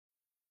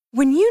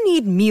When you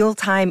need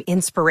mealtime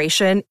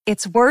inspiration,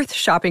 it's worth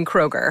shopping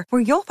Kroger,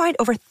 where you'll find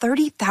over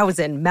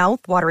 30,000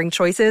 mouth-watering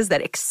choices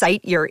that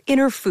excite your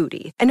inner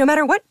foodie. And no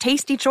matter what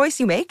tasty choice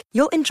you make,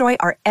 you'll enjoy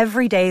our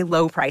everyday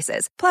low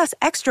prices, plus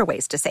extra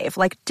ways to save,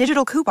 like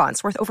digital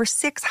coupons worth over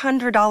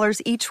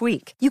 $600 each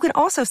week. You can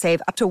also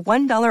save up to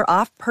 $1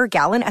 off per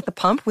gallon at the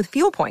pump with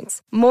fuel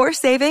points. More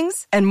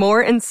savings and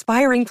more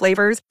inspiring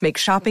flavors make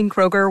shopping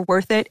Kroger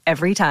worth it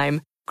every time.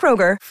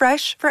 Kroger,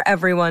 fresh for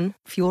everyone.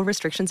 Fuel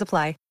restrictions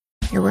apply.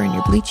 You're wearing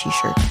your bleachy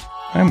shirt.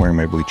 I'm wearing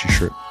my bleachy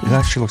shirt. It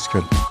actually looks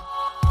good.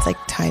 It's like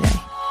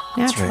tie-dye.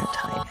 Natural right.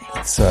 tie-dye.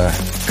 It's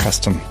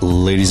custom.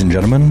 Ladies and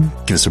gentlemen,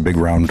 give us a big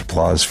round of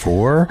applause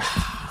for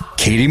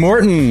Katie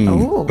Morton.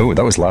 Oh,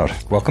 that was loud.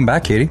 Welcome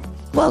back, Katie.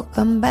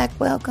 Welcome back,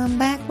 welcome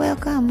back,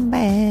 welcome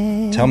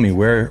back. Tell me,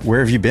 where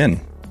have you been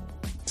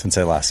since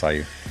I last saw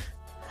you?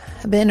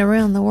 I've been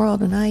around the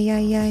world and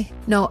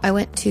No, I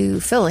went to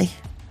Philly.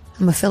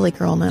 I'm a Philly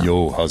girl now.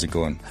 Yo, how's it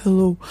going?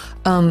 Hello.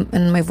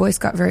 And my voice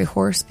got very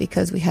hoarse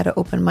because we had an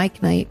open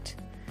mic night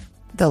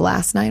the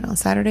last night on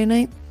Saturday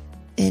night.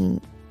 And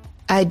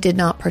I did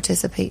not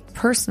participate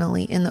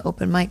personally in the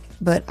open mic,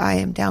 but I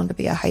am down to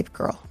be a hype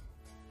girl.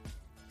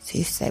 So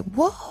you say,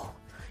 whoa,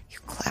 you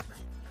clap,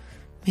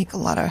 make a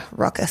lot of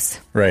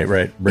ruckus. Right.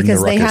 Bring because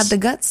the ruckus. they had the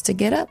guts to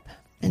get up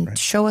and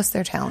show us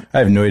their talent. I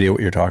have no idea what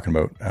you're talking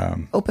about.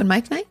 Open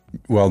mic night?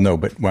 Well, no,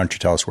 but why don't you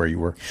tell us where you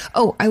were?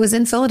 Oh, I was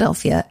in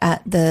Philadelphia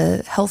at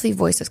the Healthy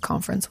Voices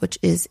Conference, which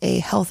is a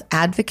health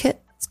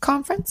advocates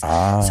conference.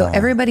 So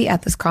everybody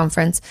at this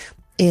conference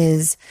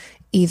is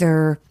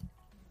either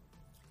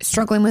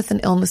struggling with an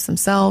illness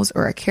themselves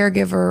or a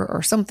caregiver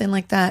or something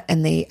like that.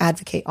 And they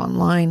advocate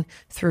online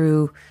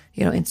through,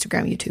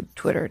 Instagram, YouTube,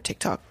 Twitter,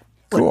 TikTok,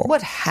 Cool.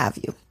 what have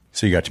you.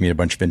 So you got to meet a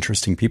bunch of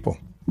interesting people.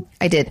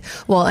 I did.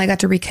 Well, I got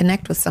to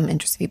reconnect with some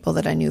interesting people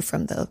that I knew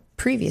from the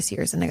previous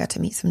years, and I got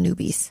to meet some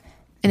newbies.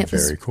 And it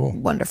was very cool.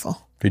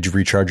 Wonderful. Did you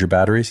recharge your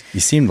batteries? You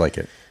seemed like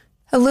it.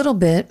 A little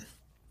bit.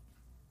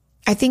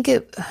 I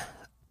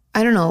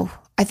don't know.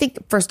 I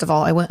think, first of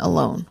all, I went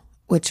alone,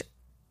 which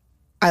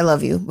I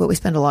love you, but we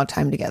spend a lot of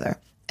time together.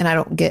 And I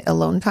don't get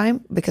alone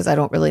time because I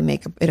don't really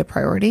make it a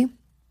priority.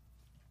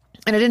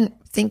 And I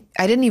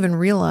didn't even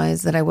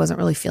realize that I wasn't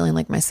really feeling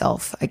like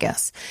myself, I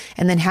guess.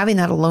 And then having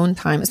that alone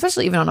time,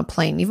 especially even on a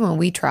plane, even when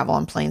we travel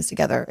on planes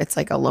together, it's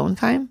like alone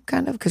time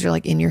kind of, because you're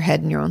like in your head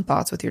and your own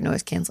thoughts with your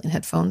noise canceling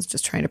headphones,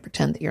 just trying to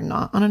pretend that you're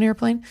not on an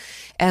airplane.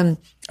 And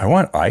I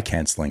want eye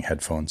canceling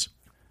headphones.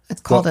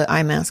 It's called an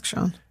eye mask,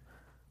 Sean.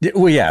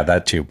 Well, yeah,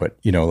 that too. But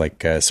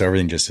so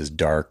everything just is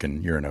dark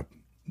and you're in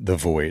the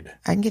void.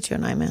 I can get you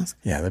an eye mask.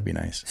 Yeah, that'd be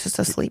nice. It's just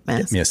a sleep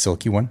mask. Get me a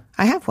silky one.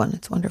 I have one.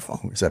 It's wonderful.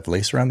 Does that have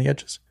lace around the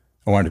edges?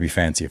 I want it to be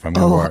fancy if I'm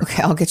going to wear it.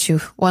 Okay. I'll get you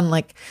one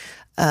like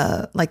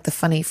the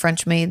funny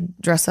French maid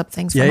dress up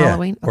things from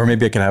Halloween. Okay. Or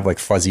maybe I could have like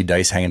fuzzy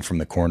dice hanging from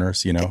the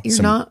corners,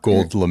 some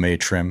gold lame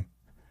trim.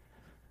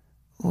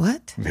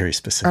 What? Very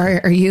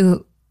specific. Are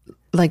you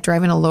like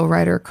driving a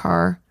lowrider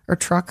car or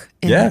truck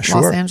in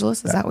Los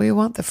Angeles? Is that what you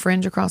want? The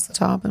fringe across the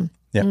top?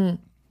 And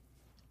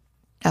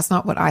that's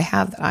not what I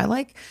have that I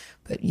like,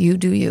 but you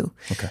do you.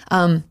 Okay.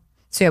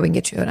 So we can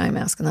get you an eye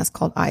mask, and that's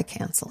called eye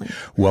canceling.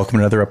 Welcome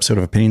to another episode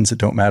of Opinions That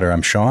Don't Matter.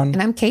 I'm Sean.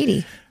 And I'm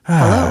Katie.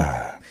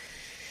 Hello.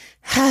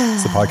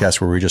 It's the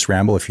podcast where we just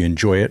ramble. If you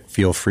enjoy it,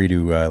 feel free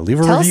to leave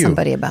a review. Tell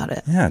somebody about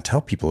it. Yeah,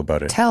 tell people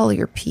about it. Tell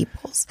your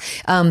peoples.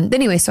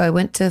 Anyway, so I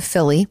went to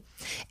Philly,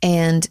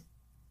 and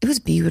it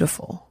was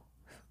beautiful,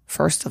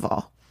 first of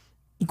all.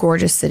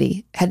 Gorgeous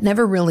city. Had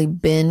never really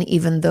been,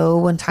 even though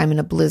one time in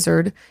a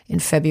blizzard in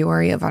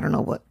February of,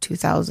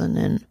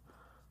 2013.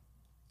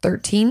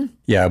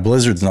 Yeah, a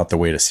blizzard's not the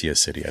way to see a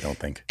city, I don't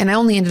think. And I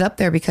only ended up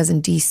there because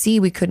in DC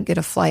we couldn't get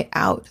a flight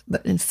out,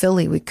 but in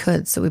Philly we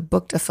could. So we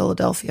booked a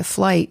Philadelphia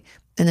flight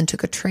and then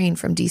took a train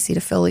from DC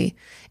to Philly.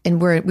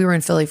 And we were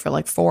in Philly for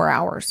like 4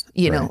 hours.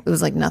 It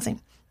was like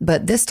nothing.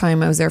 But this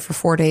time I was there for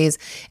 4 days,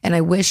 and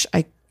I wish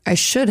I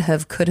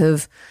could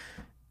have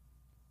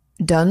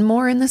done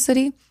more in the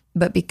city.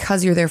 But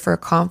because you're there for a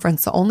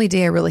conference, the only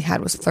day I really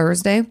had was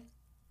Thursday.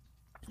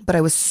 But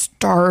I was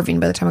starving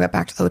by the time I got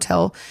back to the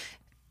hotel.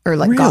 Or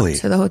got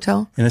to the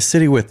hotel. In a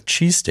city with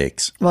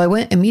cheesesteaks. Well, I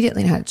went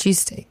immediately and had a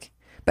cheesesteak.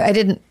 But I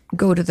didn't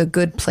go to the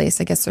good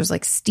place. I guess there's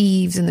like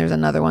Steve's and there's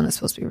another one that's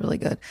supposed to be really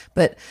good.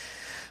 But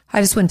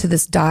I just went to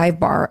this dive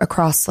bar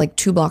across like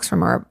 2 blocks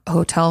from our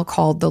hotel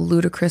called the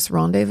Ludicrous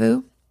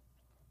Rendezvous.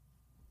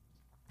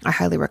 I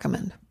highly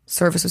recommend.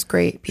 Service was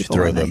great. People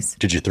were nice.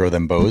 Did you throw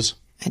them bows?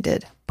 I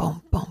did.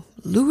 Boom, boom.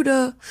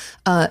 Luda.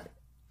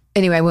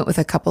 Anyway, I went with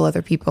a couple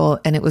other people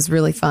and it was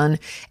really fun.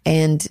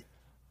 And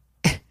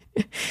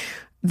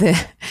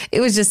it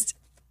was just,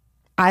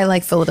 I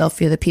like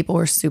Philadelphia. The people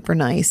were super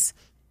nice.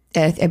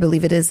 I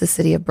believe it is the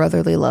city of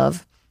brotherly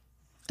love.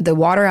 The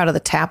water out of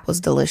the tap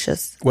was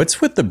delicious. What's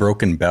with the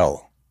broken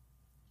bell?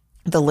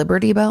 The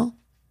Liberty Bell?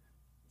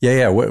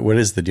 Yeah. What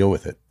is the deal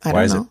with it?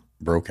 Why is it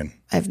broken?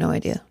 I have no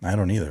idea. I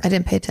don't either. I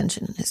didn't pay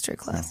attention in history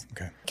class. Oh,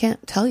 okay.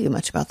 Can't tell you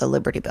much about the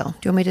Liberty Bell.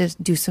 Do you want me to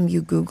do some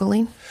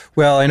Googling?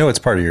 Well, I know it's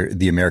part of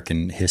the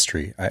American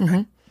history.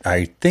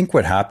 I think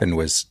what happened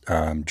was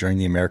during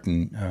the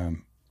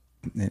American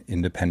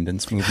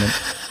independence movement,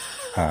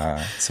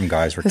 some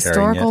guys were carrying it.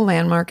 Historical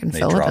landmark in They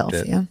dropped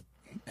Philadelphia.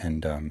 it,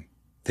 and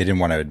they didn't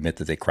want to admit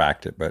that they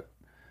cracked it, but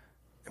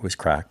it was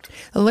cracked.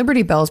 The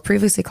Liberty Bell is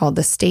previously called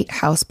the State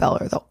House Bell,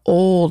 or the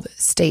Old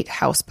State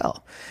House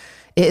Bell.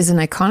 It is an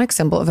iconic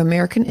symbol of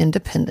American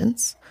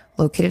independence,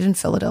 located in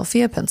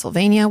Philadelphia,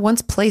 Pennsylvania,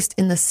 once placed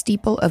in the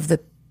steeple of the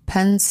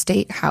Penn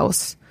State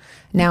House,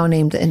 now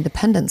named the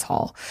Independence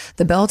Hall.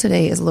 The bell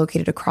today is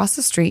located across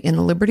the street in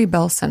the Liberty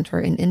Bell Center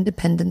in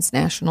Independence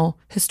National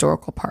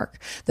Historical Park.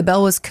 The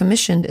bell was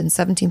commissioned in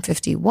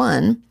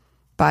 1751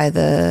 by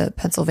the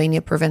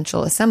Pennsylvania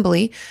Provincial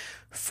Assembly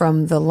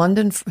from the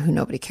London, who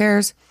nobody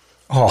cares,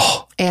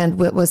 and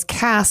it was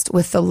cast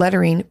with the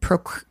lettering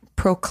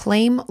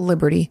Proclaim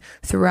Liberty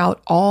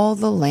throughout all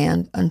the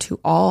land unto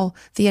all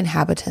the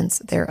inhabitants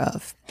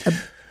thereof.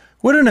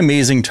 What an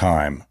amazing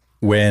time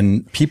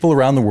when people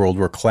around the world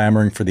were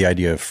clamoring for the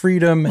idea of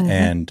freedom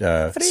and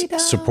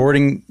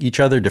supporting each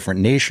other, different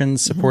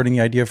nations supporting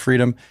the idea of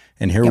freedom.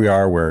 And here we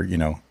are where,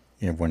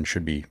 everyone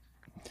should be.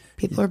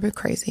 People are a bit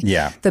crazy.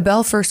 Yeah. The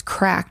bell first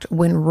cracked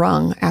when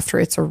rung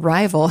after its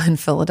arrival in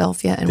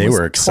Philadelphia. And they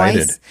were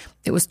excited.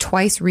 It was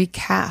twice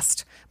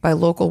recast by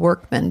local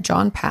workmen,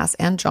 John Pass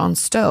and John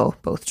Stowe,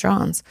 both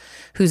Johns,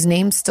 whose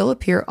names still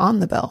appear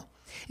on the bell.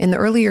 In the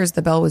early years,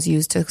 the bell was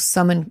used to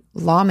summon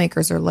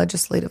lawmakers or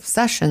legislative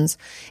sessions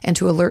and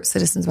to alert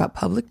citizens about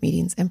public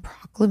meetings and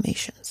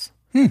proclamations.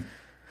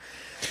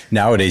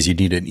 Nowadays, you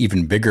need an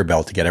even bigger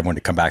bell to get everyone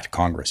to come back to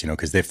Congress,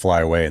 because they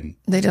fly away and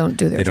they don't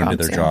do their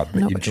job.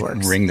 But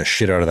you'd ring the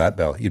shit out of that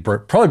bell. You'd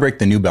probably break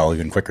the new bell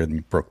even quicker than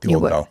you broke the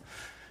old bell.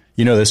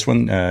 This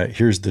one,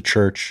 here's the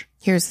church.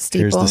 Here's the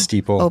steeple. Here's the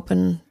steeple.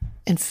 Open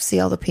and see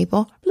all the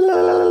people.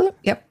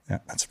 Yep. Yeah,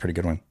 that's a pretty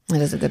good one.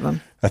 It is a good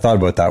one. I thought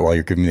about that while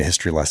you're giving me the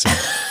history lesson.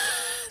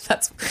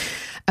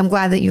 I'm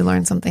glad that you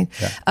learned something.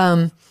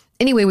 Yeah.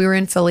 Anyway, we were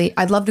in Philly.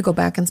 I'd love to go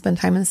back and spend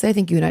time in the city. I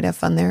think you and I'd have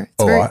fun there.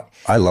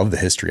 I love the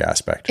history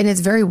aspect. And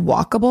it's very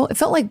walkable. It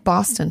felt like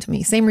Boston to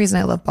me. Same reason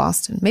I love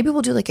Boston. Maybe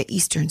we'll do like an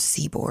Eastern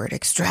Seaboard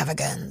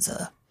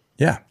extravaganza.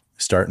 Yeah.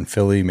 Start in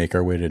Philly, make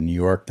our way to New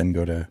York, then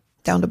go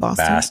down to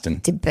Boston.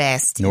 To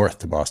Boston. North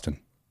to Boston.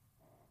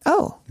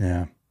 Oh.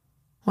 Yeah.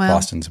 Wow.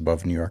 Boston's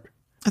above New York.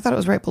 I thought it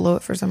was right below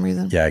it for some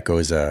reason. Yeah, it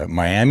goes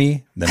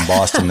Miami, then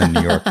Boston, then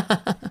New York.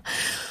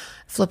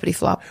 Flippity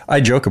flop.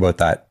 I joke about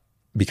that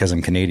because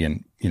I'm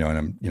Canadian, and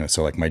I'm,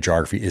 so like my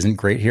geography isn't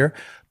great here,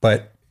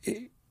 but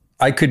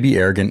I could be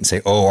arrogant and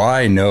say, oh,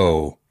 I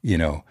know,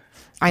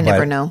 I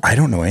never know. I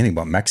don't know anything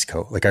about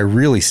Mexico. Like I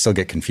really still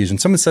get confused. When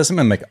someone says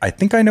something, I'm like, I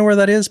think I know where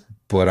that is,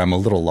 but I'm a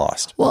little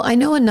lost. Well, I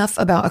know enough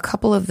about a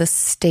couple of the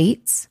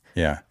states.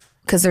 Yeah.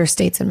 Because there are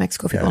states in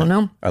Mexico, if people don't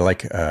know. I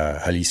like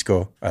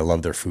Jalisco. I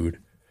love their food.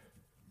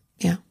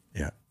 Yeah.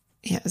 Yeah.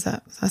 Yeah.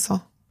 That's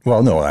all?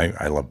 Well, no,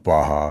 I love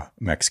Baja,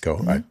 Mexico.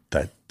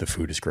 Mm-hmm. The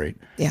food is great.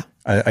 Yeah.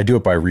 I do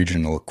it by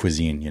regional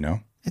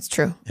cuisine, It's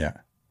true. Yeah.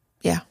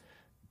 Yeah.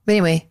 But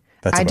anyway,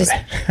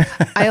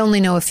 I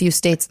only know a few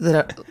states that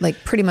are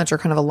like pretty much are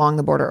kind of along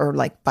the border or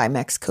like by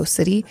Mexico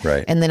City.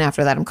 Right. And then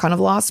after that, I'm kind of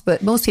lost.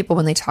 But most people,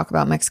 when they talk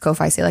about Mexico,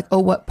 if I say like, oh,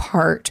 what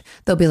part?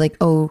 They'll be like,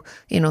 oh,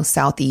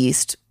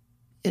 southeast,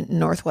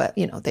 northwest,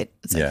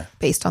 it's like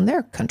based on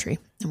their country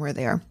and where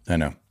they are. I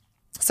know.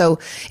 So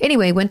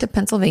anyway, went to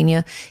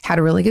Pennsylvania, had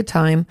a really good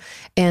time,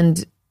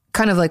 and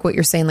kind of like what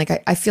you're saying,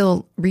 like I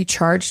feel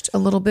recharged a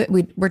little bit.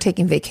 We're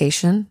taking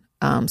vacation.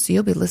 So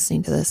you'll be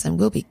listening to this and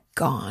we'll be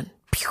gone.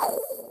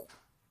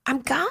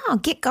 I'm gone.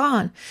 Get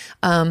gone.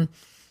 And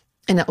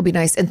that will be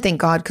nice. And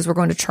thank God, because we're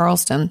going to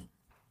Charleston.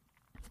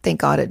 Thank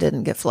God it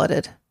didn't get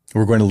flooded.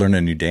 We're going to learn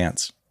a new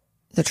dance.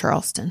 The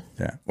Charleston.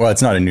 Yeah. Well,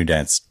 it's not a new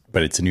dance,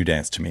 but it's a new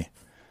dance to me.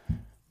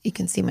 You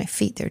can see my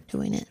feet. They're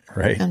doing it.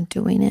 Right. I'm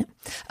doing it.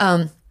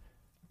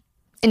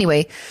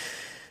 Anyway,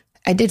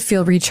 I did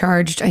feel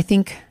recharged. I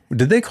think.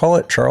 Did they call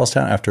it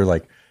Charlestown after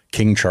like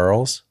King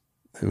Charles,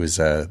 who was,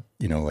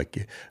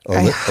 like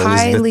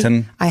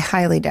Elizabethan? I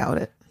highly doubt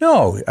it.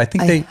 No, I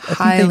think they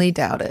highly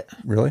doubt it.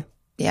 Really?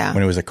 Yeah.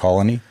 When it was a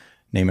colony,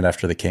 name it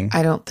after the king?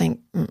 I don't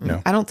think.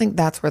 No. I don't think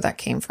that's where that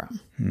came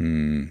from.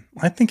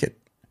 I think it.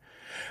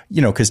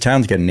 Because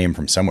towns get a name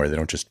from somewhere. They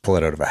don't just pull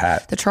it out of a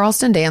hat. The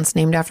Charleston dance,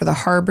 named after the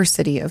harbor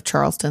city of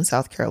Charleston,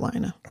 South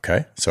Carolina.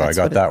 Okay, so I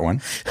got that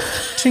one.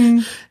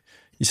 Ting.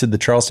 You said the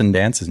Charleston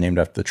dance is named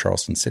after the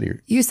Charleston city.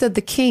 You said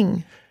the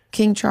king,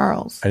 King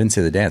Charles. I didn't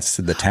say the dance. I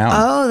said the town.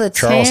 Oh, the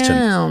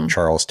town.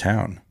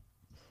 Charlestown.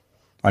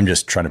 I'm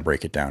just trying to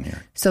break it down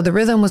here. So the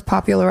rhythm was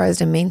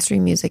popularized in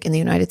mainstream music in the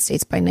United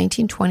States by a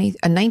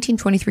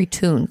 1923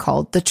 tune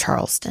called The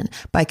Charleston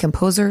by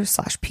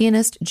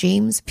composer/pianist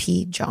James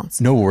P.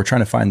 Johnson. No, we're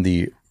trying to find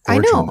the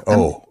origin. I know.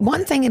 Oh.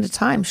 One thing at a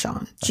time,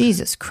 Sean.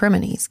 Jesus,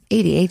 criminies.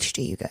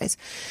 ADHD, you guys.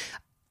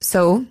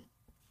 So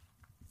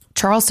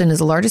Charleston is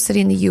the largest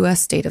city in the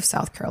U.S. state of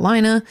South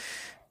Carolina.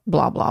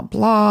 Blah, blah,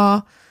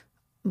 blah.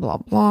 Blah,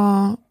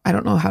 blah. I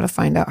don't know how to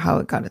find out how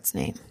it got its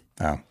name.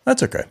 Oh,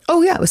 that's okay.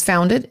 Oh, yeah. It was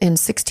founded in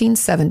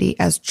 1670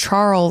 as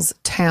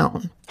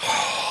Charlestown.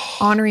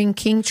 honoring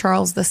King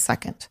Charles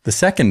II. The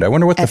second. I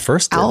wonder what the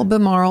first did.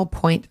 Albemarle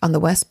Point on the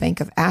west bank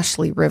of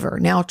Ashley River,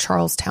 now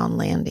Charlestown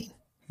Landing.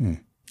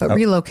 But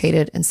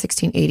relocated in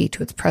 1680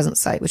 to its present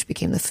site, which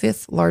became the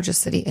 5th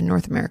largest city in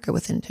North America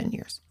within 10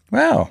 years.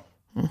 Wow.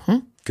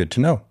 Good to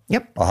know.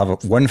 Yep. I'll have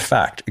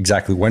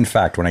exactly one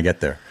fact when I get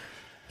there.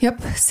 Yep.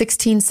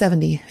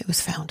 1670 it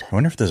was founded. I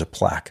wonder if there's a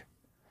plaque.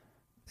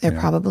 There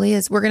probably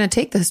is. We're going to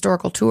take the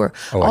historical tour.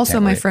 Oh, also,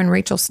 my friend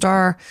Rachel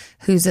Starr,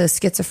 who's a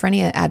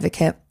schizophrenia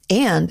advocate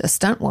and a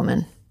stunt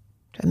woman,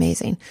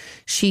 amazing.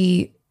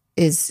 She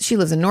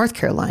lives in North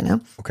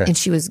Carolina. Okay. And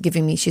she was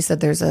giving me, she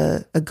said there's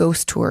a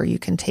ghost tour you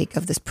can take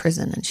of this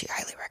prison, and she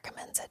highly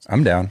recommends it.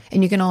 I'm down.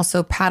 And you can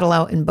also paddle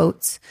out in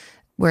boats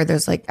where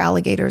there's like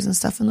alligators and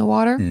stuff in the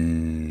water.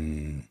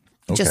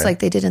 Just like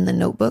they did in The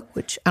Notebook,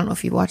 which I don't know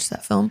if you watched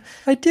that film.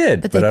 I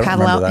did, but they I don't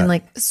paddle out remember and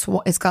that.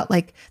 like it's got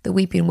like the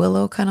Weeping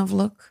Willow kind of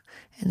look,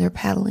 and they're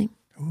paddling.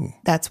 Ooh.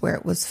 That's where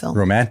it was filmed.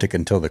 Romantic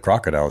until the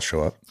crocodiles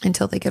show up.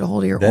 Until they get a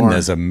hold of your oar. Then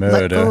there's a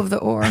murder. Let go of the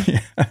oar.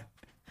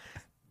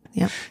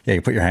 Yeah. Yeah,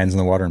 you put your hands in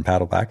the water and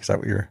paddle back. Is that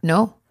what you're?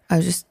 No, I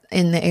was just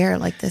in the air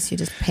like this. You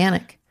just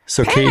panic.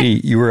 So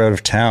Katie, you were out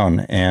of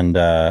town, and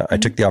I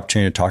took the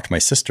opportunity to talk to my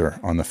sister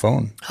on the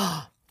phone.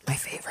 My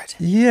favorite.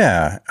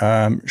 Yeah.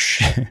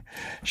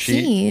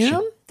 She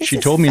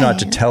told me not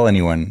to tell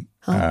anyone.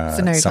 So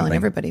now you're telling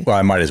everybody. Well,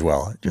 I might as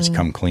well just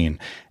come clean.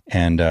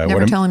 And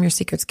never tell them your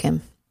secrets,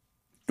 Kim.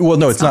 Well,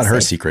 no, it's not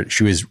her secret.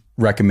 She was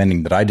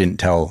recommending that I didn't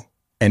tell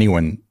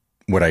anyone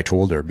what I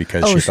told her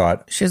because she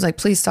thought she was like,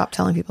 "Please stop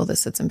telling people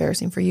this. It's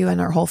embarrassing for you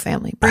and our whole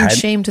family. Bring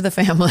shame to the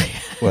family."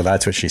 Well,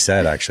 that's what she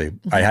said. Actually,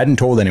 I hadn't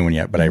told anyone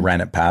yet, but I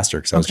ran it past her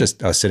because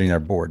I was sitting there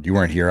bored. You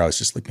weren't here. I was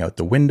just looking out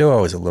the window.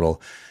 I was a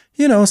little,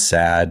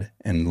 sad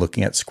and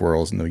looking at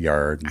squirrels in the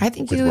yard. I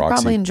think you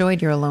probably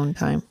enjoyed your alone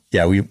time.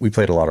 Yeah, we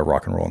played a lot of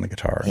rock and roll on the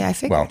guitar. Yeah, I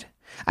figured.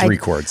 Well, 3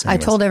 chords. I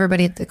told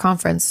everybody at the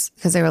conference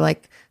because they were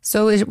like,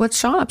 "So what's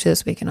Sean up to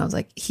this week?" And I was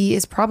like, "He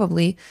is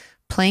probably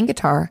playing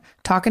guitar,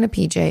 talking to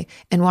PJ,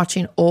 and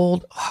watching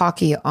old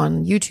hockey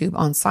on YouTube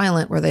on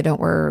silent where they don't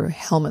wear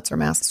helmets or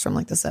masks from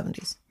like the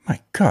 70s.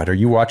 My God, are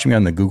you watching me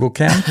on the Google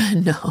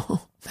Cam?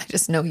 No, I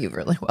just know you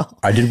really well.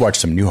 I did watch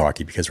some new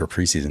hockey because we're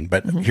preseason,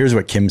 but here's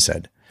what Kim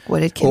said.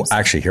 What did Kim say?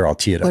 Actually, here, I'll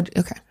tee it up.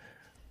 Okay.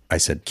 I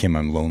said, "Kim,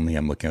 I'm lonely.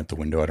 I'm looking out the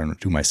window. I don't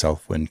do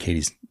myself when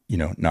Katie's,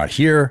 not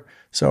here.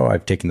 So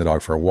I've taken the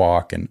dog for a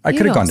walk, and I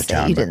could have gone to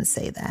town." You didn't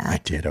say that. I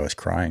did. I was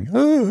crying.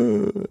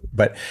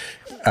 But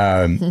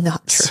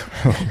not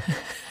true.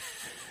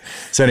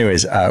 So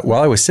anyways,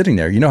 while I was sitting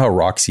there, you know how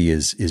Roxy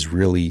is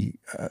really,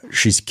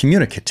 she's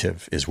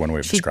communicative is one way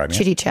of describing it.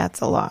 Chitty chats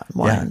a lot.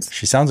 Whines. Yeah,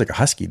 she sounds like a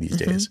husky these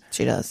days.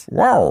 She does.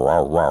 Wow,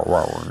 wow, wow,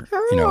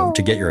 wow.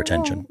 To get your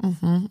attention.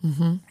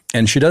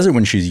 And she does it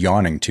when she's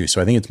yawning too.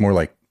 So I think it's more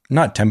like,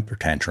 not temper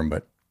tantrum,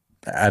 but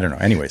I don't know.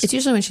 Anyways. It's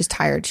usually when she's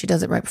tired. She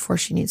does it right before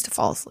she needs to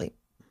fall asleep.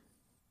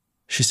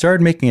 She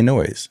started making a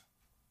noise.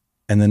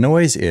 And the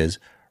noise is,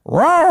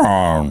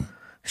 "Rawr."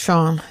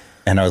 Sean.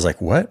 And I was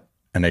like, "What?"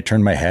 And I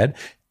turned my head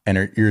and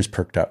her ears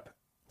perked up.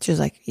 She was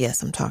like,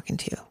 "Yes, I'm talking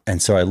to you."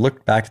 And so I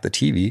looked back at the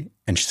TV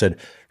and she said,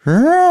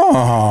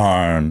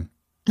 "Rawr."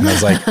 And I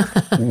was like,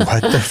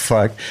 "What the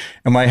fuck?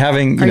 Am I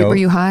having, were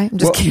you high?" I'm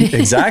just kidding.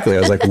 Exactly. I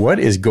was like, "What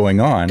is going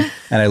on?"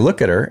 And I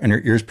look at her and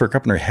her ears perk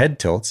up and her head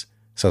tilts.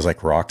 So I was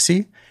like,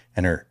 "Roxy?"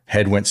 And her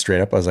head went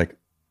straight up. I was like,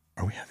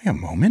 "Are we having a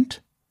moment?"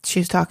 She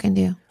was talking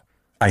to you.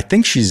 I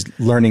think she's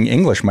learning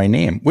English, my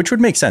name, which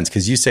would make sense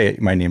because you say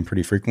my name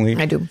pretty frequently.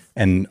 I do.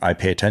 And I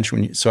pay attention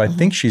when you, so I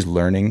think she's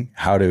learning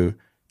how to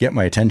get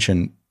my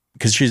attention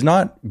because she's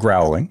not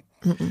growling.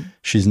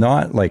 She's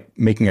not like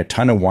making a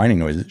ton of whining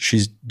noises.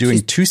 She's doing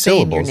she's 2 saying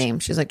syllables. your name.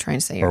 She's like trying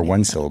to say your or name.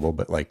 1 syllable,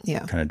 but like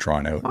kind of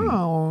drawn out.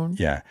 Oh. And,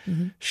 yeah.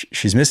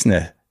 She's missing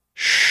the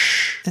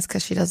shh. That's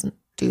because she doesn't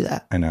do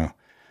that. I know.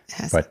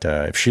 But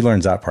if she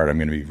learns that part, I'm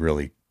going to be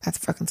really. That's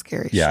fucking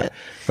scary shit.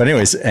 But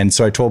anyways, and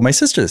so I told my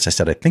sister this. I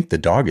said, "I think the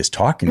dog is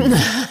talking to me."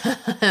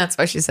 That's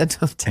why she said,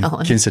 "Don't tell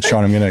him." Kim said,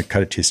 "Sean, I'm going to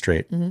cut it to you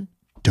straight.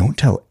 Don't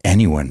tell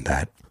anyone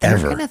that ever.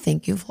 They're going to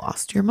think you've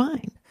lost your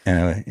mind."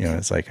 And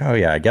it's like, oh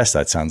yeah, I guess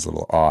that sounds a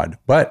little odd.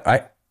 But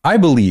I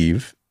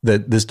believe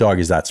that this dog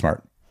is that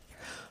smart.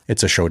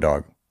 It's a show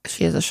dog.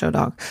 She is a show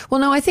dog.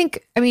 Well, no, I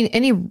think,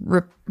 any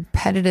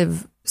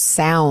repetitive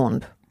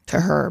sound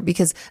to her,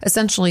 because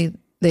essentially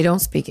they don't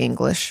speak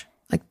English.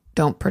 Like,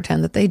 don't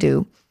pretend that they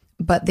do.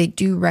 But they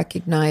do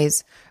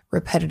recognize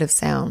repetitive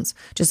sounds.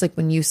 Just like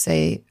when you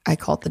say, I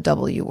call it the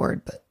W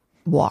word, but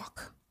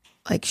walk.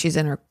 Like she's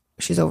over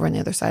on the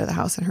other side of the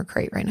house in her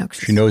crate right now.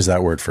 She knows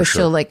that word for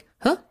sure. She'll like,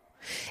 huh?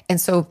 And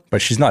so. But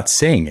she's not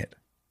saying it.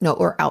 No,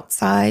 or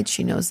outside.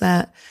 She knows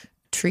that.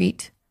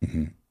 Treat,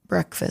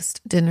 breakfast,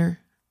 dinner,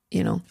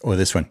 Oh,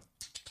 this one.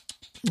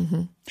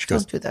 She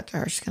goes, don't do that to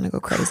her. She's going to go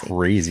crazy.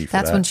 Crazy for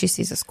That's that. when she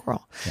sees a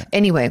squirrel. Yeah.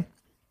 Anyway.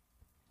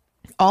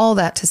 All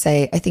that to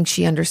say, I think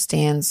she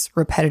understands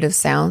repetitive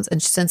sounds.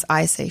 And since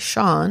I say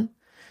Sean,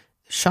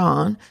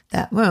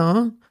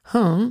 that,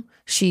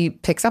 she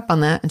picks up on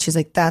that. And she's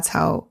like, that's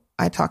how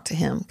I talk to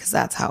him because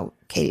that's how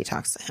Katie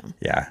talks to him.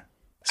 Yeah.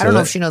 So I don't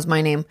know if she knows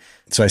my name.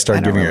 So I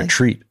started giving her a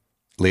treat.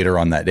 later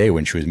on that day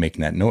when she was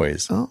making that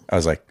noise. Oh. I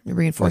was like,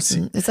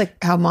 Reinforcing. It's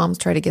like how moms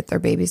try to get their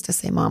babies to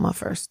say mama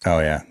first. oh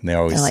yeah. They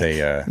always They're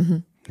like,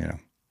 say, you know,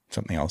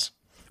 something else.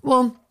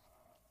 Well,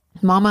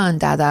 mama and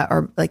dada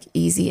are like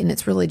easy. And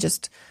it's really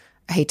just,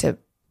 I hate to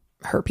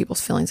hurt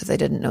people's feelings if they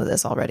didn't know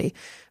this already.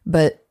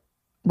 But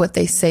what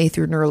they say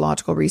through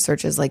neurological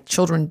research is like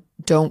children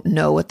don't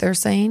know what they're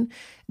saying.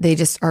 They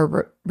just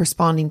are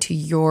responding to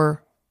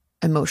your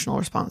emotional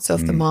response. So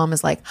if the mom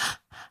is like,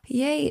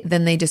 yay,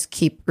 then they just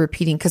keep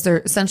repeating because they're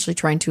essentially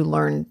trying to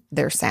learn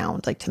their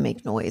sound, like to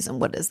make noise.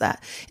 And what is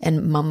that?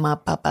 And mama,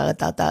 papa,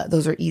 da,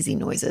 those are easy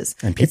noises.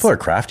 And people are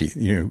crafty.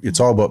 You know, it's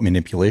all about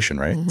manipulation,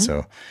 right?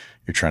 So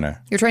you're trying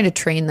to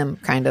train them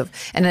kind of.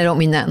 And I don't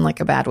mean that in like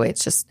a bad way.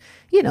 It's just,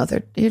 you know,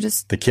 you're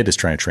just. The kid is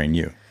trying to train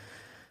you.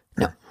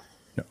 No.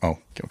 Oh,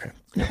 okay.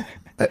 No.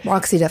 But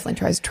Roxy definitely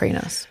tries to train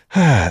us.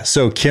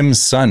 So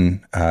Kim's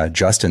son,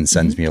 Justin,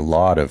 sends me a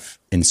lot of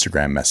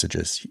Instagram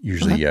messages.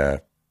 Usually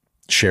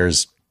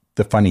shares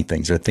the funny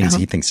things or things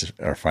he thinks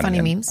are funny. Funny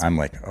and memes. I'm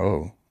like,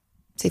 oh.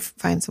 Does he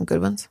find some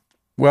good ones?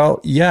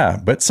 Well, yeah.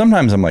 But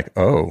sometimes I'm like,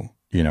 oh,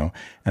 you know.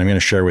 And I'm going to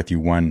share with you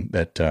one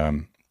that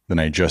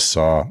I just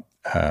saw.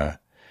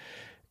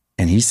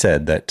 And he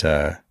said that,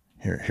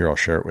 here, I'll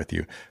share it with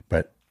you.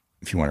 But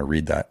if you want to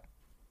read that,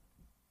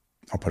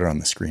 I'll put it on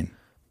the screen.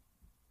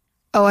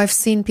 Oh, I've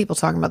seen people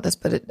talking about this,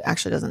 but it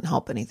actually doesn't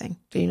help anything.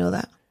 Do you know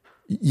that?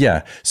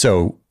 Yeah.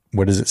 So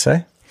what does it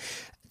say?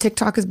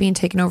 TikTok is being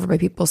taken over by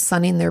people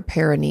sunning their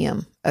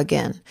perineum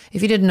again.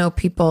 If you didn't know,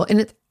 people,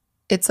 and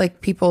it's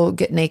like people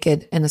get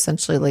naked and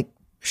essentially like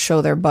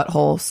show their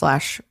butthole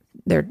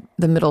 /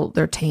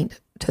 their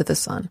taint to the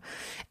sun.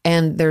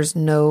 And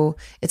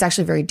it's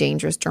actually very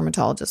dangerous.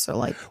 Dermatologists are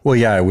like, well,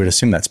 yeah, I would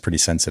assume that's pretty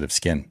sensitive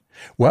skin.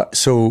 Well,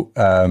 so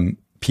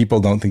people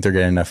don't think they're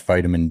getting enough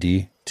vitamin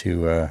D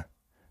to,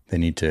 they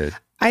need to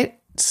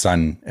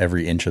sun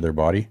every inch of their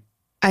body.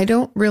 I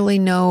don't really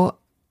know.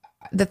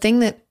 The thing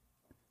that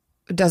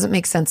doesn't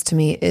make sense to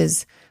me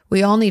is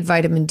we all need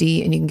vitamin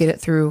D and you can get it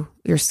through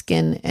your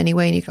skin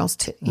anyway. And you can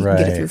also you can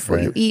get it through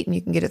food you eat and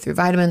you can get it through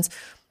vitamins.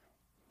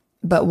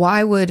 But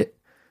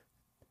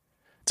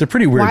it's a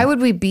pretty weird. Why would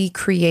we be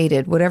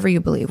created, whatever you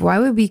believe, why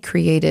would we be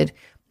created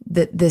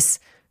that this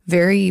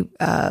very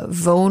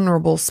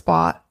vulnerable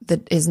spot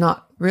that is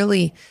not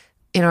really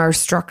in our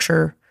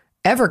structure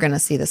ever going to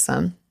see the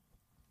sun?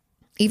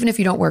 Even if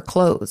you don't wear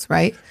clothes,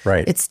 right?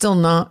 Right. It's still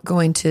not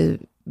going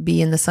to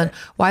be in the sun.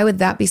 Why would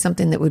that be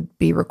something that would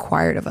be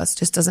required of us?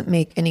 Just doesn't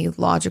make any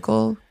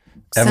logical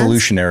sense.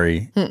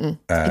 Evolutionary. It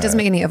doesn't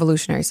make any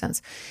evolutionary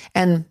sense.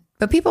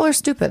 But people are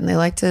stupid and they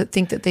like to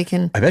think that they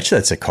can. I bet you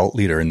that's a cult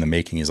leader in the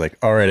making. He's like,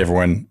 all right,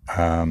 everyone.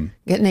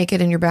 Get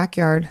naked in your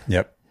backyard.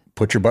 Yep.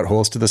 Put your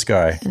buttholes to the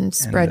sky. And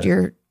spread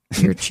your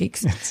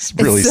cheeks. It's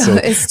really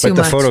silly. It's too but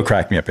much. the photo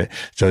cracked me up.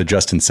 So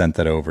Justin sent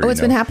that over. Oh, it's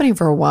been happening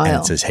for a while.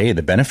 And it says, hey,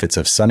 the benefits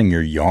of sunning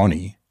your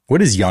yoni.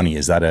 What is yoni?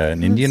 Is that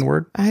an Indian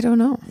word? I don't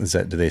know.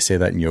 Do they say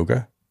that in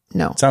yoga?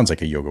 No. It sounds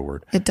like a yoga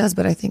word. It does,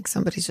 but I think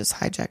somebody's just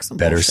hijacked some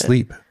Better bullshit.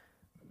 sleep,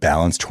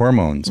 balanced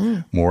hormones,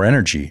 more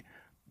energy,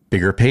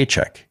 bigger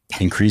paycheck,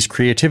 increased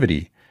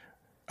creativity,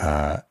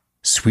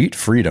 sweet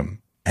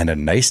freedom, and a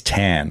nice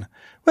tan.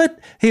 What?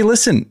 Hey,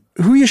 listen,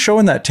 who are you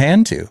showing that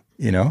tan to?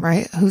 You know?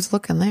 Right? Who's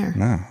looking there?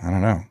 No, I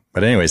don't know.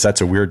 But anyways,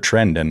 that's a weird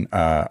trend, and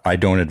I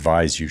don't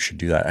advise you should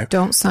do that.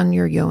 Don't sun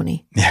your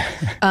yoni. Yeah.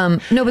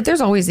 No, but there's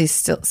always these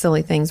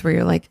silly things where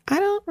you're like, I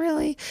don't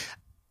really.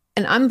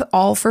 And I'm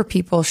all for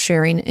people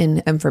sharing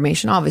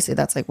information. Obviously,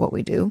 that's like what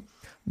we do.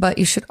 But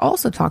you should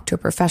also talk to a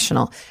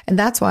professional. And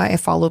that's why I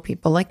follow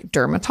people like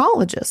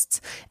dermatologists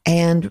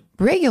and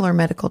regular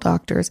medical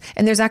doctors.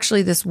 And there's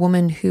actually this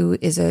woman who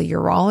is a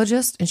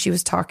urologist, and she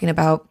was talking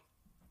about,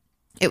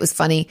 it was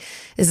funny.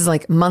 This is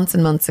like months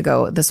and months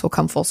ago. This will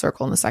come full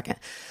circle in a second.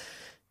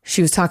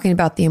 She was talking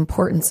about the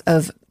importance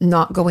of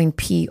not going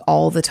pee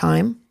all the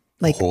time.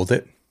 Like hold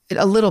it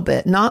a little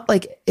bit, not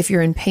like if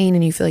you're in pain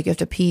and you feel like you have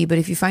to pee, but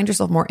if you find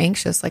yourself more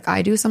anxious, like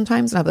I do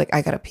sometimes, and I'll be like,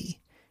 I gotta pee.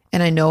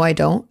 And I know I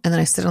don't. And then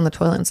I sit on the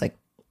toilet and it's like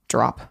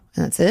drop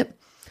and that's it.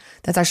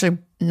 That's actually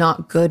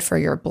not good for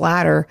your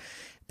bladder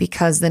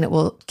because then it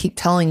will keep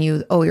telling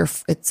you, oh,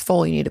 it's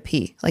full, you need to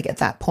pee, like at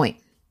that point.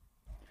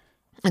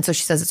 And so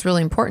she says it's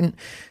really important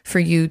for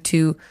you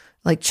to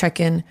like check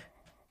in,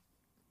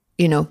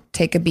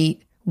 take a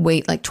beat,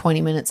 wait like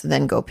 20 minutes and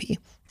then go pee.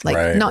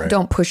 Like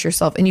don't push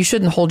yourself, and you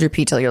shouldn't hold your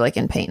pee till you're like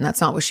in pain.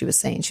 That's not what she was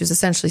saying. She was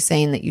essentially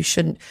saying that you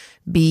shouldn't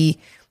be,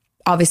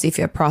 obviously if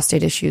you have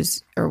prostate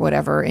issues or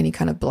whatever, any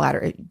kind of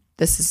bladder,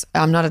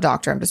 I'm not a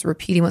doctor. I'm just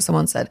repeating what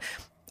someone said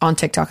on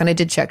TikTok. And I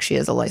did check. She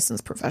is a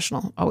licensed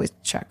professional. Always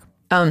check.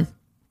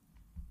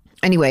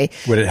 Anyway.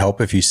 Would it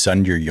help if you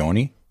sunned your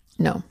yoni?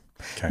 No.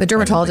 Okay. The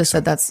dermatologist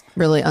said that's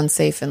really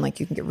unsafe and like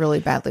you can get really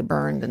badly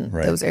burned in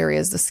those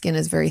areas. The skin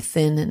is very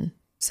thin and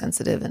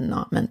sensitive and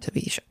not meant to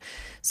be.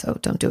 So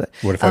don't do it.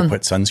 What if I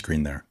put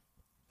sunscreen there?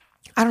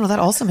 I don't know. That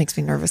also makes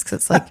me nervous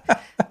because it's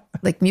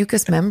like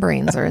mucous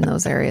membranes are in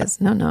those areas.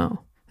 No.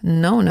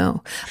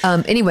 No.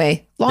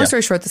 Anyway, long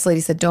story short, this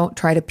lady said, don't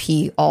try to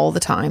pee all the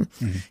time.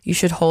 You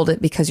should hold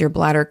it because your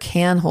bladder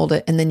can hold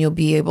it. And then you'll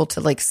be able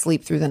to like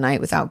sleep through the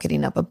night without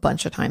getting up a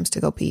bunch of times to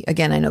go pee.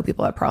 Again, I know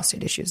people have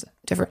prostate issues,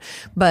 different.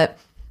 But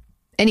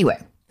anyway,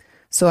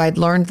 so I'd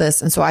learned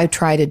this. And so I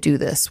try to do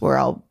this where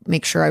I'll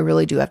make sure I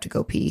really do have to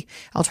go pee.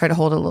 I'll try to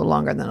hold it a little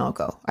longer and then I'll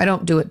go. I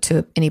don't do it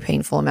to any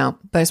painful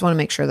amount, but I just want to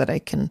make sure that I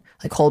can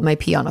like hold my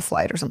pee on a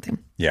flight or something.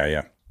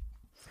 Yeah.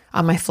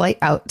 On my flight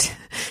out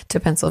to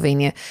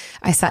Pennsylvania,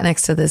 I sat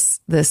next to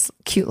this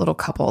cute little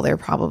couple. They're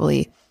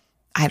probably,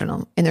 I don't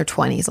know, in their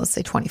 20s, let's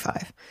say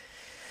 25.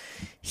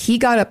 He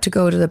got up to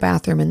go to the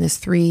bathroom in this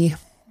 3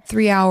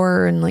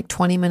 hour and like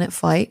 20-minute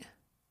flight,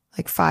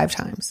 like 5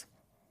 times.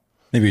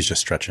 Maybe he's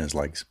just stretching his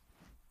legs.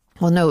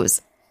 Well, no,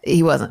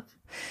 he wasn't.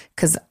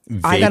 Because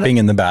vaping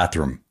in the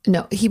bathroom.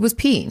 No, he was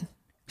peeing.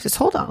 Just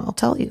hold on, I'll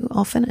tell you.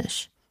 I'll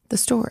finish the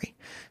story.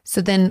 So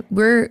then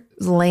we're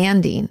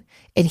landing.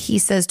 And he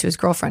says to his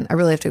girlfriend, I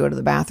really have to go to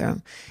the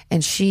bathroom.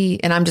 And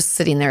I'm just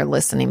sitting there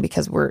listening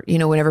because we're,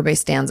 when everybody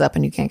stands up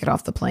and you can't get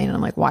off the plane. And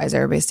I'm like, why is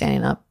everybody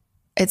standing up?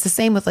 It's the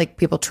same with like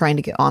people trying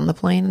to get on the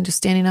plane and just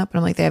standing up. And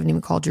I'm like, they haven't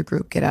even called your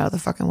group. Get out of the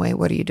fucking way.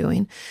 What are you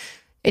doing?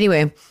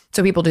 Anyway,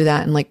 so people do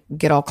that and like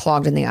get all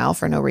clogged in the aisle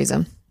for no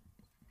reason.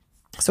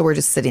 So we're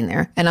just sitting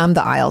there and I'm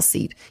the aisle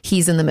seat.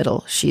 He's in the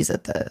middle. She's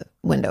at the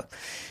window.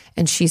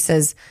 And she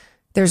says,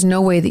 there's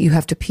no way that you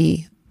have to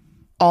pee.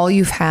 All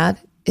you've had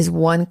is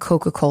 1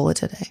 Coca-Cola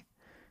today.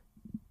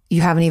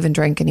 You haven't even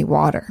drank any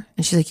water.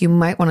 And she's like, you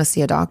might want to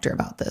see a doctor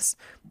about this.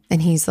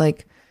 And he's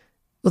like,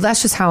 well,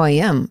 that's just how I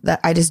am. That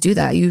I just do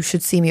that. You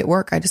should see me at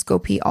work. I just go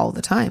pee all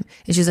the time.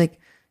 And she's like,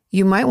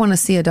 you might want to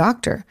see a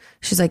doctor.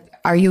 She's like,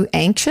 are you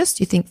anxious?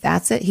 Do you think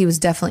that's it? He was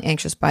definitely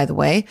anxious, by the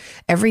way.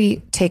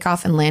 Every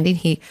takeoff and landing,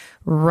 he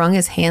wrung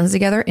his hands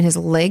together and his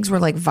legs were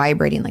like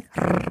vibrating, like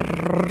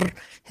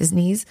his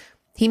knees.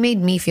 He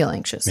made me feel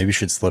anxious. Maybe you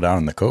should slow down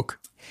on the Coke.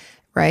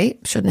 Right?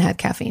 Shouldn't have had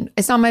caffeine.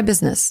 It's not my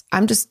business.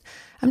 I'm just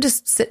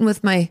sitting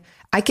with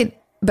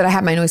but I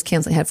had my noise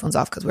canceling headphones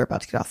off because we were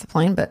about to get off the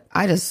plane, but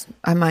I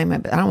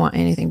mind I don't want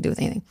anything to do with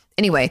anything.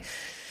 Anyway,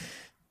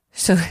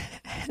 so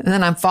and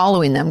then I'm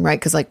following them, right?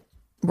 Because like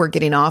we're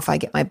getting off, I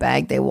get my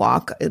bag, they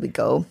walk, we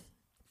go.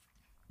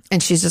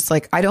 And she's just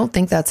like, I don't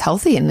think that's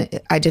healthy.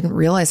 And I didn't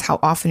realize how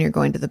often you're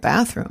going to the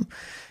bathroom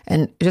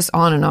and just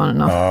on and on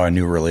and on. Oh, a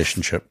new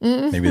relationship.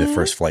 Maybe the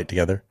first flight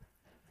together.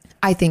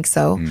 I think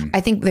so.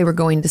 I think they were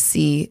going to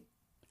see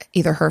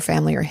either her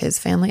family or his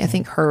family. I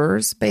think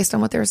hers, based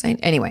on what they were saying.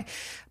 Anyway,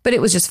 but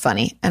it was just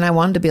funny. And I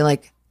wanted to be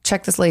like,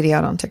 check this lady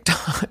out on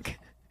TikTok.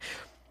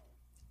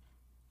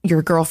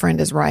 Your girlfriend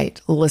is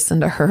right.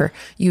 Listen to her.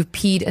 You've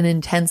peed an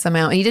intense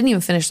amount. And he didn't even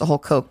finish the whole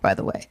Coke, by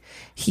the way.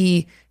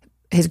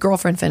 His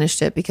girlfriend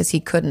finished it because he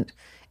couldn't.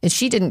 And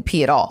she didn't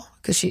pee at all.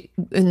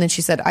 And then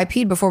she said, I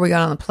peed before we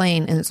got on the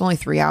plane and it's only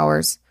 3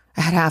 hours.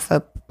 I had half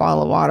a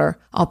bottle of water.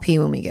 I'll pee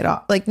when we get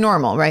off. Like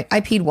normal, right?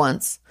 I peed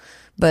once,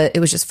 but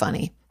it was just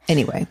funny.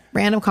 Anyway,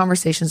 random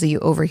conversations that you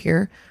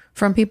overhear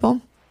from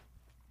people.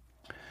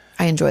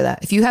 I enjoy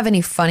that. If you have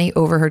any funny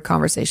overheard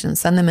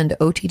conversations, send them into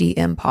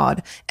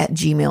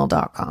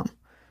otdmpod@gmail.com.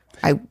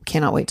 I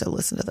cannot wait to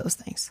listen to those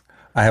things.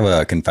 I have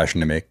a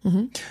confession to make.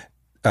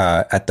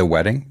 At the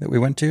wedding that we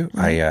went to,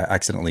 I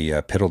accidentally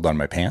piddled on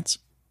my pants.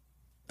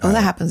 Oh,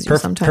 that happens to you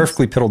sometimes.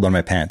 Perfectly piddled on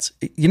my pants.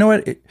 You know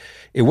what?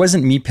 It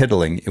wasn't me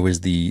piddling. It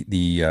was your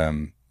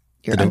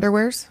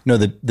underwears? No,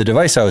 the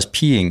device I was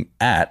peeing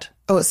at.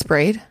 Oh, it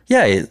sprayed?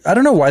 Yeah. I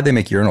don't know why they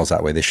make urinals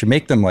that way. They should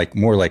make them like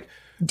more like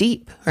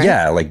deep, right?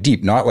 Yeah, like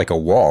deep, not like a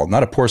wall,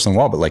 not a porcelain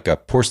wall, but like a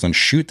porcelain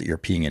chute that you're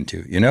peeing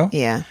into, you know?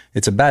 Yeah.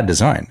 It's a bad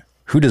design.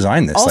 Who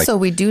designed this? Also,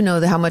 we do know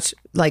how much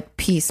like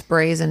pee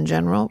sprays in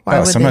general. Why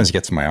would sometimes it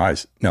gets in my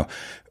eyes. No,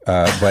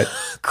 but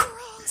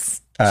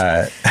gross.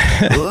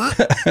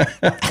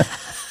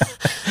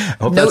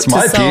 Hope that's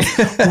my pee.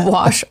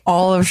 Wash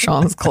all of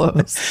Sean's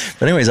clothes.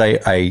 But anyways,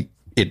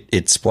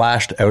 it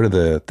splashed out of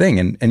the thing,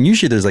 and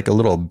usually there's like a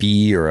little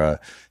bee or a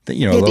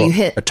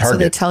target. So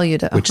they tell you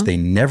to, which they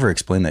never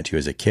explained that to you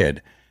as a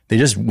kid. They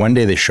just one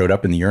day they showed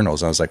up in the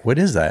urinals. And I was like, "What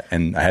is that?"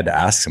 And I had to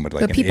ask somebody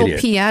like but people an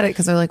idiot. pee at it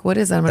because they're like, "What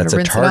is that?" I'm going to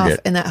rinse it off,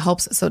 and that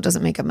helps so it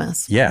doesn't make a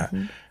mess. Yeah,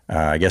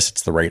 I guess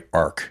it's the right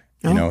arc.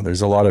 You know,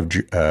 there's a lot of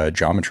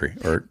geometry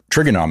or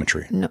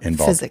trigonometry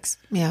involved. Physics,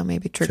 yeah,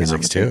 maybe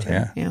trigonometry too.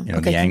 Yeah. You know,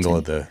 the angle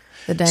of the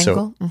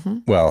dangle.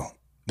 Well,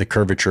 the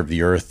curvature of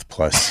the Earth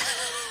plus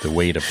the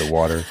weight of the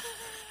water.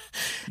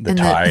 The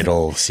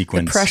tidal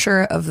sequence, the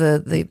pressure of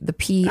the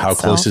pee. How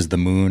itself. Close is the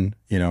moon?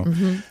 You know,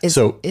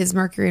 is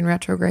Mercury in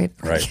retrograde?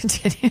 Right.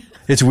 Continue.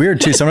 It's weird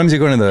too. Sometimes you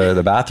go into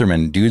the bathroom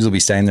and dudes will be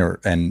standing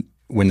there, and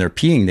when they're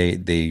peeing,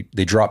 they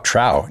drop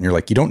trow, and you're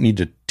like, you don't need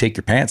to take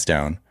your pants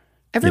down.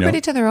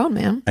 Everybody to their own,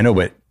 man. I know,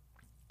 but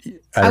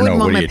I wouldn't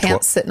want my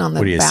pants sitting on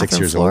the bathroom 6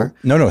 years floor. old?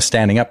 No,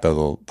 standing up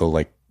though. They'll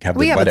like have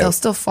their butt but they'll out.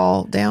 Still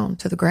fall down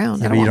to the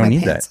ground. Yeah, I don't want you don't my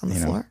need pants that on the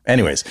floor.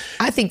 Anyways,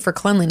 I think for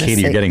cleanliness,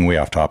 Katie, you're getting way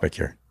off topic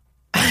here.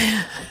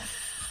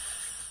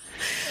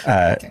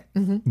 Okay.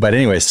 But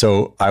anyway,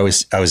 so I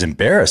was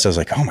embarrassed. I was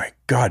like, oh my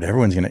God,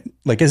 everyone's going to,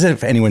 like, as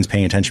if anyone's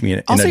paying attention to me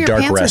in Also, a your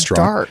dark pants restaurant.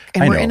 are dark,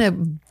 and I we're know.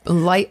 in a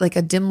light, like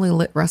a dimly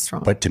lit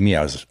restaurant. But to me,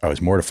 I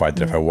was mortified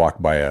that if I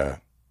walked by a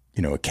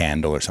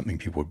candle or something,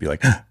 people would be like,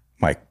 oh,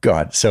 my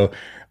God. So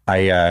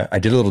I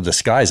did a little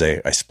disguise.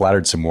 I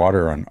splattered some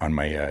water on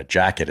my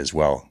jacket as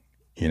well,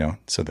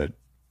 so that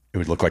it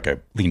would look like I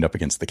leaned up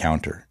against the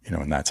counter,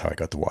 and that's how I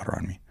got the water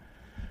on me.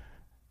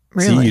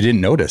 Really? See, you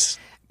didn't notice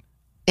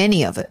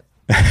Any of it.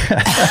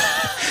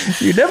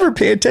 You never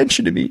pay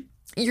attention to me.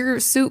 Your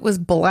suit was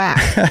black,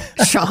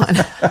 Sean.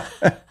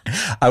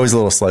 I was a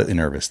little slightly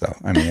nervous, though.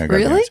 I mean, I got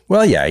Really? nervous.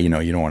 Well, yeah, you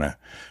don't want to.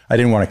 I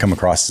didn't want to come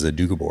across as a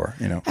Dougabour.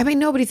 I mean,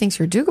 nobody thinks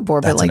you're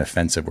Dougabour, but That's an like,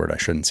 offensive word. I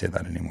shouldn't say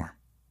that anymore.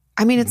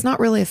 I mean, it's not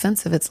really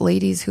offensive. It's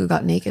ladies who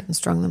got naked and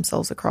strung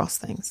themselves across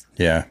things.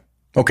 Yeah.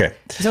 Okay.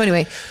 So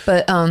anyway,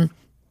 but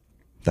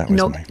That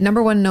was my.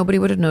 number one, nobody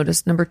would have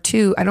noticed. Number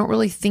two, I don't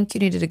really think you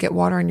needed to get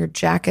water on your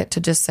jacket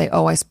to just say,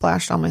 "Oh, I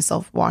splashed on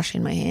myself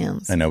washing my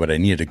hands." I know, but I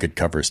needed a good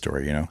cover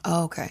story.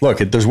 Oh, okay. Look,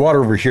 there's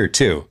water over here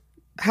too.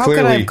 How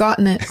could I have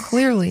gotten it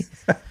clearly?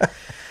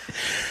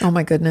 Oh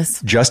my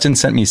goodness. Justin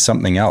sent me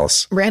something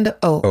else. Random.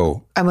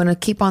 Oh, I'm going to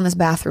keep on this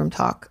bathroom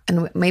talk.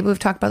 And maybe we've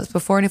talked about this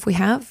before. And if we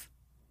have,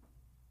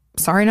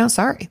 sorry, not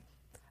sorry.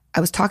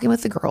 I was talking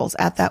with the girls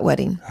at that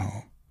wedding.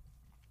 Oh.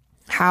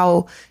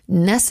 How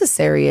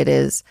necessary it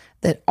is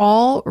that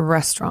all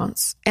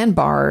restaurants and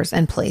bars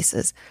and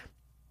places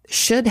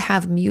should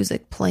have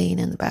music playing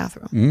in the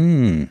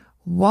bathroom.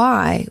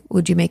 Why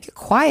would you make it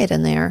quiet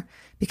in there?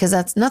 Because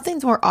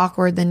nothing's more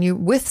awkward than you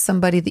with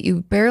somebody that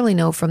you barely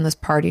know from this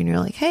party and you're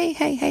like, hey,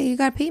 you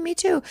got to pee, me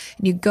too.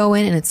 And you go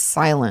in and it's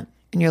silent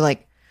and you're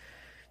like,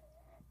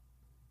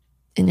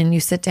 and then you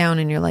sit down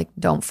and you're like,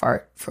 don't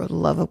fart. For the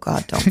love of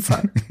God, don't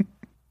fart.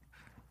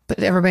 But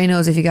everybody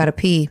knows if you got to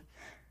pee,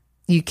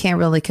 you can't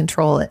really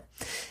control it.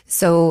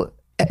 So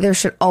there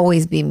should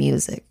always be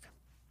music.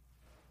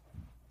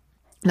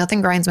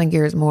 Nothing grinds my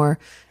gears more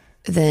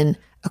than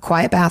a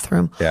quiet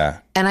bathroom. Yeah.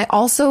 And I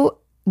also,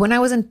 when I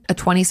was in a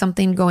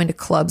 20-something going to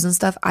clubs and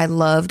stuff, I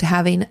loved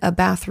having a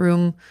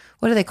bathroom.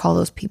 What do they call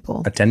those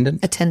people?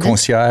 Attendant?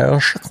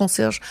 Concierge. A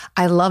concierge.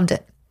 I loved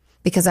it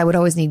because I would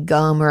always need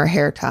gum or a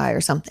hair tie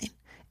or something,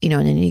 and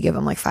then you give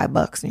them like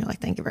 $5 and you're like,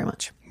 thank you very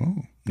much.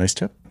 Oh, nice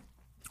tip.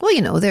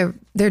 Well,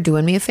 they're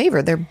doing me a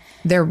favor.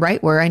 They're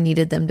right where I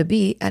needed them to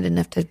be. I didn't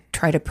have to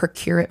try to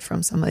procure it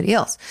from somebody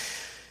else.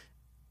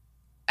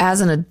 As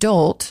an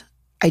adult,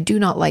 I do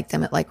not like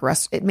them at like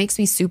rest. It makes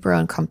me super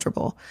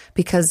uncomfortable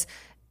because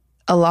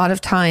a lot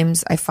of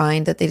times I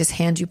find that they just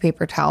hand you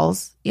paper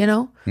towels,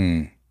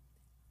 and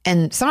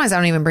sometimes I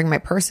don't even bring my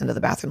purse into the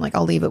bathroom. Like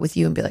I'll leave it with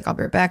you and be like, I'll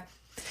be right back.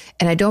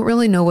 And I don't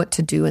really know what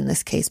to do in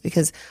this case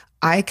because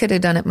I could have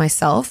done it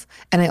myself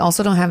and I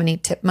also don't have any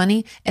tip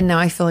money. And now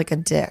I feel like a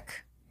dick.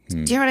 Do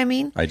you know what I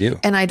mean? I do.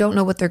 And I don't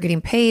know what they're getting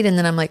paid. And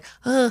then I'm like,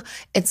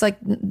 it's like,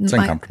 it's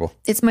uncomfortable.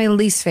 It's my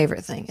least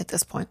favorite thing at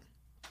this point.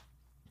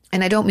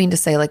 And I don't mean to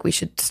say like we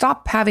should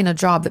stop having a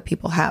job that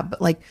people have,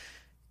 but like,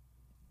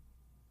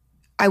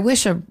 I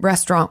wish a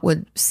restaurant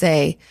would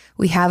say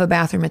we have a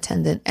bathroom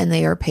attendant and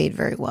they are paid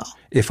very well.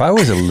 If I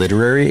was a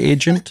literary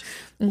agent,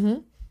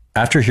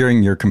 after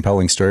hearing your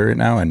compelling story right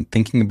now and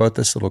thinking about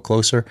this a little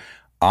closer,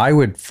 I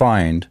would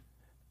find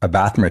a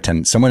bathroom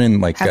attendant, someone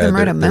in like Have them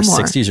write a their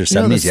memoir. 60s or 70s. You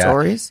know the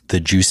stories? The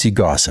juicy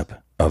gossip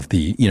of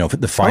the,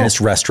 the finest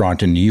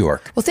restaurant in New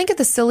York. Well, think of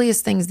the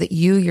silliest things that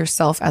you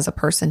yourself as a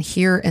person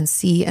hear and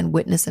see and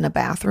witness in a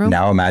bathroom.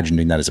 Now imagine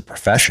doing that as a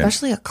profession.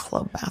 Especially a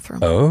club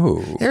bathroom.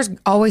 Oh. There's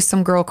always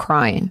some girl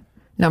crying,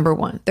 number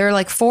one. There are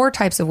like 4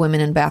 types of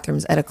women in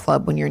bathrooms at a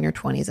club when you're in your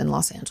 20s in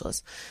Los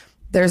Angeles.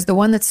 There's the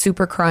one that's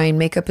super crying,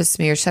 makeup is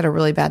smeared, she had a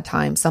really bad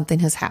time, something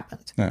has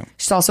happened. Oh.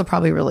 She's also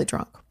probably really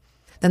drunk.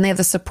 Then they have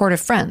the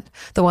supportive friend,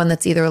 the one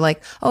that's either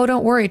like, oh,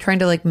 don't worry, trying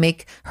to like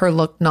make her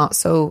look not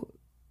so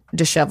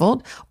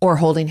disheveled or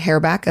holding hair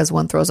back as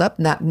one throws up.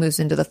 And that moves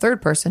into the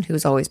third person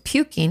who's always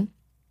puking.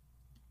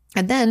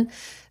 And then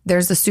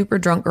there's the super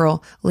drunk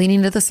girl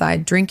leaning to the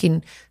side,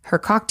 drinking her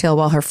cocktail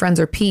while her friends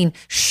are peeing,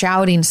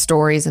 shouting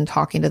stories and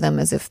talking to them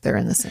as if they're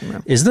in the same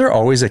room. Is there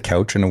always a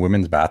couch in a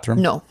women's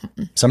bathroom? No.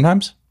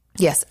 Sometimes?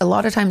 Yes. A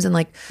lot of times in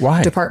like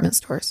Why? department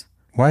stores.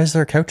 Why is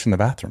there a couch in the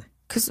bathroom?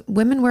 Because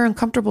women wear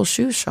uncomfortable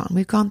shoes, Sean.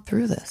 We've gone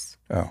through this.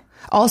 Oh.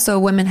 Also,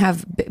 women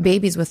have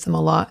babies with them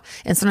a lot.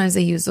 And sometimes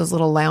they use those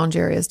little lounge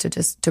areas to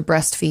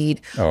breastfeed.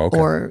 Oh, okay.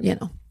 Or,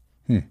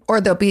 or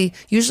they'll be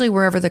usually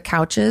wherever the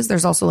couch is.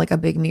 There's also like a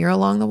big mirror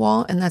along the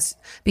wall. And that's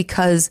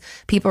because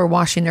people are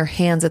washing their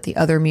hands at the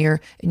other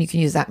mirror and you can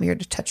use that mirror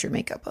to touch your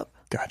makeup up.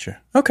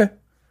 Gotcha. Okay.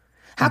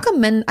 How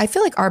come men, I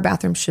feel like our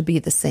bathrooms should be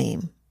the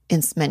same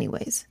in many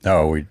ways.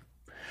 No,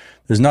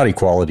 there's not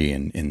equality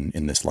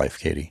in this life,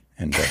 Katie.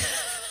 And,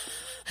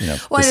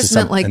 well, I just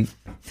meant like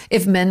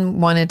if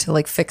men wanted to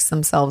like fix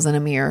themselves in a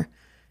mirror,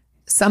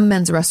 some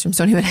men's restrooms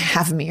don't even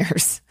have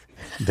mirrors.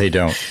 They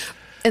don't.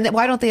 And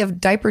why don't they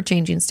have diaper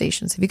changing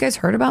stations? Have you guys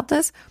heard about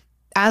this?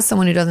 As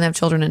someone who doesn't have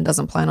children and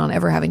doesn't plan on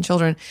ever having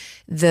children,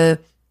 the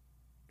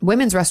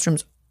women's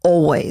restrooms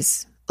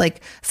always,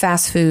 like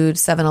fast food,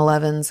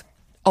 7-Elevens,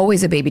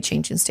 always a baby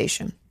changing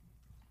station.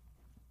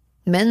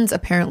 Men's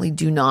apparently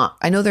do not.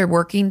 I know they're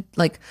working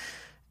like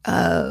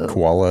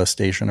Koala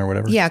Station or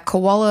whatever. yeah,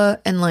 Koala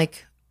and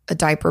like a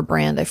diaper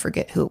brand. I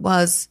forget who it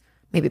was.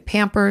 Maybe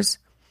Pampers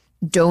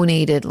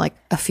donated like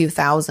a few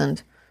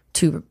thousand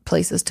to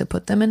places to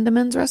put them into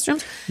men's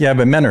restrooms. Yeah,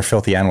 but men are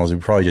filthy animals. We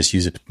probably just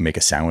use it to make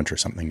a sandwich or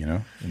something, you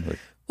know? Like,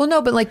 Well, no,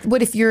 but like,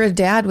 what if you're a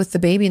dad with the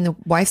baby and the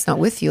wife's not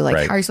with you? Like,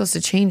 Right. how are you supposed to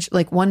change?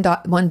 Like, one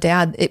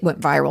dad, it went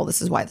viral.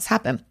 This is why this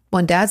happened.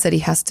 One dad said he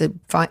has to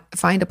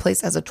find a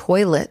place as a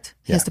toilet.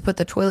 He has to put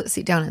the toilet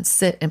seat down and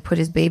sit and put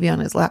his baby on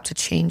his lap to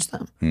change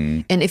them.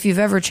 And if you've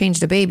ever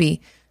changed a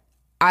baby,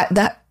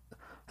 that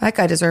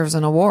guy deserves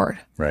an award.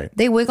 Right.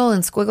 They wiggle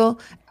and squiggle,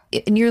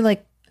 and you're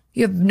like,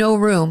 you have no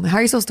room. How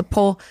are you supposed to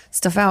pull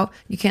stuff out?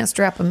 You can't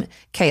strap them.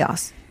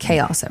 Chaos,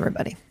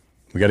 everybody.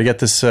 we got to get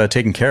this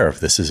taken care of.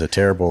 This is a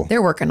terrible.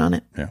 They're working on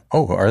it. Yeah.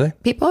 Oh, are they?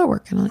 People are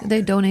working on it.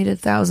 They donated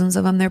thousands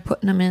of them. They're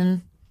putting them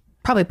in,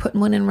 probably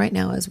putting one in right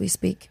now as we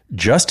speak.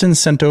 Justin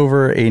sent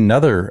over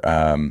another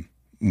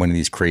one of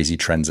these crazy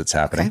trends that's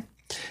happening.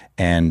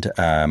 And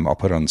I'll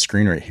put it on the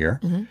screen right here.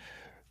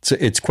 So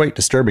it's quite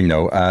disturbing,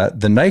 though.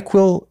 The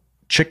NyQuil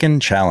Chicken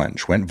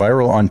Challenge went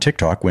viral on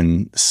TikTok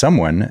when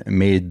someone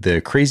made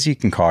the crazy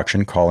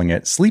concoction calling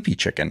it sleepy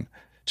chicken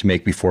to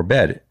make before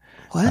bed.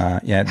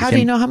 What? Yeah. How do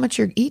you know how much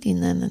you're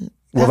eating then? And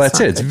Well, that's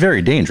not it. It's good.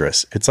 very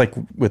dangerous. It's like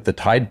with the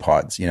Tide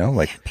Pods, you know,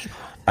 like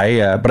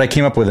but I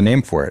came up with a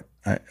name for it.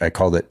 I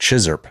called it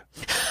Chizerp,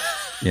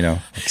 you know,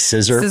 like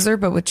scissor. Scissor,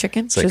 but with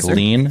chicken. It's like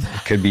lean.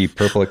 It could be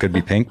purple. It could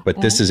be pink, but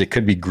it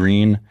could be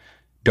green.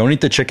 Don't eat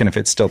the chicken if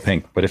it's still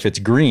pink, but if it's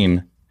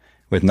green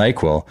with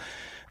NyQuil,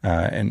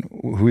 and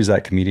who is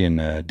that comedian?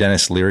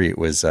 Dennis Leary. It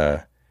was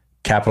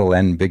capital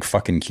N, big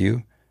fucking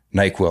Q,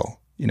 NyQuil.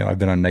 You know, I've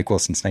been on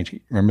NyQuil since 19.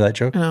 Remember that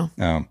joke? No.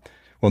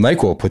 Well,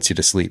 NyQuil puts you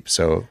to sleep.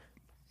 So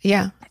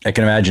Yeah. I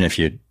can imagine if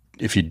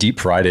you deep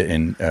fried it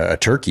in a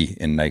turkey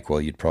in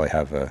NyQuil, you'd probably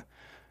have a.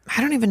 I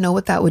don't even know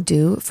what that would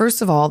do.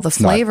 First of all, the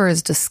flavor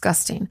is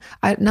disgusting.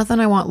 Nothing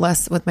I want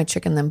less with my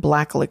chicken than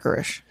black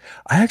licorice.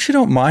 I actually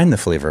don't mind the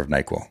flavor of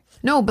NyQuil.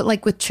 No, but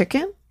like with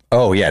chicken,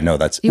 Oh yeah, no,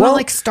 that's you want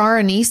like star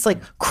anise, like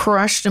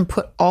crushed and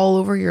put all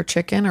over your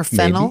chicken, or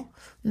fennel.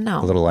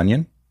 No, a little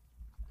onion.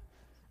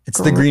 It's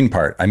the green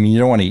part. I mean, you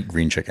don't want to eat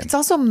green chicken. it's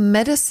also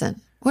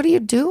medicine. What are you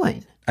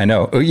doing? I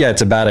know. Oh yeah,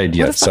 it's a bad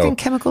idea. What a fucking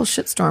chemical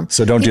shitstorm.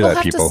 So don't do that,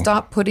 have people. to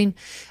stop putting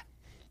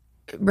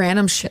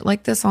random shit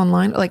like this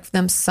online, like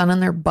them sunning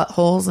their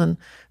buttholes and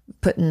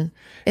putting.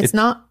 It's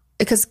not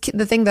because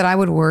the thing that I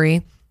would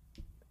worry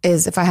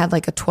is if I had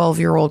like a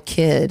 12-year-old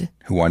kid.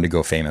 Who wanted to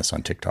go famous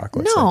on TikTok?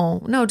 Let's say.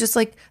 No, just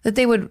like that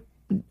they would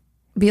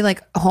be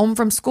like home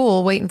from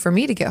school waiting for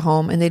me to get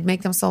home, and they'd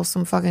make themselves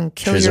some fucking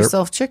kill Chizerp?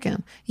 yourself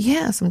chicken.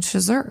 Yeah, some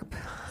chizerp.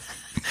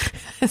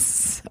 It's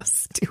so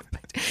stupid.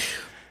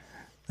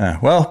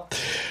 Well,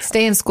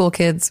 Stay in school,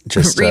 kids.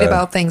 Just, Read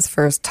about things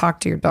first. Talk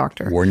to your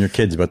doctor. warn your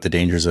kids about the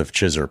dangers of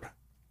Chizerp.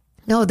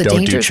 No, the Don't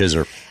dangers. do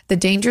Chizerp. The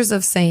dangers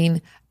of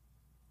saying,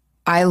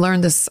 I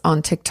learned this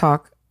on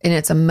TikTok, and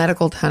it's a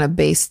medical kind of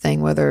based thing,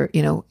 whether,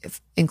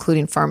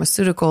 including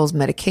pharmaceuticals,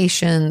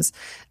 medications,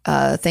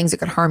 things that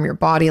could harm your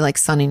body, like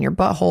sunning your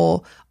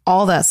butthole,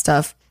 all that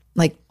stuff.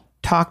 Like,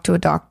 talk to a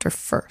doctor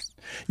first.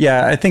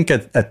 Yeah, I think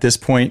at this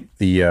point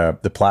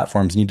the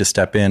platforms need to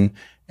step in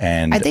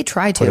and They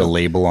try put to. a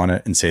label on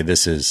it and say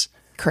this is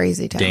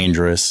Crazy town.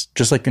 dangerous,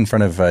 just like in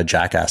front of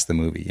Jackass the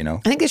movie. You know,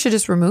 I think they should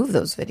just remove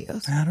those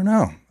videos. I don't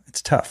know.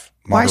 It's tough.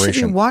 Why Moderation.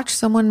 should you watch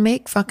someone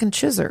make fucking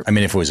chizzer? I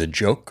mean, if it was a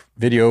joke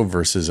video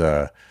versus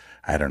I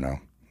don't know.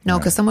 No,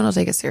 because someone will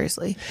take it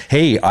seriously.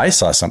 Hey, I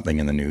saw something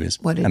in the news,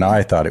 What did and you?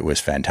 I thought it was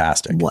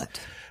fantastic. What?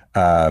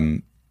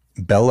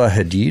 Bella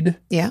Hadid.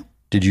 Yeah?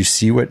 Did you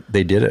see what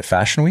they did at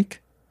Fashion Week?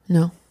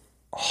 No.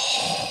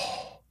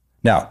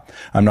 Now,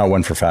 I'm not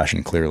one for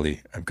fashion.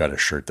 Clearly, I've got a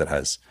shirt that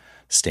has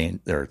stain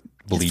or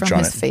bleach From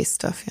on his it. face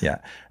stuff. Yeah.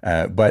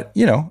 Yeah. But,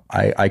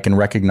 I can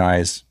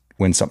recognize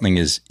when something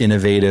is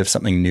innovative,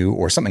 something new,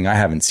 or something I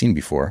haven't seen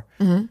before.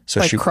 Mm-hmm. So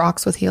Like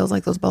Crocs with heels,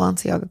 like those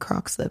Balenciaga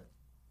Crocs that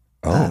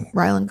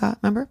Rylan got,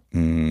 remember?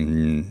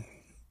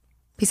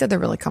 He said they're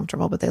really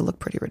comfortable, but they look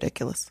pretty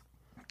ridiculous.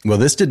 well,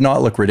 this did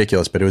not look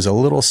ridiculous, but it was a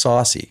little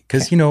saucy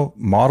because,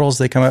 models,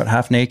 they come out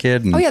half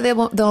naked. And, Oh, yeah,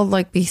 they'll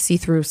like be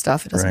see-through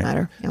stuff. It doesn't right.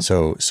 matter. Yeah.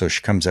 So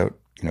she comes out,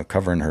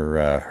 covering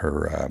her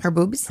Her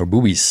boobs? her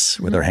boobies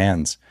with her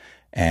hands,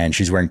 and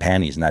she's wearing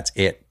panties, and that's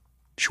it.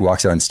 She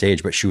walks out on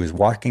stage, but she was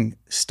walking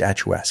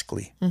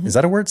statuesquely. Is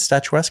that a word?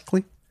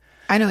 Statuesquely?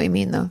 I know what you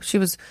mean, though.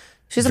 She's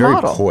a Very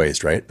model.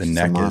 poised, right? The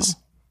neck model. is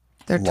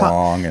They're top.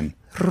 long and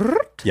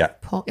yeah.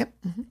 Pull, yep.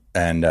 Mhm.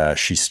 And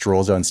she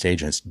strolls on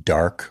stage, and it's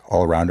dark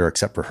all around her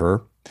except for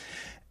her.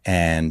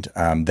 And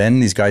then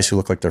these guys who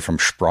look like they're from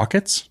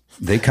Sprockets,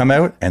 they come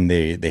out, and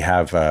they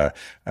have a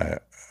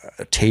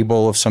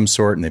table of some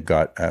sort, and they've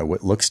got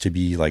what looks to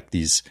be like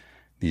these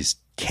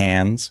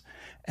cans.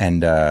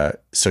 And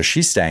so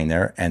she's standing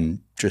there and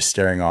just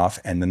staring off.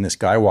 And then this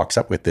guy walks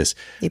up with this.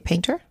 You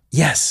paint her?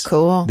 Yes.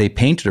 Cool. They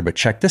painted her, but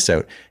check this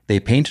out. They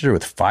painted her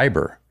with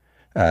fiber.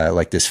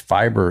 like this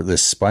fiber,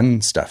 this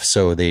spun stuff.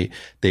 So they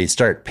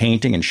start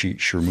painting, and she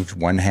removes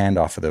one hand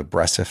off of the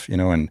breast, you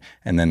know, and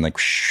then like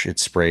it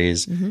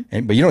sprays,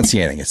 but you don't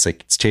see anything. It's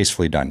like, it's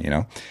tastefully done, you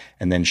know,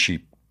 and then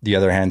the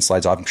other hand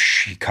slides off and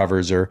she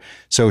covers her.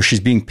 So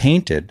she's being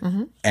painted,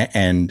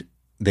 and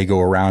they go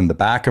around the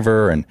back of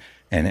her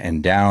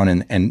and down.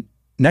 And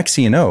next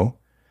thing you know,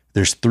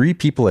 there's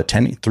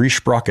three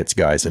sprockets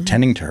guys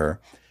attending to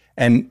her,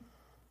 and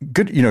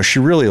good, you know, she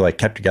really like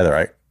kept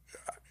together.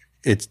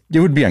 It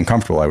would be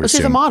uncomfortable, I would assume.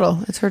 She's a model.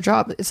 It's her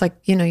job. It's like,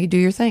 you know, you do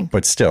your thing.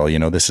 But still, you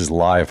know, this is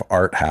live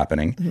art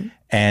happening.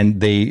 And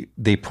they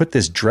put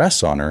this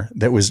dress on her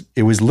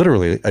it was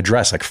literally a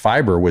dress, like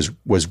fiber was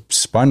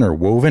spun or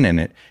woven,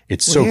 and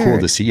it's so cool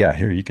to see. Yeah,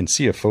 here, you can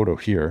see a photo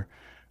here.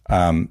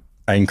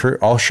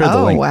 I'll share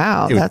the link. Oh,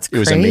 wow. That's crazy. It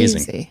was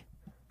amazing.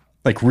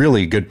 Like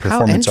really good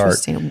performance art. How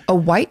interesting. A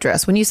white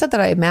dress. When you said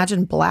that, I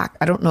imagined black.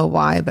 I don't know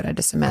why, but I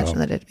just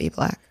imagined that it'd be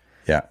black.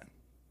 Yeah.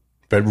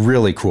 But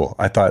really cool.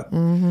 I thought,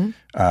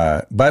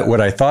 but what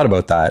I thought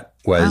about that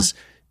was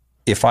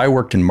if I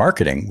worked in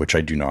marketing, which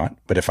I do not,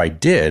 but if I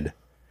did,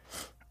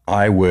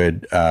 I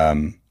would,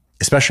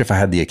 especially if I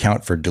had the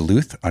account for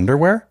Duluth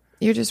underwear.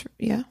 You're just,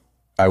 yeah.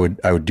 I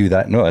would do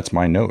that. No, that's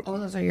my note. Oh,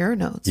 those are your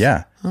notes.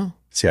 Yeah. Oh.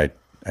 See,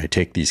 I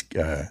take these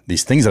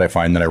things that I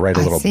find, that I write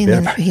a little bit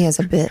about. He has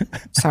a bit.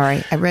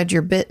 Sorry. I read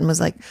your bit and was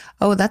like,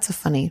 oh, that's a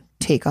funny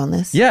take on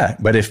this. Yeah.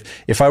 But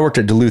if I worked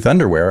at Duluth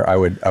underwear, I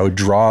would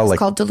draw it's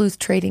called Duluth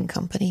Trading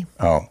Company.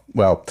 Oh,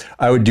 well,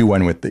 I would do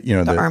one with the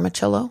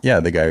Armachillo. Yeah.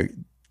 The guy.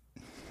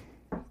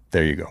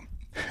 There you go.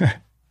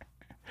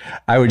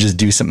 I would just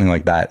do something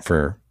like that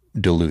for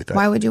Duluth.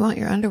 Why would you want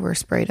your underwear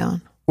sprayed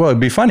on? Well, it'd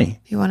be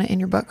funny. You want it in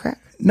your butt crack?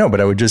 No,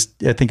 but I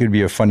think it'd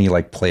be a funny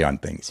like play on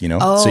things, you know?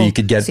 So you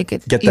could get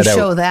that out. You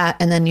show that,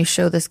 and then you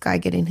show this guy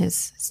getting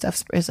his stuff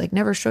sprayed. It's like,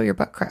 never show your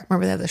butt crack.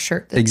 Remember they have the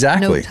shirt.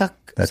 Exactly. No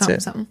tuck. That's something,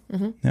 it. Something.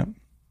 Mm-hmm. Yep.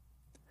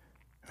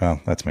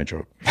 Well, that's my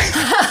joke.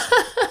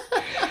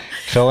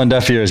 Fell on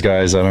deaf ears,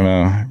 guys. I don't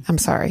know. I'm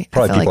sorry.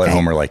 Probably people at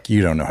home are like,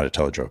 you don't know how to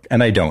tell a joke.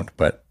 And I don't,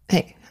 but.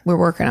 Hey, we're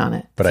working on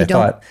it. But I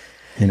thought,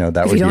 that would be.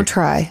 If you don't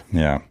try.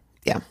 Yeah.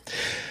 Yeah.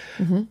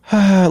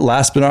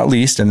 Last but not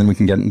least, and then we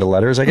can get into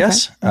letters, I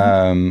guess.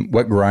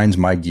 What grinds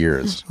my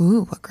gears?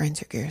 Ooh, what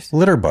grinds your gears?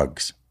 Litter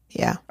bugs.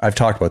 Yeah. I've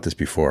talked about this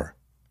before.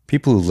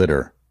 People who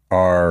litter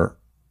are,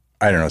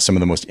 I don't know, some of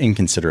the most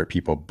inconsiderate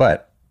people,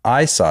 but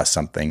I saw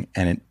something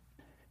and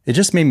it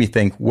just made me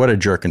think, what a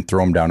jerk, and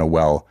throw him down a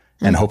well.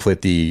 And hopefully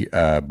at the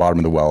bottom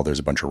of the well, there's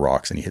a bunch of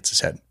rocks and he hits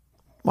his head.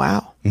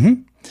 Wow.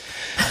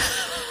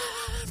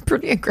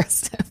 Pretty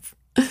aggressive.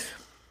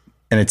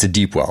 And it's a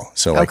deep well.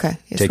 So like it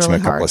takes really him a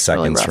couple hard. of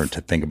seconds to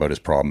think about his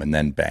problem, and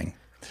then bang.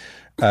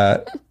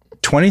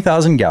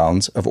 20,000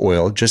 gallons of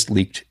oil just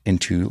leaked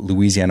into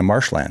Louisiana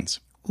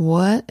marshlands.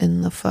 What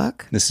in the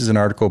fuck? This is an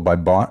article by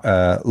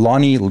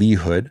Lonnie Lee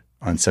Hood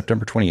on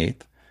September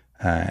 28th.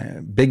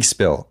 Big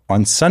spill.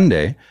 On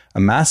Sunday, a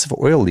massive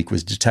oil leak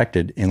was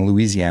detected in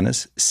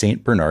Louisiana's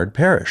St. Bernard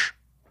Parish.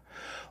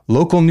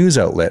 Local news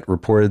outlet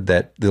reported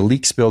that the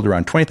leak spilled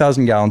around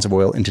 20,000 gallons of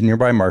oil into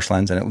nearby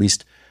marshlands and at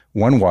least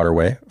one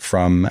waterway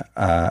from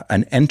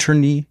an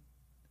Entergy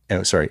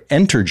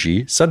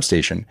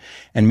substation,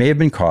 and may have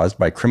been caused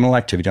by criminal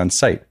activity on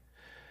site.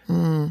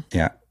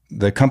 Yeah.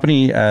 The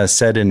company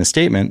said in a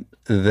statement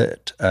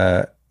that,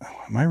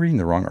 am I reading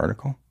the wrong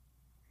article?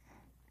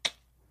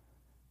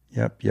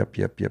 Yep.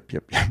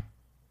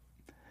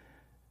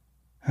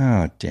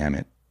 Oh, damn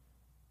it.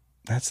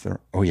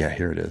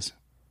 Here it is.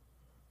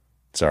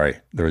 Sorry,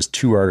 there was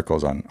two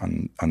articles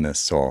on this.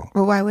 So,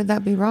 well, why would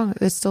that be wrong?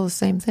 It's still the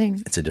same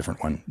thing. It's a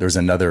different one. There's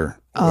another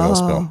oil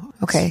spill.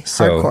 Okay,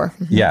 so, hardcore.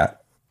 Yeah.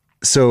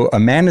 So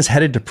a man is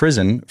headed to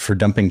prison for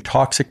dumping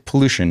toxic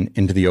pollution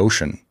into the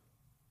ocean.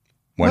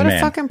 What a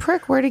fucking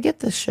prick. Where'd he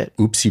get this shit?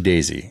 Oopsie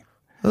daisy.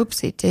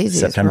 Oopsie daisy.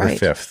 September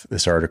 5th,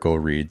 this article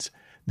reads,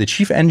 the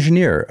chief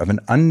engineer of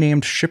an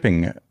unnamed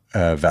shipping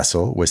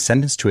vessel was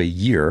sentenced to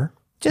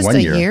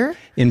one year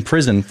in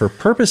prison for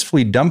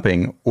purposefully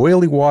dumping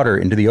oily water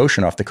into the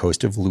ocean off the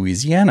coast of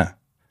Louisiana.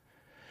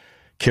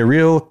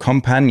 Kirill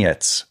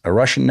Kompanyets, a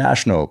Russian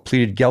national,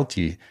 pleaded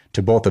guilty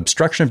to both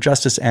obstruction of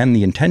justice and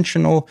the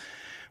intentional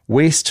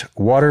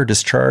wastewater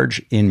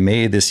discharge in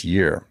May this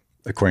year.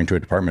 According to a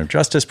Department of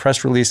Justice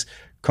press release,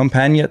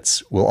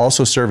 Kompanyets will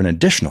also serve an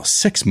additional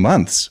 6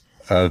 months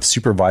of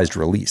supervised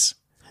release.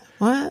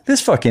 What?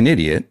 This fucking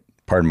idiot,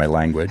 pardon my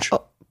language.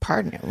 Oh,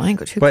 pardon your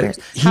language. Who cares?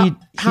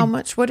 How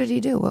much? What did he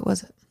do? What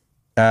was it?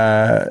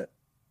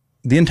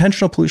 The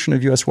intentional pollution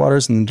of U.S.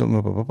 waters and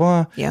blah, blah, blah,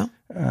 blah. Yeah.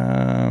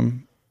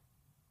 Do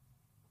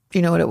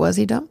you know what it was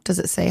he dumped? Does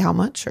it say how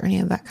much or any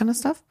of that kind of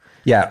stuff?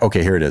 Yeah.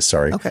 Okay. Here it is.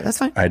 Sorry. Okay. That's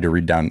fine. I had to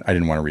read down. I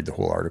didn't want to read the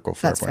whole article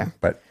for everyone.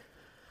 But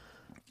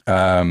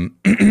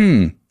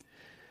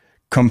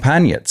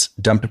Kompanyets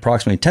dumped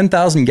approximately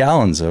 10,000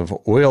 gallons of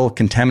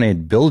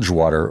oil-contaminated bilge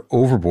water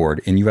overboard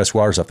in U.S.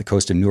 waters off the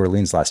coast of New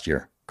Orleans last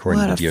year,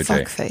 according to the DOJ.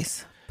 What a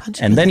fuckface.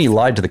 And then he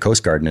lied to the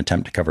Coast Guard in an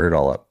attempt to cover it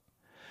all up.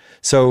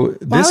 So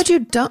why would you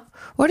dump?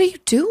 What are you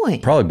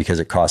doing? Probably because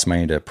it costs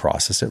money to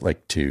process it,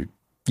 like to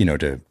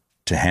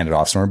to hand it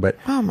off somewhere. But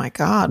oh my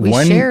God, we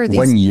share these.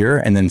 1 year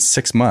and then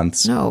 6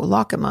 months. No,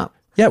 lock him up.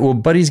 Yeah, well,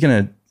 Buddy's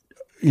going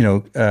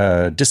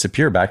to,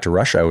 disappear back to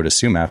Russia, I would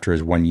assume, after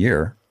his 1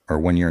 year or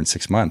 1 year and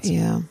 6 months.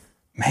 Yeah.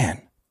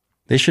 Man,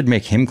 they should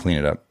make him clean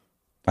it up.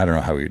 I don't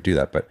know how we would do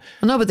that, but.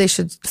 Well, no, but they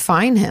should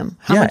fine him.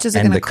 How much is it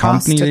going to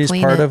cost to clean it? And the company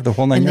is part of the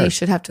whole 9 yards. yards. They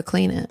should have to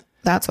clean it.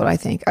 That's what I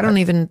think. I don't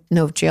even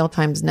know if jail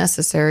time is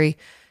necessary.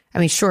 I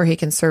mean, sure, he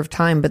can serve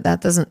time, but that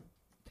doesn't,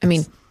 I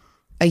mean,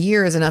 a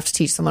year is enough to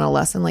teach someone a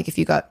lesson. Like if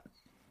you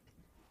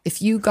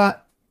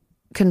got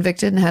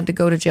convicted and had to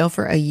go to jail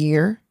for a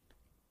year.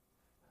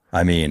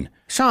 I mean.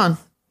 Sean,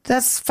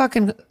 that's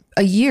fucking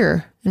a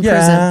year in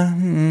prison.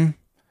 Mm-hmm.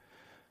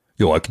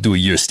 Yo, I could do a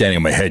year standing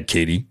on my head,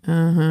 Katie.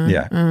 Mm-hmm,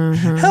 yeah.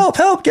 Mm-hmm.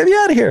 Help, get me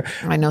out of here.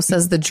 I know,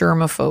 says the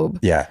germaphobe.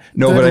 Yeah.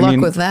 No, Good but luck I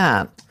mean. with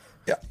that.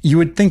 You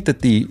would think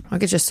that I'll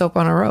get you soap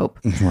on a rope.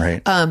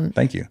 Right.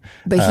 Thank you.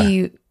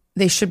 But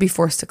they should be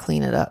forced to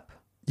clean it up.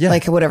 Yeah.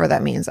 Like whatever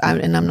that means. I'm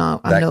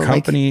that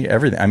company,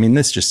 everything. I mean,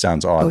 this just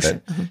sounds odd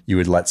Ocean. that you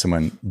would let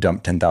someone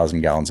dump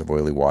 10,000 gallons of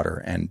oily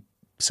water. And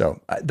so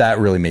that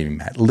really made me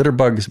mad. Litter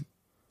bugs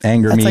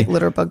anger me. That's like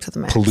litter bug to the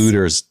max.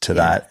 Polluters to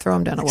that. Throw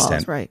them down a well,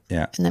 right?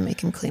 Yeah. And then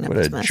make him clean up What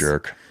his a mess.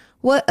 jerk.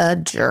 What a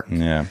jerk.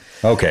 Yeah.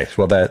 Okay.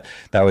 Well, that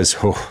was,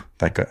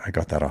 I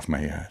got that off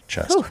my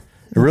chest. Whew.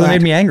 It really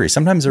made me angry.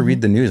 Sometimes I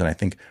read the news and I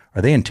think,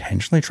 are they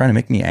intentionally trying to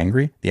make me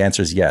angry? The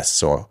answer is yes.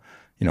 So,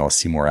 I'll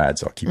see more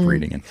ads. I'll keep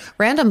reading. And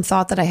random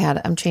thought that I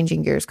had, I'm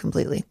changing gears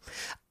completely.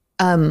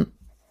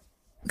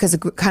 Because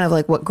kind of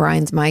like what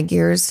grinds my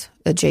gears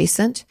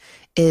adjacent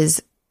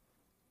is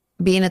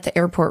being at the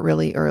airport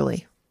really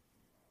early,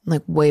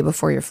 like way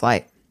before your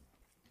flight.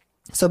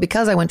 So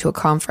because I went to a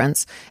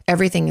conference,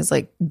 everything is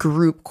like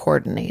group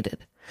coordinated.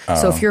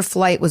 So if your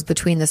flight was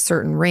between the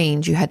certain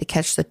range, you had to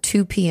catch the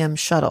 2 p.m.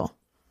 shuttle.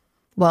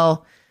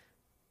 Well,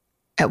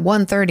 at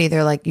 1:30,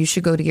 they're like, you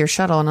should go to your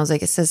shuttle. And I was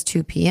like, it says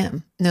 2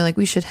 p.m. And they're like,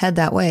 we should head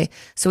that way.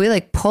 So we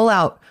like pull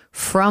out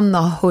from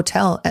the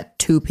hotel at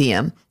 2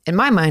 p.m. In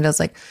my mind, I was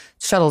like,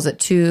 shuttle's at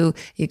 2.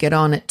 You get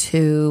on at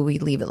 2. We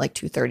leave at like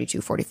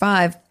 2:30,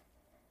 2:45.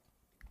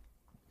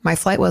 My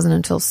flight wasn't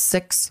until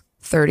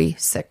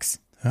 6:36.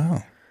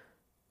 Oh.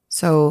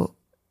 So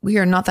we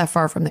are not that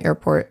far from the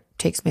airport.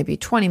 Takes maybe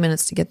 20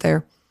 minutes to get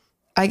there.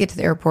 I get to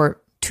the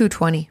airport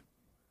 2:20.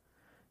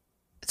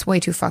 It's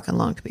way too fucking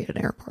long to be at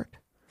an airport.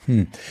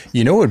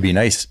 You know what would be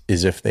nice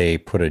is if they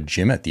put a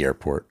gym at the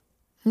airport.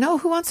 No,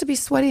 who wants to be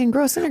sweaty and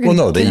gross? Well,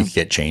 no, then you could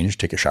get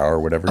changed, take a shower or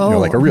whatever.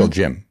 Like a real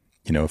gym.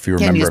 If you remember.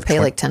 Can you just pay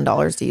like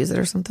 $10 to use it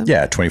or something?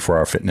 Yeah,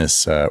 24-hour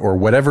fitness or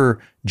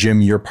whatever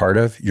gym you're part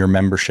of, your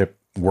membership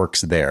works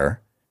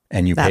there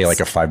and you pay like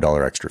a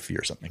 $5 extra fee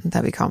or something.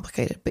 That'd be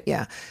complicated. But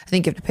yeah, I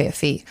think you have to pay a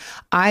fee.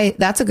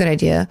 That's a good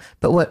idea.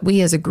 But what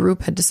we as a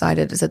group had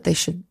decided is that they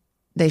should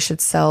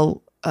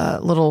sell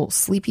little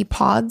sleepy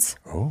pods.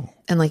 Oh.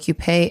 And like you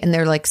pay and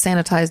they're like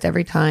sanitized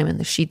every time and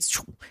the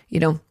sheets,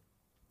 and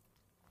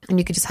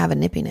you could just have a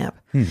nippy nap.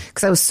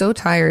 Because I was so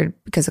tired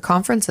because the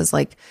conference is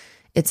like,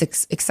 it's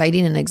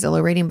exciting and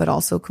exhilarating, but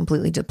also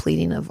completely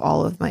depleting of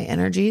all of my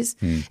energies.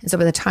 And so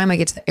by the time I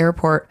get to the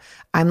airport,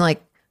 I'm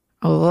like,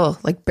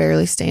 like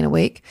barely staying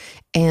awake.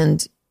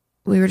 And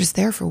we were just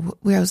there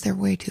I was there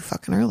way too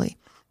fucking early.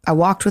 I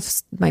walked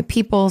with my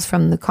peoples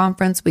from the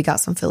conference. We got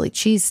some Philly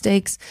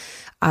cheesesteaks.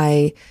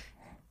 I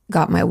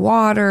got my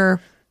water.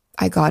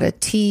 I got a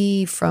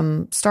tea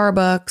from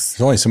Starbucks.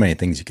 There's only so many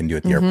things you can do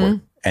at the airport.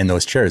 And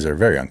those chairs are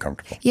very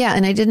uncomfortable. Yeah.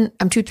 And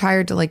I'm too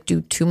tired to like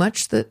do too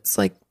much that's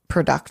like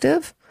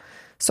productive.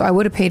 So I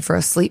would have paid for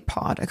a sleep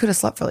pod. I could have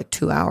slept for like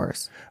 2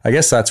 hours. I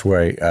guess that's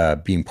why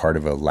being part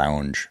of a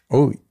lounge.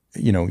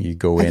 You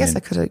go in. I guess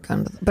I could have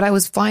gone, but I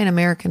was flying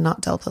American,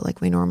 not Delta,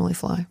 like we normally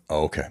fly.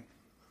 Oh, okay.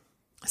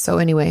 So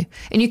anyway,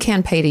 and you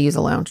can pay to use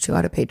a lounge too.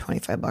 I'd have paid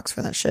 $25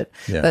 for that shit.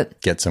 Yeah.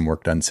 But get some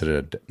work done, sit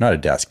at not a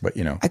desk, but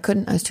I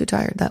couldn't. I was too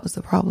tired. That was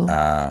the problem.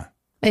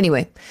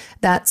 Anyway,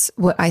 that's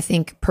what I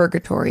think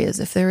purgatory is.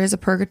 If there is a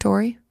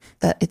purgatory,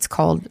 that it's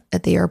called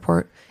at the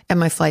airport, and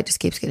my flight just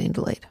keeps getting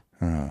delayed.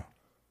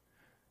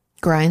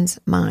 Grinds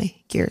my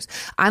gears.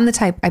 I'm the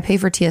type, I pay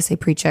for TSA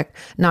pre-check,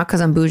 not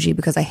because I'm bougie,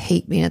 because I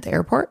hate being at the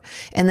airport.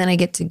 And then I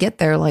get to get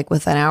there like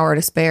with an hour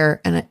to spare.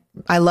 And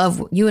I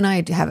love, you and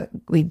I have it.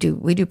 We do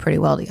pretty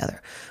well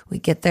together. We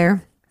get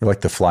there. We're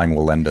like the flying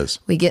Walendas.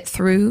 We get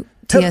through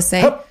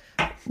TSA.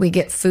 We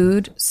get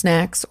food,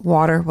 snacks,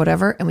 water,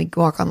 whatever. And we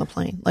walk on the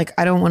plane. Like,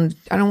 I don't want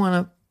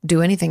to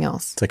do anything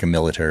else. It's like a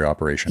military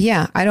operation.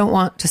 Yeah. I don't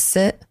want to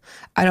sit.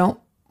 I don't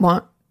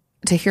want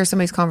to hear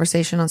somebody's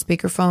conversation on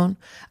speakerphone.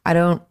 I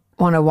don't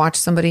want to watch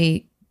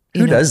somebody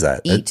Who does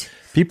that? Eat.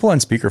 People on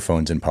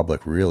speakerphones in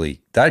public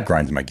really, that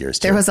grinds my gears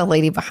too. There was a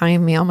lady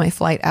behind me on my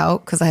flight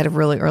out because I had a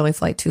really early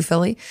flight to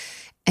Philly,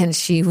 and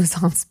she was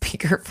on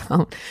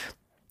speakerphone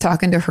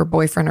talking to her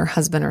boyfriend or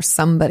husband or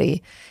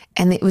somebody.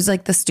 And it was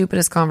like the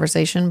stupidest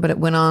conversation, but it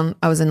went on.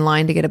 I was in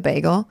line to get a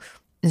bagel,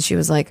 and she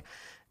was like,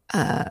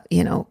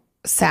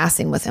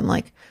 sassing with him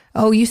like,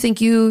 oh, you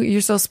think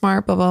you're so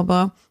smart, blah, blah,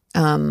 blah.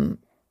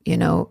 You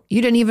know,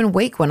 you didn't even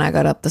wake when I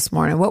got up this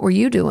morning. What were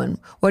you doing?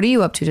 What are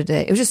you up to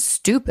today? It was just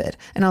stupid.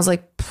 And I was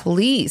like,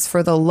 please,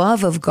 for the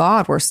love of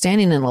God, we're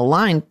standing in a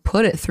line,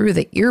 put it through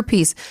the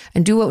earpiece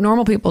and do what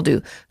normal people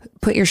do.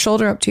 Put your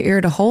shoulder up to your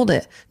ear to hold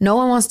it. No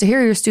one wants to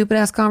hear your stupid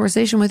ass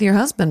conversation with your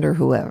husband or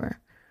whoever.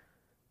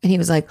 And he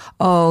was like,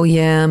 oh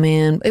yeah,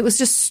 man. It was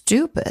just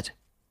stupid.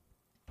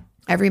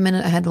 Every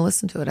minute I had to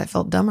listen to it, I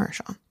felt dumber,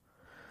 Sean.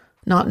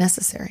 Not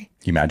necessary.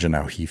 You imagine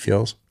how he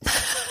feels?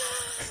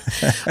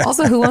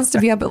 Also, who wants to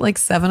be up at like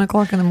 7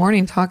 o'clock in the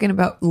morning talking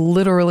about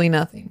literally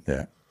nothing?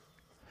 Yeah.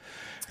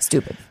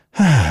 Stupid.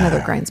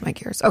 Another grinds my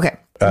gears. Okay.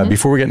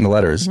 Before we get into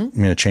letters, I'm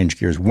going to change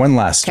gears. One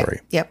last story.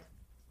 Okay. Yep.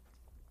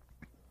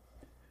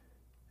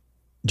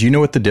 Do you know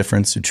what the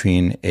difference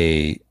between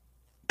a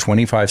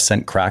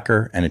 25-cent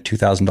cracker and a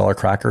 $2,000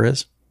 cracker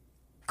is?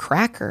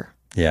 Cracker?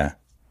 Yeah.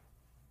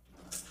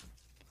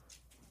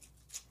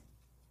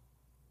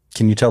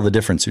 Can you tell the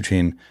difference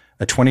between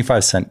a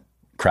 25-cent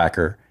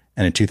cracker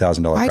and a $2,000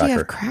 cracker? Why do you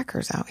have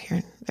crackers out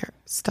here? Their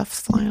stuff's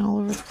flying all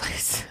over the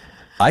place.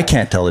 I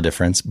can't tell the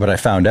difference, but I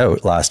found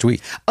out last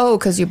week. Oh,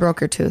 because you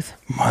broke your tooth.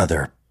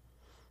 Mother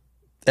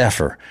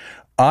effer.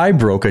 I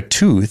broke a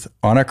tooth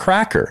on a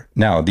cracker.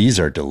 Now, these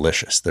are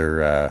delicious.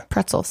 They're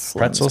pretzel slims.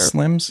 Pretzel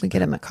slims. We get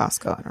them at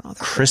Costco. I don't know.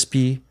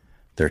 Crispy.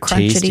 They're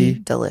Crunchity, tasty.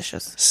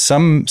 Delicious.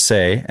 Some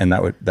say, and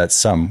that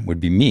some would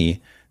be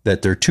me,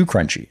 that they're too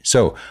crunchy.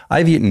 So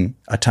I've eaten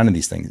a ton of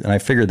these things, and I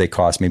figured they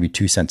cost maybe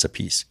 2 cents a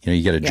piece. You know,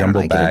 you get a jumbo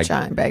bag. Get a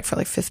giant bag for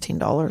like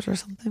 $15 or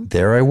something.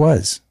 There I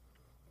was.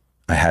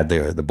 I had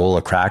the bowl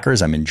of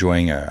crackers. I'm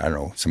enjoying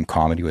some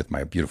comedy with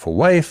my beautiful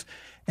wife,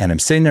 and I'm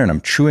sitting there and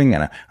I'm chewing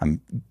and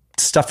I'm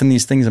stuffing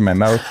these things in my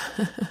mouth.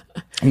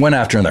 One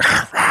after another,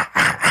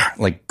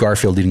 like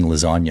Garfield eating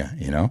lasagna,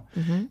 you know.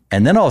 Mm-hmm.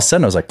 And then all of a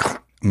sudden I was like,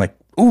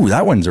 ooh,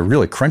 that one's a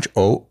really crunch.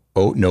 Oh,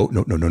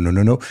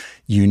 no.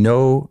 You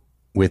know,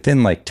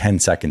 within like 10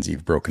 seconds,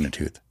 you've broken a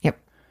tooth. Yep.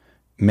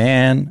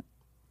 Man,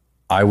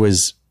 I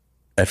was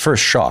at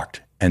first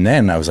shocked. And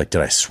then I was like,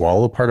 did I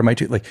swallow part of my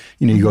tooth? Like,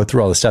 you know, you go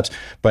through all the steps.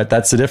 But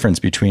that's the difference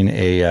between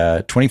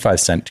a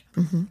 25-cent,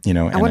 you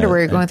know. I wonder where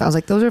you're going with that. I was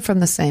like, those are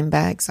from the same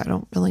bags. I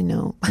don't really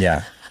know.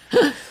 Yeah.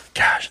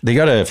 Gosh, they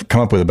got to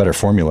come up with a better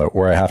formula,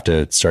 or I have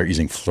to start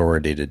using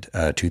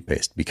fluoridated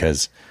toothpaste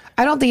because.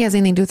 I don't think it has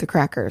anything to do with the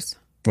crackers.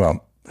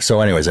 Well, so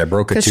anyways, I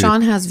broke a tooth. Because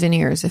Sean has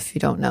veneers, if you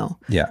don't know.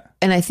 Yeah.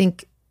 And I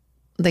think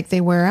like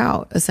they wear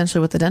out, essentially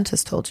what the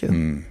dentist told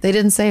you. They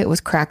didn't say it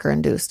was cracker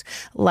induced.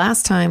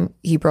 Last time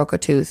he broke a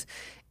tooth,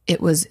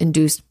 it was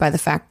induced by the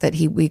fact that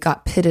we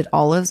got pitted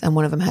olives and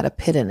one of them had a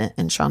pit in it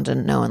and Sean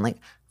didn't know and like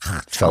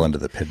fell into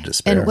the pit of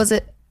despair. And was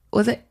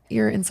it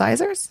your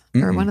incisors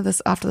or one of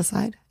this off to the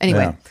side?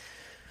 Anyway. Yeah.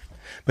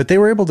 But they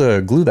were able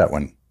to glue that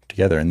one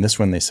together. And this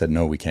one they said,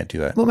 no, we can't do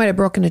that. Well, it might have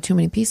broken into too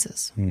many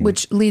pieces,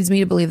 which leads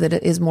me to believe that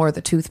it is more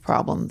the tooth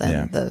problem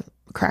than the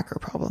cracker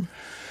problem.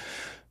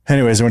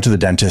 Anyways, I went to the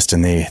dentist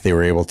and they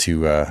were able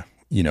to,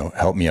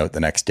 help me out the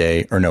next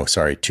day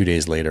 2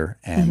 days later.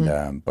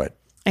 And, but.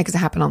 Because it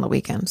happened on the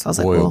weekend. So I was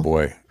like, oh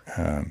boy.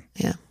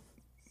 Yeah.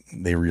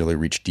 They really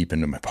reached deep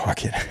into my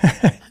pocket.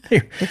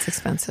 It's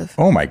expensive.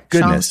 Oh my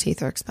goodness. Sean's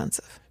teeth are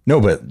expensive. No,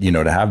 but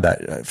to have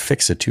that,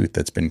 fix a tooth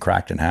that's been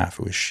cracked in half,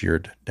 it was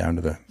sheared down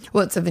to the.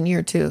 Well, it's a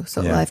veneer too.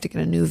 So I have to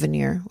get a new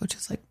veneer, which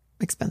is like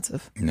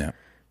expensive. Yeah.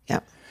 Yeah.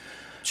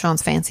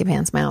 Sean's fancy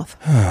pants mouth.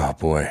 Oh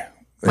boy.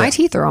 My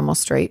teeth are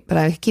almost straight, but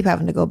I keep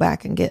having to go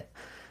back and get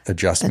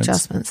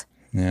adjustments.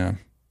 Yeah.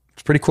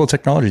 It's pretty cool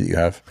technology that you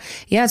have.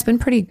 Yeah, it's been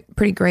pretty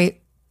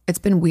great. It's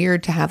been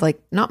weird to have like,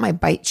 not my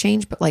bite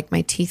change, but like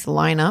my teeth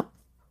line up.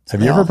 So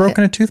have you ever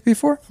broken a tooth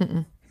before?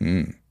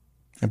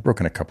 I've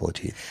broken a couple of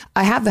teeth.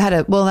 I have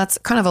had that's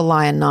kind of a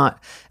lie and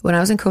not. When I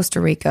was in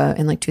Costa Rica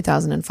in like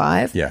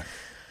 2005,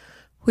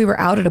 we were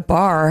out at a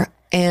bar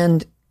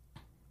and,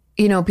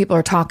 people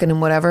are talking and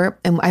whatever.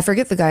 And I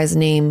forget the guy's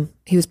name.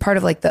 He was part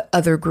of like the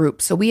other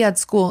group. So we had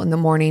school in the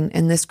morning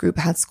and this group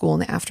had school in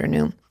the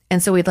afternoon.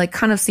 And so we'd like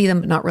kind of see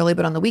them, but not really.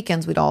 But on the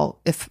weekends, we'd all,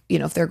 if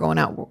they're going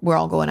out, we're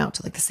all going out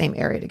to like the same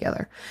area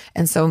together.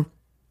 And so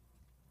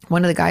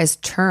one of the guys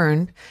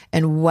turned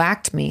and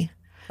whacked me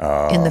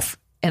in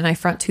my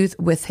front tooth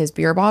with his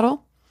beer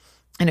bottle.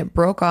 And it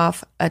broke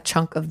off a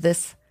chunk of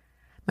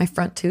my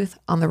front tooth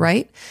on the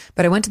right.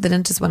 But I went to the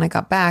dentist when I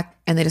got back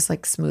and they just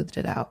like smoothed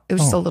it out. It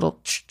was just a little,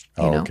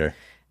 you know. Okay.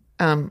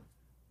 And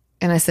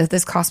I said,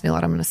 this cost me a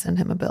lot. I'm going to send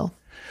him a bill.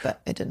 But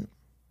it didn't.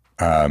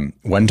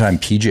 One time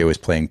PJ was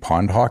playing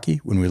pond hockey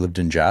when we lived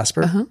in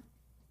Jasper,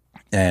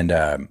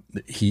 and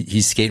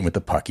he's skating with the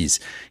puck. He's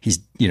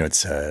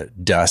it's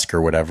dusk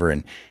or whatever,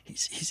 and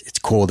it's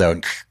cold out.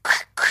 And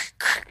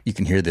you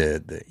can hear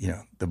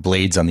the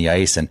blades on the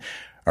ice, and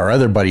our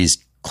other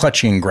buddy's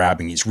clutching and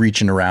grabbing. He's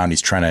reaching around.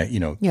 He's trying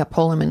to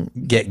pull him and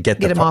get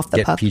him off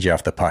the puck. Get PJ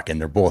off the puck,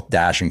 and they're both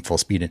dashing full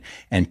speed.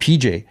 And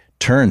PJ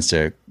turns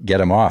to get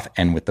him off,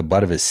 and with the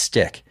butt of his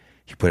stick,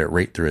 he put it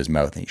right through his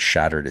mouth, and he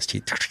shattered his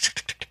teeth.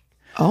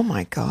 Oh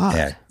my God.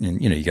 Yeah. And,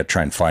 you got to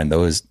try and find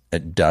those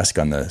at dusk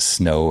on the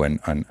snow and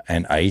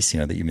ice,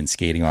 that you've been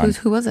skating on.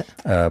 Who was it?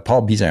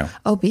 Paul Bizon.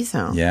 Oh,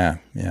 Bizon. Yeah.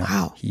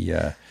 Wow. He,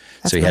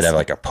 So you had to have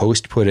like a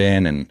post put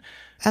in and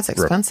that's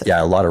expensive.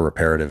 a lot of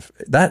reparative.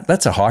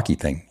 That's a hockey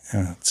thing.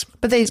 It's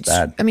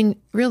bad. I mean,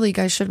 really, you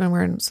guys should have been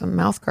wearing some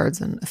mouth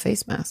guards and a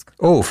face mask.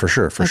 Oh, for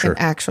sure. Like an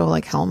actual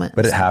like helmet.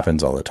 But it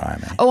happens all the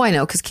time. Eh? Oh, I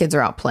know, because kids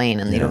are out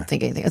playing and they don't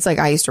think anything. It's like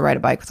I used to ride a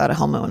bike without a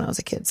helmet when I was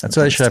a kid. That's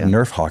why they should have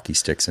Nerf hockey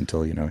sticks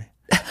until, you know.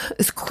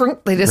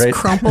 They just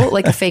crumple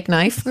like a fake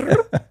knife.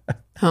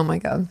 Oh my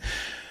God.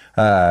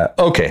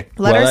 Okay.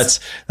 Well,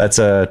 that's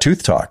a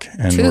tooth talk.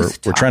 And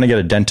we're trying to get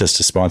a dentist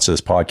to sponsor this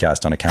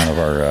podcast on account of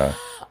our...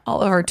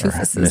 all of our tooth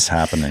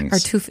mishappenings. Our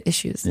tooth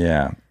issues.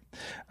 Yeah.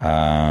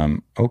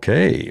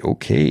 Okay.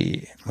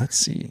 Let's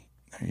see.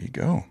 There you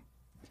go.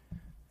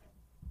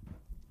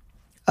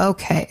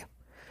 Okay.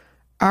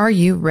 Are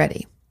you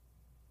ready?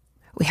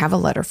 We have a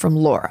letter from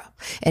Laura,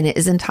 and it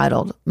is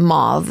entitled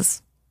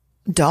Moths,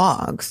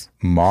 Dogs.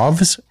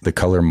 Moths? The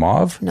color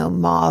mauve? No,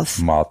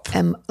 moth. Moth.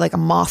 And like a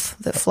moth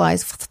that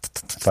flies. I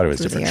thought it was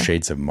different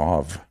shades of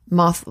mauve.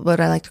 Moth, what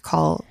I like to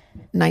call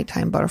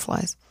nighttime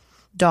butterflies.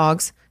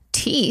 Dogs.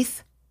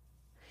 Teeth.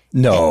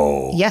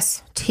 No.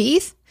 Yes,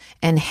 teeth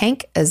and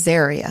Hank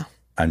Azaria.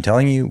 I'm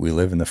telling you, we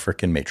live in the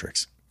frickin'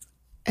 Matrix.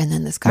 And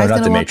then this guy's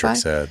going to walk by.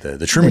 Not the Matrix,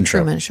 the Truman Show.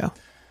 The Truman Show.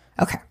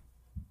 Okay.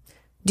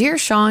 Dear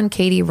Sean,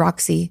 Katie,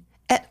 Roxy,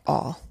 et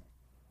al.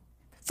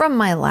 From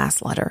my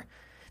last letter,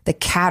 the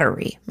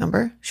cattery.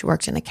 Remember? She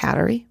worked in a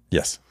cattery.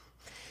 Yes.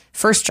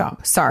 First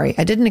job, sorry,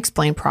 I didn't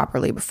explain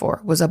properly before,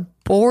 was a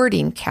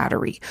boarding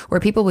cattery where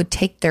people would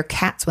take their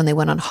cats when they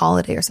went on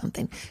holiday or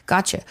something.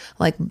 Gotcha.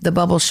 Like the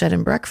Bubble Shed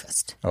and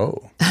Breakfast.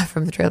 Oh.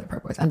 From the Trailer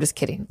Park Boys. I'm just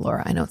kidding,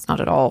 Laura. I know it's not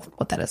at all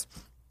what that is.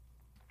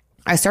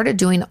 I started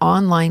doing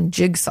online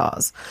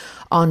jigsaws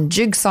on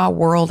Jigsaw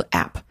World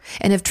app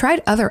and have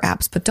tried other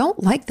apps, but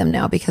don't like them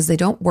now because they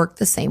don't work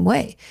the same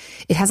way.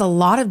 It has a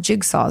lot of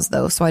jigsaws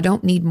though, so I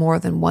don't need more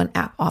than one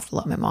app. I'll have to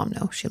let my mom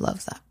know. She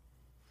loves that.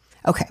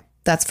 Okay.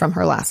 That's from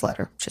her last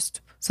letter.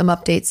 Just some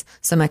updates,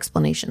 some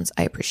explanations.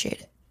 I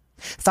appreciate it.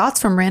 Thoughts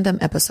from random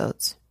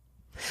episodes.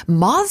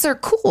 Moths are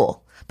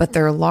cool, but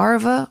their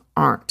larvae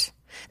aren't.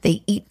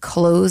 They eat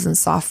clothes and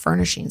soft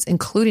furnishings,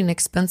 including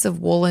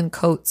expensive woolen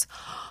coats.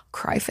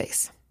 Cry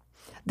face.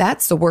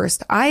 That's the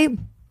worst.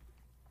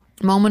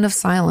 Moment of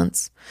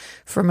silence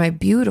for my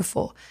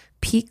beautiful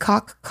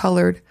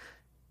peacock-colored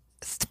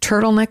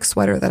turtleneck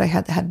sweater that I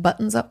had that had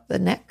buttons up the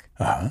neck.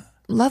 Uh-huh.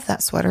 Love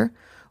that sweater.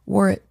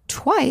 Wore it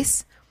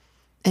twice.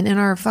 And in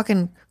our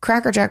fucking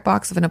Cracker Jack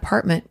box of an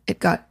apartment, it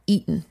got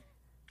eaten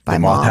by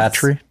moth moths.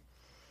 hatchery?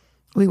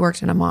 We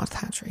worked in a moth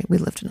hatchery. We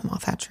lived in a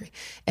moth hatchery.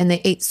 And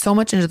they ate so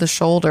much into the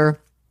shoulder.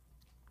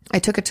 I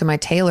took it to my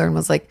tailor and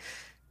was like,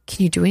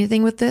 can you do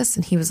anything with this?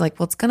 And he was like,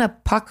 well, it's going to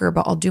pucker,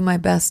 but I'll do my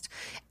best.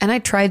 And I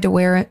tried to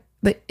wear it,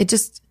 but it's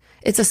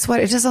a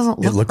sweater. It just doesn't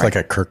look It looked right.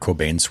 like a Kurt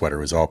Cobain sweater.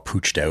 It was all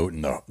pooched out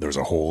and there was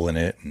a hole in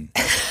it. And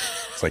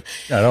it's like,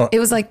 It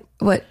was like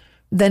what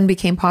then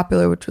became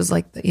popular, which was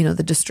like,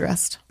 the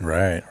distressed.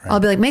 Right. I'll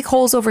be like, make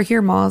holes over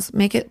here, Moz.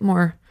 Make it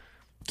more.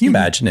 Can you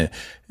imagine it?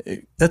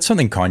 That's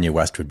something Kanye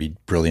West would be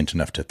brilliant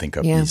enough to think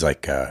of. Yeah. He's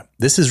like,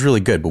 this is really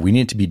good, but we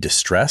need it to be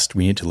distressed.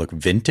 We need it to look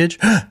vintage.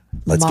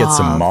 Let's get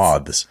some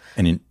moths.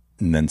 And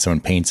then someone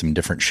paints some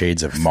different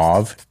shades of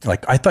mauve.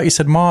 Like, I thought you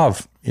said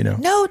mauve,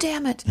 No,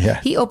 damn it.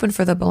 Yeah. He opened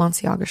for the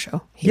Balenciaga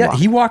show.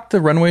 He walked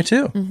the runway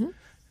too.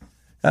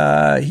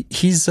 Mm-hmm.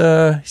 He's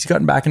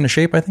gotten back into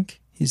shape, I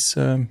think. He's...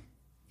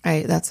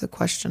 that's a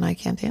question I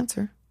can't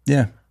answer.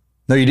 Yeah.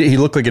 No, he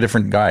looked like a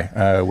different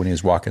guy when he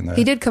was walking.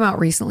 He did come out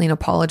recently and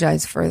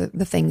apologize for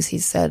the things he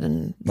said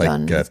and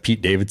done. Like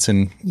Pete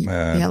Davidson.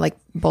 Like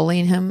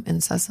bullying him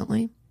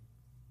incessantly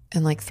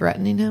and like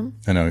threatening him.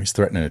 I know, he's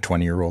threatening a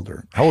 20-year-old.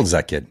 Or how old is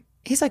that kid?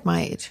 He's like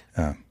my age.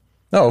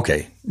 Oh,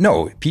 okay.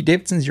 No, Pete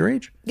Davidson's your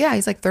age? Yeah,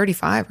 he's like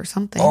 35 or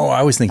something. Oh,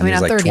 I was thinking he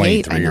was like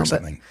 23 or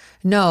something.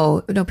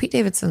 No, Pete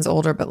Davidson's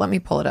older, but let me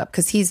pull it up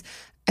because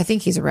I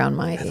think he's around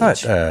my age. I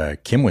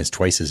thought Kim was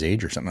twice his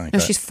age or something like that.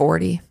 No, she's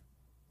 40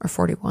 or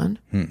 41.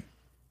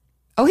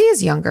 Oh, he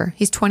is younger.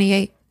 He's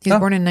 28. He was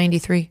born in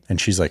 93.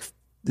 And she's like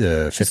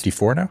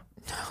 54 now?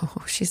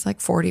 Oh, she's like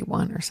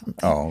 41 or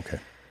something. Oh, okay.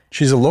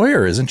 She's a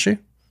lawyer, isn't she?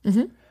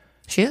 Mm-hmm.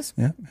 She is.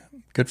 Yeah.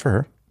 Good for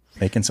her.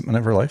 Making something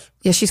of her life.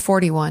 Yeah, she's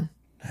 41.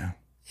 Yeah.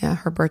 Yeah,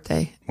 her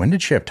birthday. When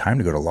did she have time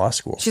to go to law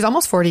school? She's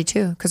almost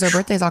 42 because her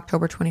birthday is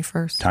October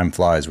 21st. Time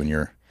flies when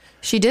you're...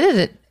 She did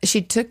it.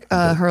 She took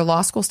her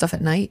law school stuff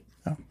at night.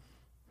 Oh.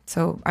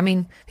 So, I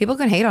mean, people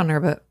can hate on her,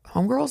 but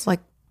homegirl's like,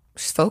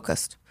 she's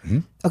focused. Mm-hmm.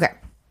 Okay.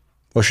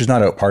 Well, she's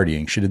not out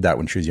partying. She did that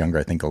when she was younger,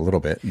 I think, a little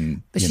bit.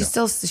 And, but she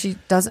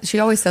doesn't, she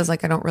always says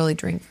like, I don't really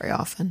drink very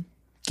often.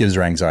 Gives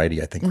her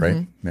anxiety, I think,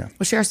 right? Yeah.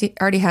 Well, she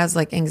already has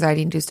like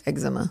anxiety-induced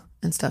eczema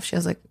and stuff. She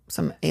has like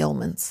some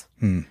ailments,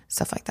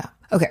 stuff like that.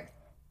 Okay.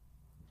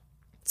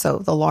 So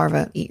the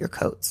larvae eat your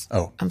coats.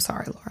 Oh. I'm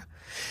sorry, Laura.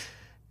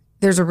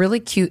 There's a really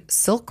cute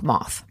silk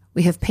moth.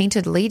 We have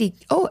painted lady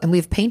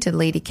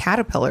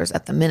caterpillars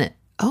at the minute.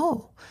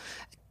 Oh,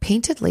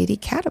 painted lady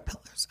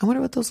caterpillars. I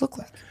wonder what those look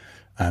like.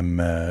 I'm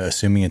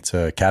assuming it's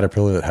a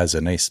caterpillar that has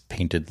a nice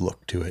painted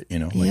look to it,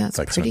 Yeah, it's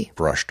like pretty. some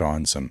brushed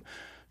on some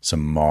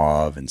some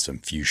mauve and some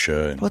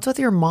fuchsia and What's with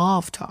your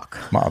mauve talk?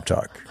 mauve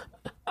talk.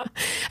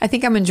 I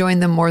think I'm enjoying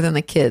them more than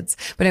the kids,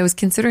 but I was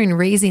considering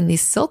raising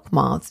these silk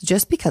moths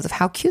just because of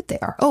how cute they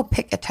are. Oh,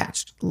 pick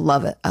attached.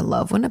 Love it. I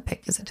love when a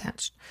pick is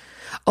attached.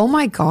 Oh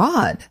my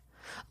God.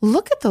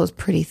 Look at those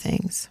pretty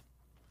things.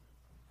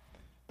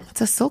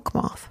 It's a silk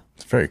moth.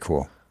 It's very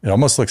cool. It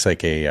almost looks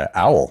like a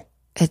owl.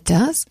 It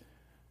does.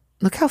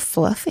 Look how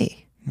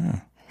fluffy.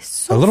 Yeah.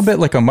 So a little bit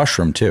like a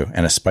mushroom too,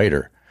 and a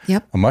spider.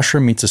 Yep. A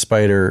mushroom meets a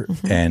spider,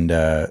 and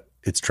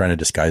it's trying to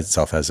disguise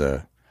itself as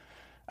a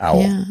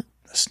owl, a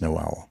snow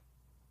owl.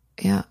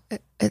 Yeah.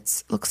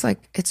 It's looks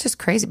like it's just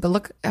crazy. But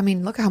look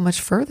how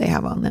much fur they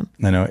have on them.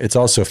 I know. It's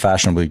also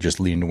fashionably just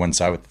leaned to one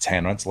side with its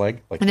hand on its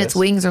leg. Like And this. its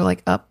wings are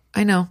like up.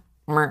 I know.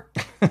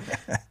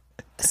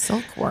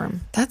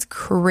 Silkworm. That's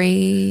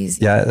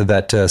crazy. Yeah,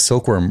 that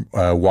silkworm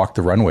walked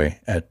the runway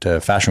at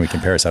Fashion Week in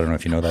Paris. I don't know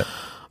if you know that.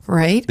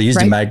 Right? They used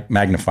right, a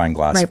magnifying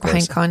glass. right of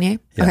course. behind Kanye.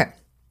 Yeah. Okay.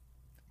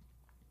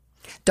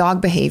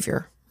 Dog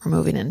behavior. We're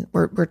moving in.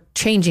 We're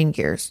changing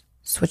gears,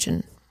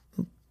 switching.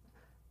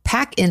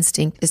 Pack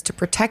instinct is to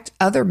protect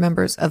other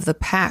members of the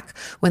pack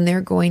when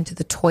they're going to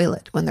the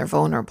toilet, when they're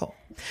vulnerable,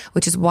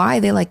 which is why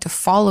they like to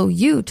follow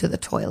you to the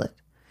toilet.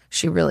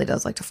 She really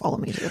does like to follow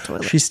me to the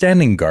toilet. She's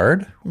standing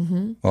guard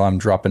while I'm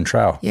dropping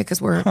trow. Yeah,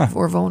 because we're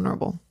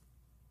vulnerable.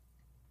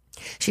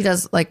 She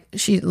does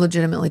she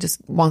legitimately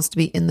just wants to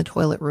be in the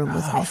toilet room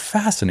with Oh, me.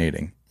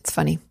 fascinating. It's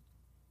funny.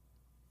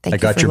 Thank I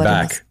you got for your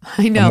letting back. us-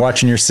 I know. I'm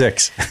watching your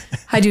six.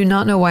 I do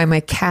not know why my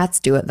cats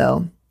do it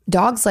though.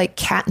 Dogs like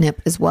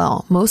catnip as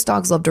well. Most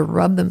dogs love to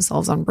rub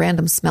themselves on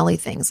random smelly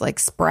things like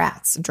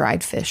sprats,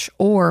 dried fish,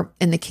 or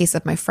in the case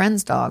of my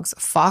friend's dogs,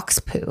 fox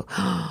poo.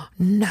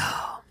 No.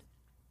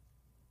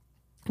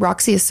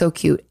 Roxy is so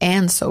cute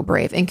and so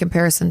brave in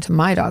comparison to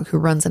my dog who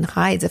runs and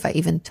hides if I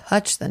even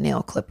touch the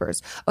nail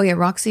clippers. Oh yeah,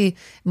 Roxy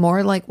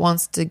more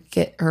wants to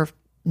get her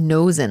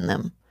nose in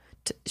them.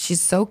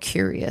 She's so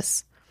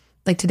curious.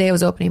 Like today I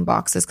was opening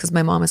boxes because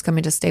my mom is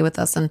coming to stay with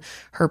us and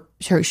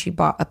she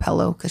bought a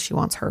pillow because she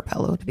wants her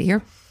pillow to be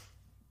here.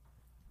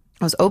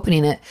 I was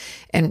opening it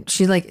and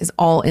she is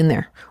all in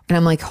there. And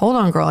I'm like, hold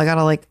on, girl. I got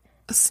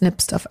to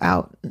snip stuff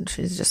out. And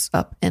she's just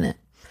up in it.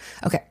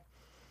 Okay.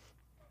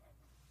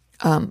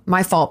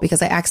 My fault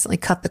because I accidentally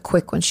cut the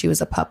quick when she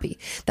was a puppy.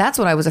 That's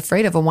what I was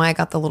afraid of and why I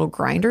got the little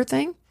grinder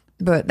thing.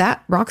 But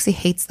Roxy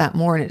hates that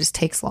more and it just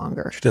takes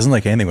longer. She doesn't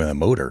like anything with a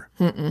motor.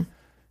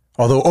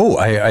 Although,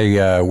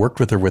 I worked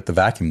with her with the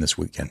vacuum this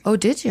weekend. Oh,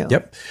 did you?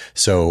 Yep.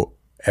 So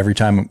every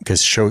time,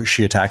 because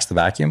she attacks the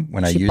vacuum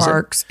when I use it. She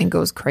barks and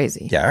goes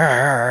crazy.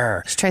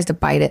 Yeah. She tries to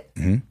bite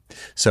it.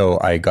 So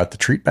I got the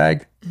treat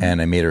bag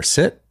and I made her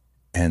sit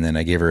and then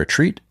I gave her a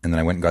treat and then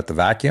I went and got the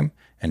vacuum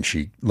and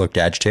she looked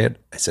agitated.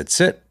 I said,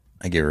 sit.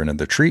 I gave her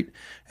another treat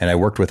and I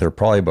worked with her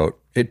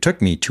it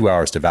took me 2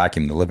 hours to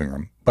vacuum the living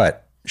room,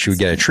 but she would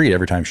get a treat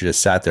every time she just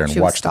sat there and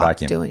watched the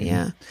vacuum. Doing,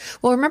 yeah.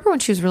 Well, remember when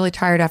she was really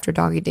tired after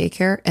doggy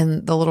daycare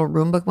and the little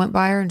Roomba went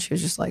by her and she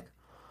was just like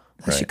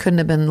she couldn't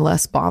have been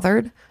less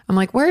bothered. I'm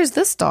like, where is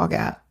this dog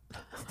at?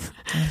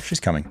 She's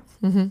coming.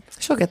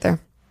 She'll get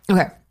there.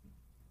 Okay.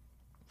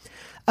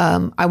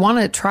 I want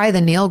to try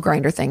the nail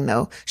grinder thing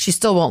though. She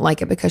still won't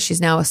like it because she's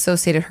now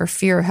associated her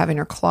fear of having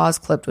her claws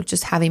clipped with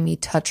just having me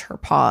touch her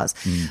paws.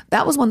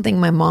 That was one thing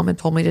my mom had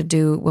told me to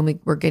do when we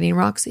were getting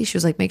Roxy. She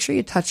was like, make sure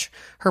you touch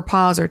her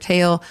paws or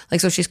tail,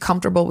 so she's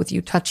comfortable with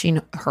you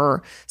touching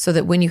her so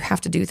that when you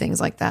have to do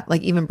things like that,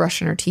 like even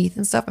brushing her teeth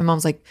and stuff, my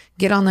mom's like,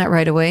 get on that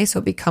right away. So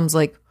it becomes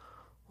like,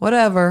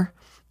 whatever.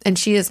 And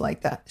she is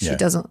like that. She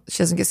doesn't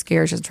get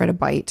scared. She doesn't try to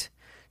bite.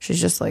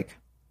 She's just like,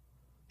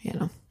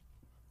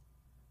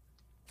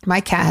 my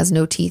cat has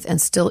no teeth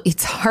and still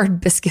eats hard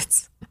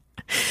biscuits.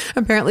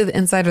 Apparently the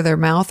inside of their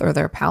mouth or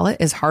their palate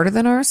is harder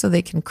than ours so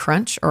they can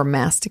crunch or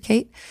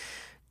masticate.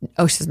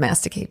 Oh, she says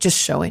masticate, just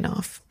showing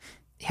off.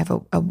 You have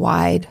a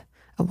wide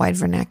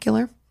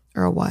vernacular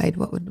or what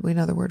would be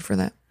another word for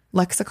that?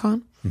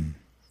 Lexicon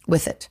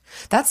with it.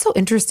 That's so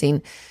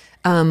interesting.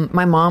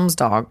 My mom's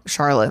dog,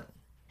 Charlotte,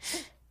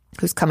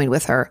 who's coming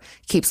with her,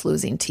 keeps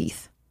losing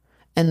teeth.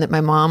 And that my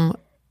mom,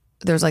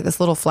 there's this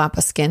little flap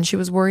of skin she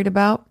was worried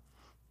about.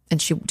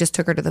 And she just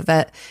took her to the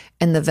vet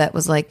and the vet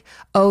was like,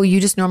 oh,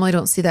 you just normally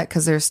don't see that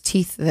because there's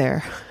teeth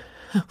there.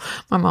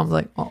 My mom's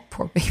like, oh,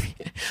 poor baby.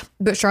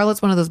 But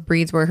Charlotte's one of those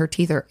breeds where her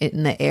teeth are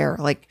in the air.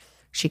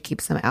 She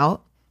keeps them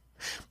out.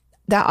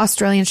 That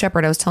Australian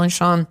Shepherd, I was telling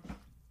Sean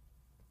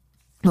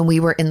when we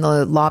were in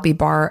the lobby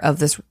bar of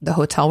the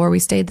hotel where we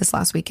stayed this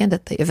last weekend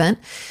at the event,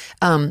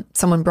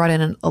 someone brought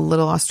in a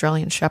little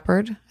Australian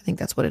Shepherd. I think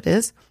that's what it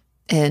is.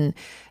 And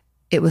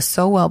it was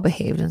so well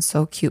behaved and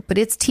so cute, but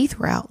its teeth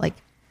were out.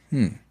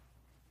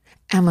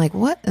 I'm like,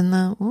 what in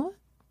the what?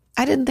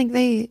 I didn't think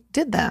they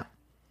did that.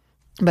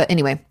 But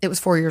anyway, it was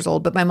 4 years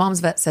old. But my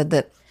mom's vet said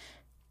that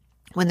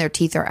when their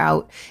teeth are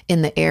out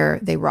in the air,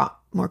 they rot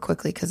more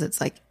quickly because it's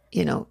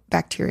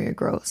bacteria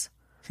grows.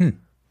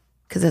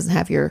 Because it doesn't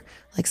have your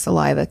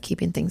saliva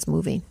keeping things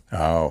moving.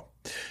 Oh,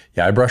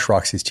 yeah. I brush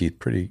Roxy's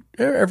teeth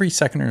every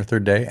second or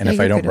third day. And if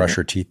I don't brush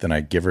her teeth, then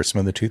I give her some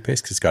of the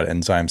toothpaste because it's got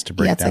enzymes to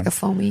break down. Yeah, it's like a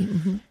foamy.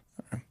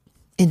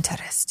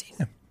 Interesting.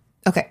 Yeah.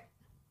 Okay.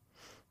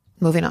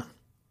 Moving on.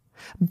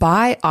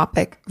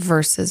 Biopic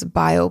versus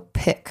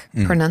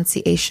biopic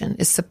pronunciation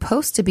is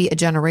supposed to be a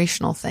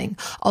generational thing.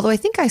 Although I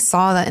think I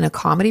saw that in a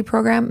comedy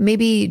program.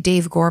 Maybe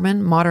Dave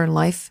Gorman, Modern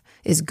Life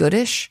is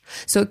Goodish.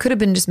 So it could have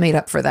been just made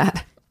up for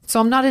that. So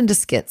I'm not into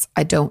skits,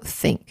 I don't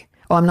think.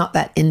 Well, I'm not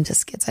that into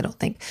skits, I don't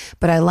think.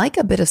 But I like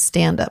a bit of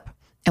stand-up.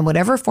 And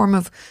whatever form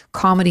of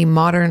comedy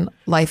Modern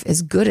Life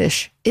is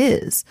Goodish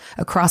is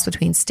a cross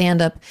between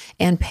stand-up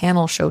and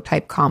panel show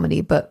type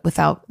comedy, but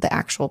without the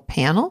actual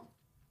panel.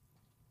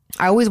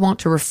 I always want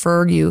to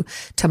refer you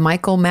to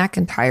Michael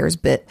McIntyre's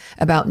bit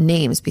about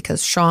names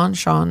because Sean,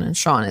 and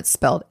Sean, it's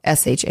spelled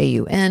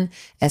S-H-A-U-N,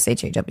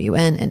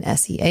 S-H-A-W-N, and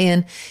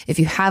S-E-A-N. If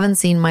you haven't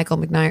seen Michael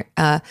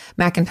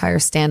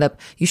McIntyre's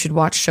stand-up, you should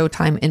watch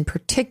Showtime, in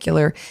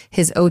particular,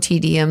 his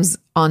OTDMs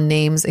on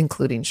names,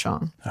 including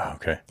Sean. Oh,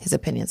 okay. His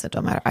opinions that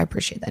don't matter. I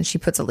appreciate that. And she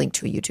puts a link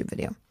to a YouTube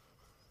video.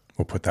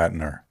 We'll put that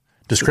in our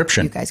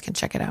description. You guys can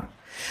check it out.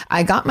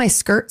 I got my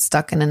skirt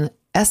stuck in an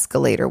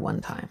escalator one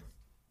time.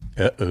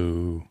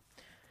 Uh-oh.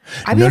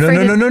 I'd be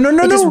afraid no.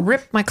 It just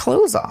ripped my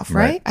clothes off,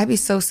 right? I'd be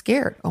so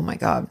scared. Oh my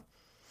God.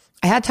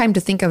 I had time to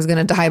think I was going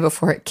to die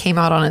before it came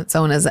out on its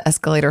own as the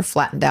escalator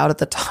flattened out at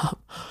the top.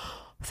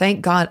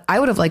 Thank God. I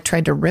would have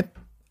tried to rip.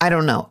 I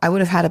don't know. I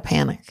would have had a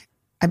panic.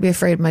 I'd be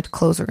afraid my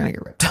clothes were going to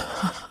get ripped.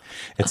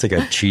 It's like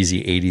a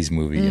cheesy 80s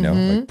movie, you know,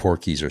 like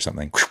Porky's or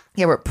something.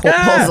 Yeah, where it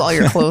pulls all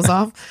your clothes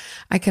off.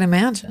 I can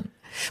imagine.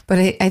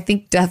 But I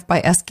think death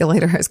by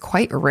escalator is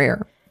quite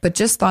rare. But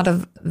just thought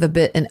of the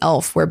bit in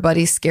Elf where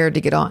Buddy's scared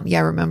to get on. Yeah,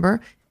 remember?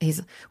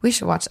 We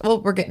should watch it.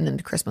 Well, we're getting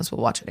into Christmas.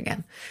 We'll watch it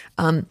again.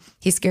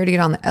 He's scared to get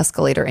on the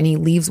escalator and he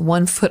leaves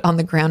one foot on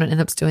the ground and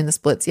ends up doing the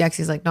splits. Yeah, 'cause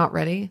he's like, not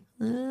ready.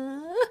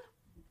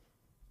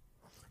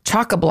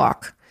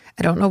 Chock-a-block.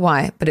 I don't know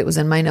why, but it was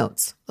in my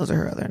notes. Those are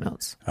her other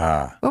notes.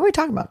 What were we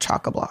talking about?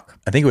 Chock-a-block.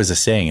 I think it was a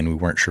saying and we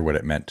weren't sure what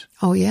it meant.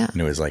 Oh, yeah. And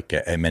it was like,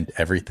 it meant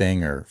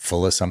everything or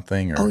full of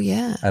something. Or, oh,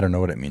 yeah. I don't know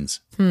what it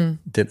means. I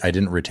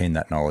didn't retain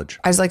that knowledge.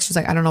 She's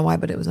like, I don't know why,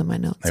 but it was in my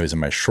notes. It was in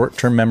my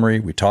short-term memory.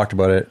 We talked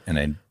about it and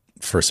I,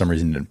 for some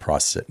reason, didn't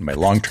process it in my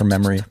long-term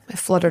memory. I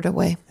fluttered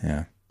away.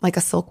 Yeah. Like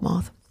a silk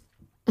moth.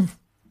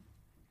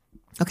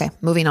 Okay,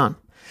 moving on.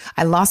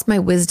 I lost my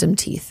wisdom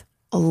teeth,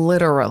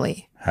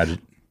 literally.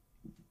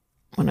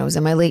 When I was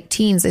in my late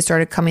teens, they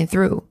started coming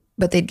through,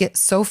 but they'd get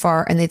so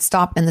far and they'd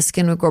stop and the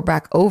skin would grow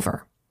back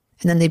over.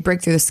 And then they'd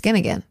break through the skin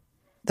again,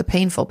 the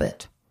painful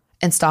bit,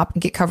 and stop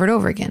and get covered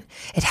over again.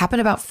 It happened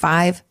about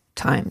 5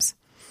 times.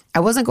 I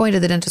wasn't going to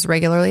the dentist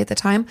regularly at the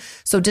time,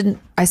 so I didn't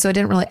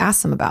really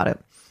ask them about it.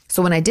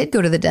 So when I did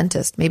go to the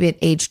dentist, maybe at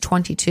age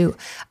 22,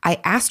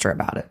 I asked her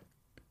about it.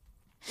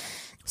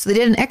 So they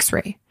did an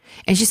x-ray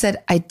and she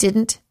said, I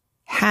didn't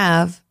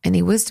have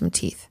any wisdom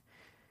teeth.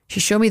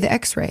 She showed me the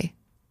x-ray.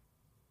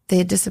 They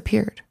had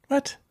disappeared.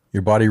 What?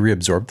 Your body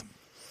reabsorbed them?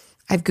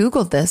 I've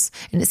Googled this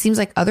and it seems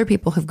like other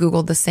people have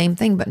Googled the same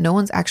thing, but no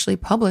one's actually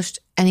published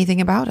anything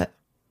about it.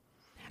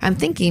 I'm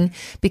thinking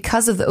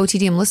because of the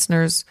OTDM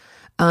listeners,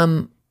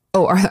 a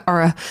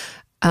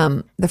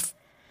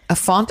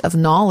font of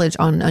knowledge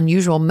on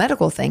unusual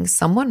medical things,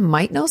 someone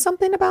might know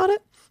something about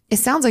it. It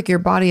sounds like your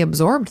body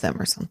absorbed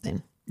them or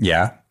something.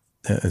 Yeah.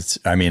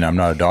 I'm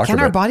not a doctor. Can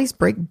our bodies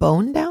break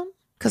bone down?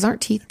 Because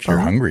aren't teeth if you're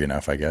hungry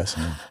enough, I guess.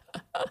 Yeah.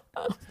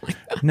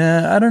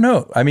 Nah, I don't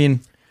know. I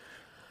mean,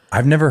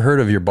 I've never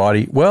heard of your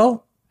body.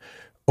 Well,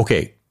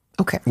 okay.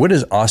 What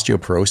is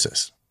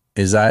osteoporosis?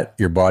 Is that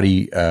your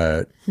body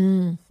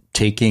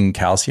taking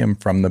calcium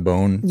from the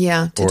bone?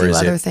 Yeah, to do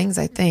other things,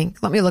 I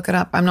think. Let me look it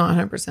up. I'm not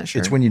 100%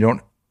 sure. It's when you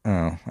don't,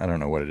 I don't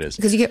know what it is.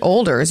 Because you get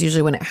older is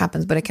usually when it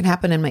happens, but it can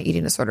happen in my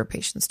eating disorder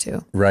patients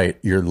too. Right.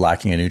 You're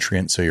lacking a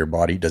nutrient, so your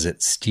body, does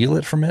it steal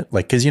it from it?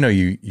 Like, because,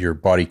 your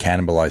body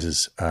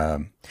cannibalizes.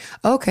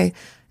 Okay. It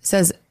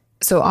says,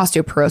 so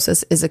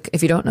osteoporosis is,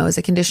 if you don't know, is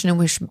a condition in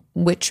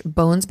which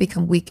bones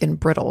become weak and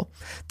brittle.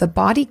 The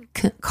body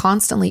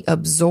constantly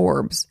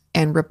absorbs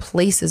and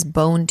replaces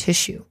bone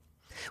tissue.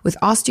 With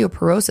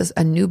osteoporosis,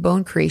 a new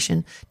bone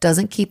creation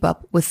doesn't keep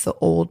up with the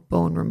old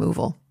bone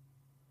removal.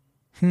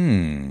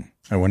 I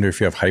wonder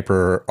if you have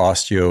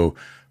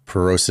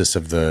hyperosteoporosis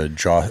of the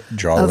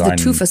jawline. Of the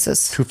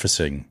toofuses.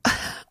 Toofusing.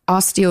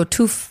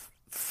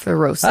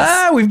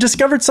 Osteotoophorosis. We've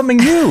discovered something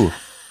new.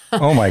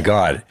 Oh my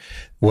God.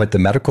 What the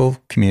medical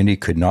community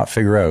could not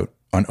figure out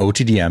on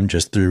OTDM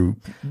just through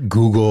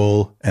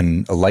Google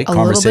and a light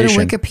conversation. A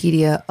little bit of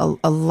Wikipedia,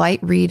 a light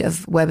read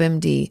of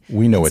WebMD.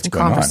 We know what's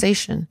going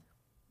conversation. On.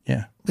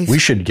 Yeah. We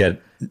should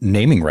get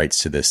naming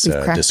rights to this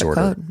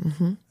disorder,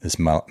 this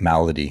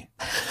malady.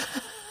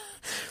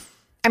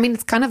 I mean,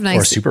 it's kind of nice.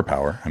 Or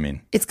superpower. I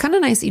mean, it's kind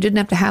of nice. You didn't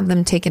have to have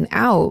them taken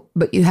out,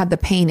 but you had the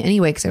pain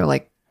anyway because they were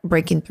like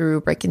breaking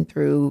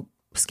through,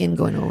 skin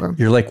going over.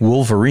 You're like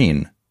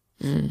Wolverine,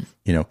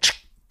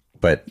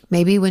 but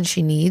maybe when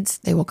she needs,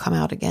 they will come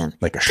out again.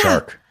 Like a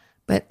shark.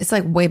 But it's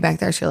like way back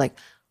there. So you're like,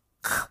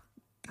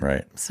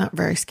 right. It's not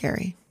very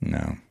scary.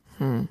 No.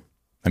 I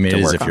mean, it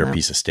is if you're a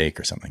piece of steak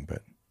or something,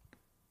 but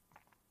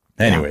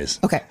Anyways.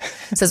 Yeah. Okay.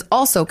 It says,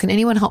 also, can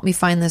anyone help me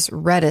find this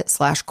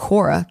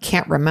Reddit/Quora,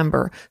 can't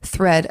remember,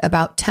 thread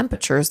about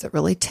temperatures that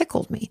really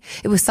tickled me?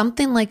 It was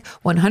something like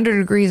 100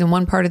 degrees in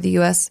one part of the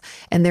US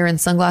and they're in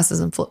sunglasses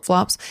and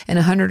flip-flops, and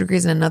 100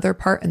 degrees in another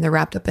part and they're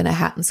wrapped up in a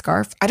hat and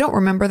scarf. I don't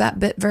remember that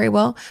bit very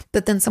well,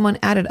 but then someone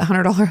added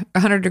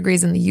 100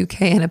 degrees in the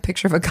UK and a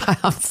picture of a guy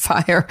on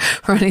fire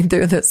running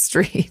through the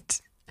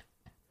street.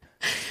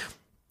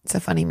 It's a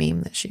funny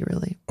meme that she'd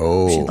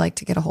like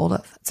to get a hold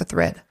of. It's a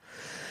thread.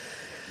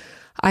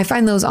 I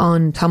find those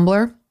on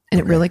Tumblr, and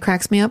it really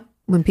cracks me up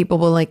when people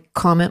will like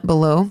comment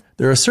below.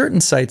 There are certain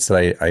sites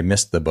that I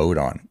missed the boat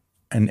on,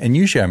 and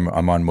usually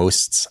I'm on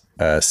most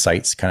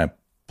sites kind of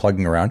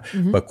plugging around.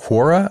 Mm-hmm. But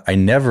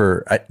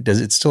Quora, does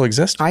it still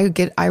exist? I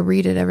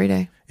read it every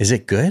day. Is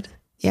it good?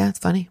 Yeah, it's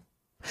funny.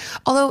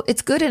 Although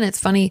it's good and it's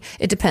funny,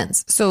 it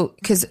depends. So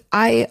because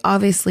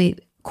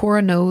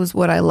Quora knows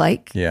what I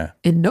like. Yeah.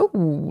 It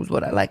knows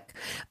what I like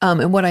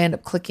and what I end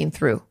up clicking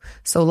through.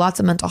 So lots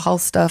of mental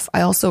health stuff.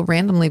 I also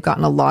randomly have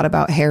gotten a lot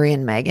about Harry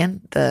and Meghan,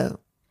 the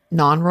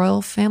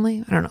non-royal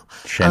family. I don't know.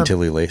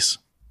 Chantilly lace.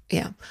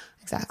 Yeah,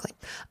 exactly.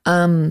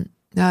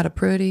 Not a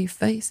pretty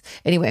face.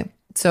 Anyway,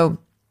 so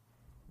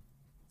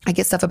I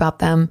get stuff about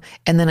them,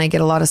 and then I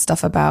get a lot of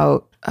stuff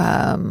about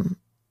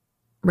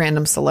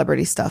random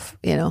celebrity stuff,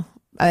 you know.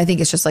 I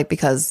think it's just like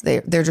because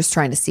they're just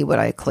trying to see what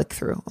I click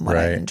through and what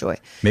I enjoy.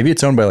 Maybe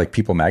it's owned by like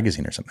People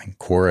Magazine or something.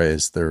 Quora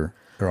is their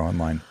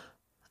online.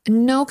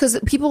 No, because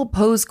people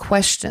pose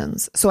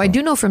questions. So I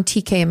do know from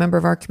TK, a member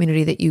of our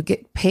community, that you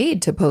get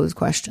paid to pose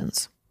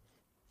questions.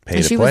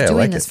 And she was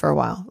doing this for a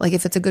while. Like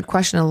if it's a good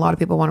question and a lot of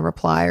people want to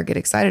reply or get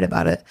excited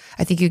about it,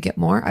 I think you get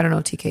more. I don't know,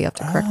 TK, you have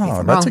to correct me if I'm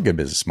wrong. That's a good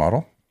business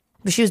model.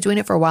 But she was doing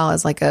it for a while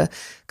as like a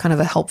kind of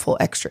a helpful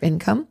extra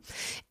income.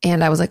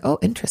 And I was like, oh,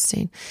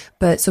 interesting.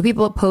 But so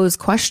people pose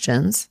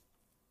questions,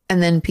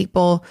 and then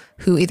people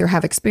who either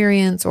have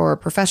experience or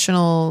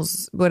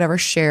professionals, whatever,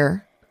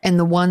 share. And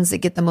the ones that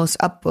get the most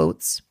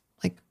upvotes,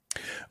 like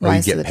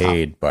rise to the top. You get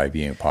paid by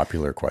being a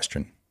popular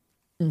question.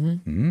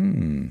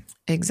 Mm-hmm.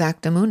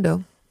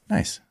 Exactamundo.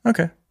 Nice.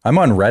 Okay. I'm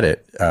on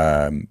Reddit.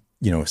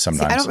 Sometimes.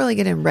 See, I don't really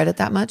get in Reddit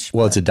that much.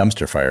 Well, it's a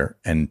dumpster fire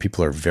and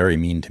people are very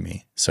mean to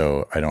me.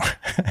 So I don't,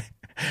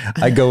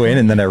 I go in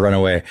and then I run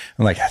away.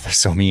 I'm like, they're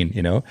so mean,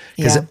 you know,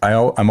 because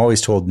I'm always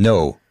told,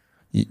 no,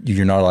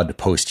 you're not allowed to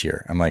post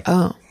here. I'm like,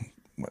 oh,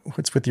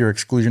 what's with your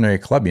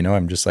exclusionary club? You know,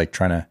 I'm just like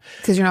trying to.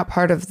 Because you're not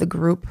part of the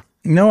group.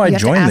 No, I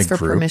joined the group. You have to ask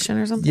for permission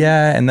or something?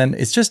 Yeah. And then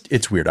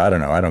it's weird. I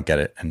don't know. I don't get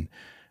it. And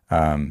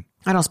I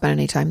don't spend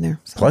any time there.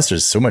 So. Plus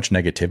there's so much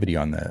negativity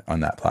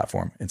on that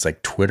platform. It's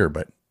like Twitter,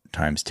 but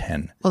times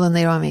 10. Well, then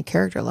they don't have any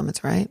character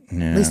limits, right?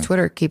 Yeah. At least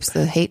Twitter keeps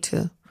the hate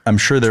to. I'm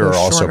sure there are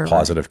also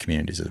positive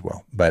communities as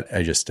well, but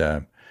I just,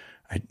 I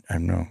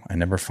don't know. I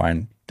never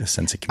find a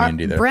sense of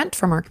community there. Brent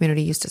from our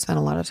community used to spend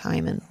a lot of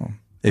time in.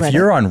 If Reddit.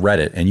 You're on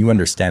Reddit and you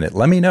understand it,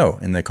 let me know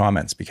in the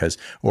comments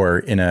or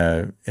in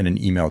an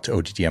email to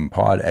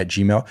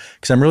ottmpod@gmail.com,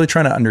 because I'm really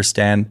trying to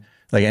understand,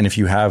 like, and if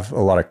you have a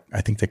lot of,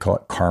 I think they call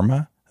it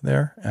karma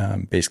there,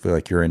 basically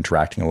like you're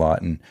interacting a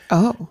lot and,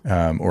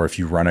 or if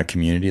you run a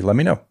community, let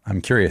me know.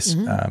 I'm curious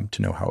to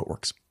know how it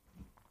works.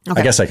 Okay.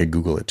 I guess I could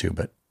Google it too,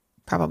 but.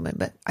 Probably,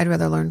 but I'd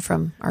rather learn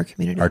from our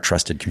community. Our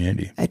trusted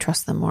community. I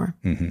trust them more.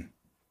 Mm-hmm.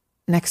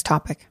 Next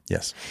topic.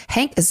 Yes.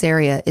 Hank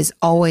Azaria is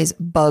always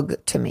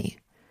bug to me.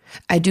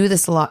 I do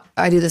this a lot.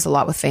 I do this a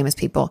lot with famous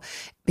people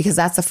because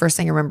that's the first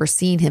thing I remember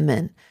seeing him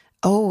in.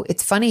 Oh,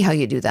 it's funny how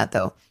you do that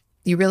though.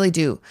 You really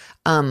do.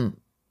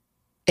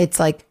 It's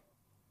like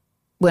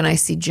when I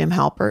see Jim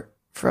Halpert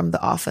from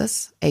The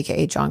Office,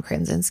 aka John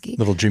Krasinski.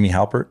 Little Jimmy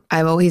Halpert.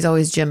 He's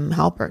always Jim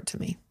Halpert to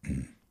me.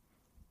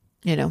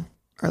 You know,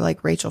 or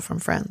like Rachel from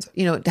Friends.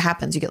 You know, it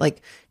happens. You get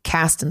like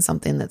cast in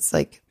something that's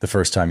like the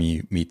first time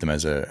you meet them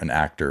as an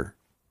actor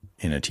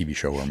in a TV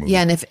show or movie.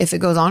 Yeah, and if it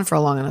goes on for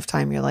a long enough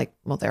time, you're like,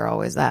 well, they're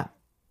always that.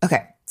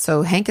 Okay,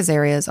 so Hank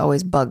Azaria is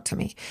always bugged to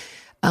me.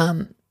 He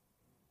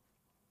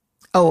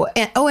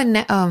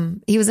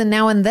was in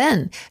Now and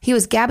Then. He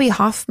was Gabby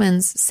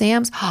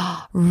Sam's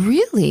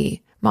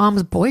really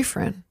mom's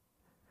boyfriend.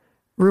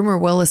 Rumor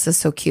Willis is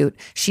so cute.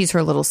 She's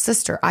her little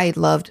sister. I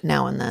loved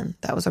Now and Then.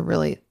 That was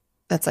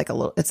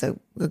it's a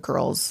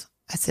girl's,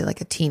 I'd say like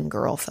a teen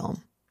girl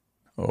film.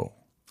 Oh.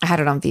 I had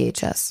it on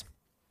VHS.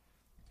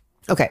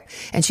 Okay.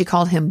 And she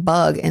called him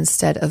Bug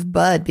instead of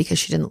Bud because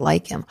she didn't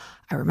like him.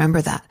 I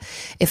remember that.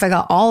 If I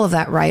got all of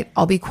that right,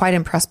 I'll be quite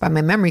impressed by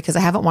my memory because I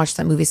haven't watched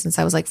that movie since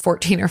I was like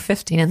 14 or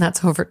 15, and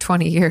that's over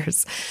 20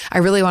 years. I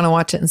really want to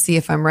watch it and see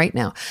if I'm right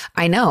now.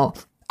 I know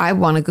I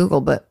want to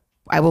Google, but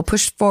I will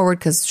push forward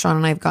because Sean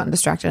and I have gotten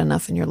distracted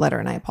enough in your letter,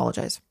 and I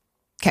apologize.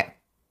 Okay.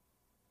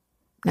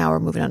 Now we're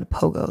moving on to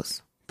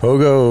pogos.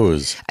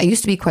 Pogos. I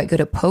used to be quite good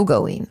at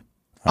pogoing.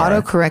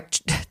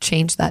 Autocorrect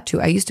changed that to,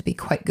 I used to be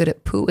quite good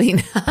at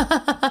pooing.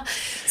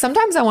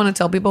 Sometimes I want to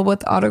tell people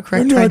what the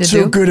autocorrect tried to do. I'm not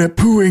so good at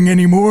pooing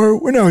anymore.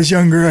 When I was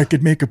younger, I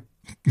could make a...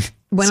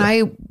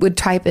 I would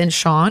type in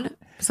Sean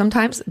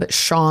sometimes, but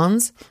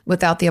Sean's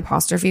without the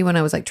apostrophe when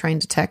I was like trying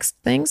to text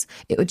things,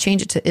 it would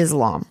change it to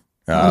Islam.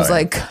 I was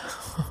like,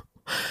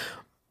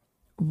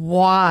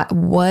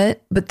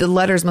 What? But the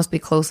letters must be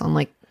close on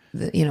like,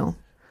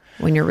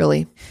 when you're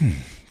really.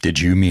 Did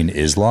you mean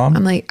Islam?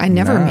 I'm like, I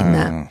never mean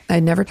that.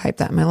 I never typed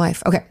that in my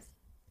life. Okay.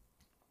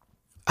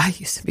 I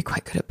used to be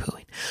quite good at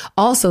pooing.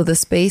 Also, the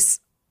space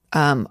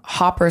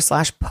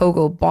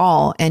hopper/pogo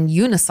ball and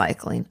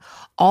unicycling,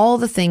 all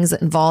the things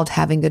that involved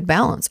having good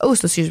balance. Oh,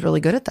 so she's really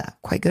good at that.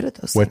 Quite good at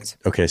those things.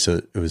 Okay,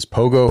 so it was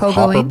pogoing,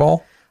 hopper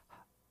ball?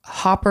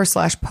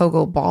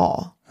 Hopper/pogo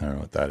ball. I don't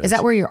know what that is. Is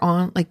that where you're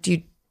on? Like,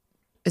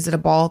 is it a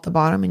ball at the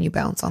bottom and you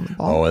bounce on the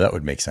ball? Oh, that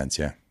would make sense,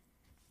 yeah.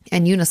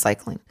 And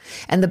unicycling.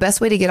 And the best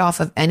way to get off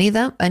of any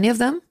of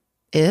them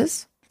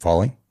is?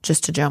 Falling?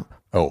 Just to jump.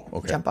 Oh,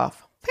 okay. Jump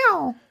off.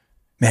 Pew.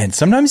 Man,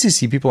 sometimes you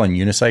see people on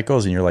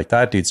unicycles and you're like,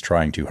 that dude's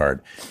trying too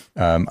hard.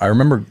 I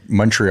remember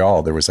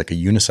Montreal, there was like a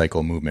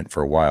unicycle movement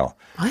for a while.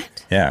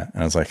 What? Yeah.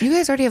 And I was like, you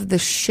guys already have the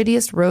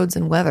shittiest roads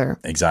and weather.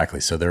 Exactly.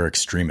 So they're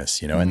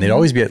extremists, and they'd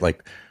always be at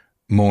like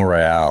Mont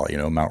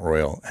Royal, Mount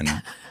Royal, and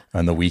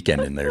on the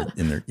weekend, and they're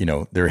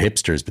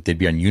hipsters, but they'd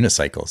be on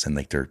unicycles and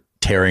like they're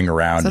tearing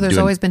around. So there's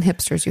always been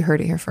hipsters. You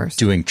heard it here first.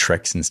 Doing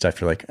tricks and stuff.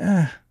 You're like,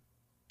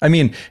 I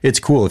mean, it's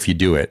cool if you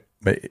do it,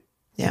 but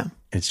yeah,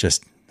 it's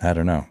just, I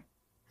don't know.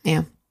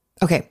 Yeah.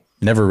 Okay.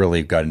 Never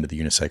really got into the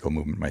unicycle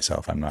movement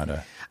myself. I'm not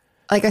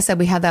like I said,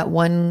 we had that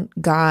one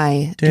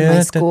guy in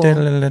my school.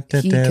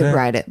 He could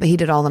ride it, but he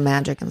did all the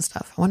magic and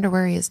stuff. I wonder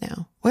where he is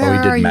now. Where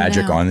he did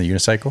magic on the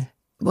unicycle?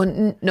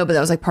 Well, no, but that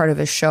was like part of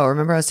his show.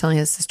 Remember I was telling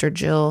his sister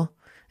Jill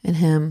and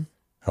him.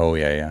 Oh,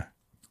 yeah.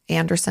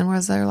 Anderson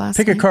was their last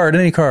name. Pick a card,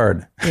 any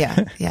card.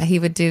 Yeah.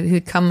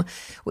 He'd come,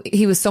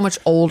 he was so much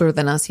older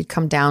than us. He'd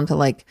come down to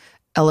like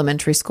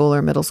elementary school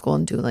or middle school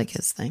and do like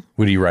his thing.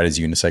 Would he ride his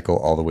unicycle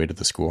all the way to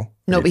the school?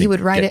 No, but he would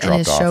ride it in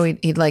his show.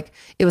 He'd like,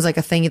 it was like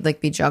a thing. He'd like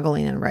be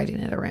juggling and riding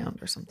it around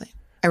or something.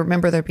 I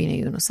remember there being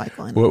a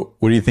unicycle in it.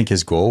 What do you think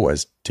his goal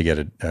was? To get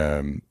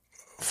a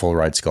full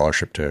ride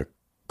scholarship to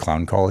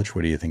clown college?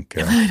 What do you think?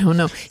 I don't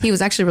know. He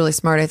was actually really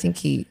smart. I think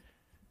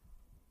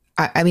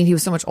I mean, he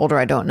was so much older.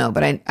 I don't know,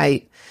 but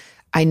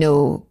I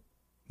know.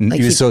 Like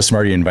he was so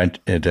smart. He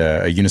invented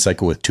a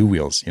unicycle with two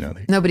wheels,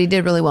 No, but he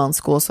did really well in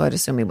school. So I'd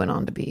assume he went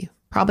on to be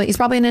he's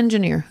probably an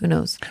engineer. Who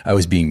knows? I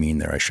was being mean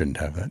there. I shouldn't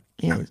have that.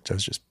 Yeah. I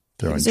was just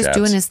throwing jabs. Just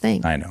doing his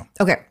thing. I know.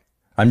 Okay.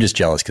 I'm just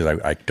jealous because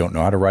I don't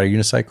know how to ride a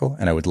unicycle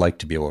and I would like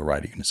to be able to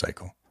ride a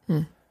unicycle.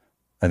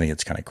 I think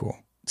it's kind of cool.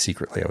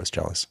 Secretly, I was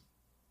jealous.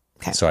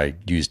 Okay. So I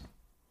used,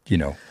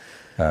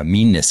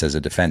 meanness as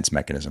a defense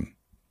mechanism.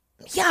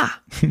 Yeah.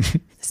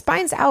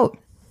 Spine's out.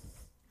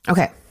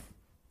 Okay.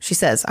 She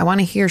says, I want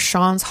to hear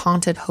Sean's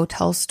haunted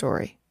hotel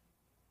story.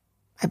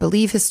 I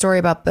believe his story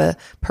about the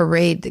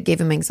parade that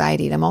gave him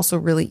anxiety, and I'm also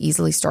really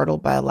easily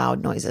startled by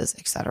loud noises,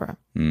 etc.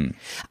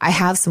 I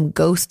have some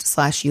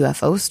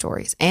ghost/UFO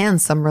stories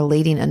and some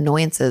relating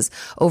annoyances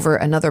over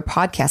another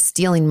podcast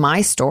stealing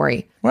my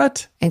story.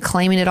 What? And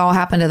claiming it all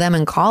happened to them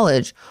in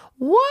college.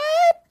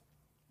 What?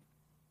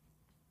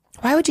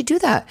 Why would you do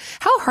that?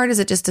 How hard is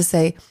it just to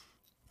say,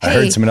 hey, I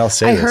heard someone else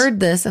say I this. heard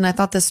this and I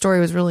thought this story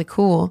was really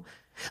cool.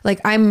 Like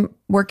I'm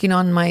working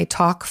on my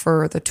talk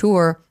for the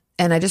tour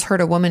and I just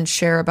heard a woman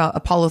share about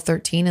Apollo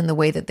 13 and the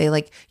way that they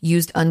like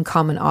used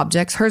uncommon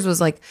objects. Hers was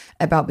like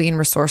about being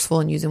resourceful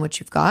and using what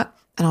you've got.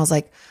 And I was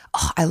like,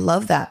 oh, I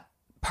love that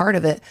part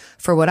of it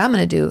for what I'm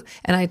going to do.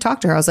 And I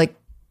talked to her. I was like,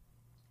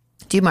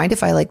 do you mind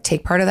if I like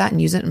take part of that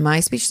and use it in my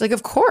speech? She's like,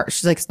 of course.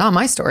 She's like, it's not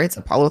my story. It's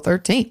Apollo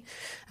 13.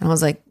 And I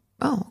was like,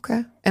 oh,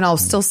 okay. And I'll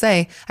still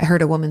say, I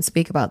heard a woman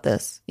speak about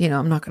this.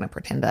 I'm not going to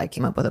pretend that I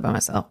came up with it by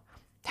myself.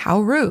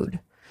 How rude.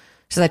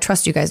 She says, I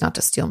trust you guys not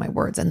to steal my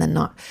words and then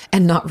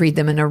not read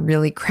them in a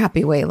really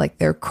crappy way, like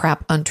they're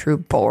crap, untrue,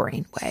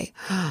 boring way.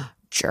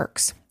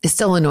 Jerks. It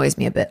still annoys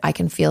me a bit. I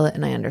can feel it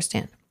and I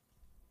understand.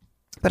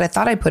 But I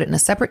thought I'd put it in a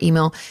separate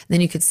email. Then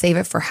you could save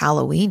it for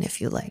Halloween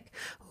if you like.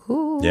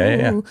 Ooh,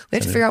 yeah. We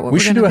have to figure out what we we're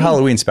should gonna do a be.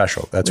 Halloween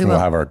special. That's when will.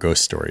 we'll have our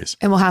ghost stories.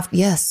 And we'll have,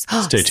 yes.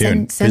 Stay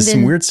tuned. Because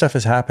some weird stuff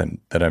has happened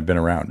that I've been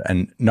around.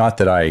 And not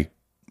that I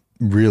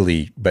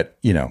really, but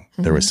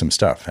there was some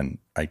stuff and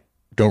I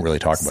don't really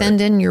talk about it.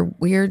 Send in your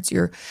weirds,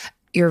 your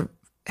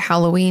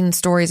Halloween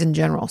stories in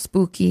general.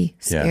 Spooky,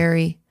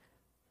 scary,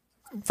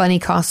 funny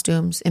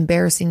costumes,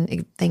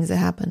 embarrassing things that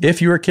happened.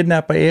 If you were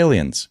kidnapped by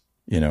aliens,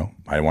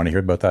 I want to hear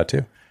about that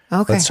too.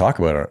 Okay. Let's talk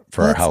about it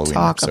for our Halloween Let's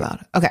talk episode.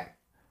 about it. Okay.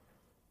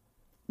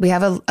 We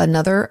have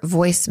another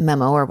voice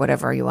memo or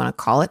whatever you want to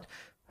call it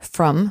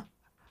from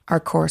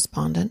our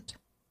correspondent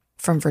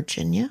from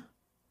Virginia,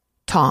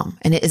 Tom,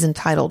 and it is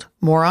entitled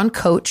Moron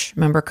Coach.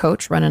 Remember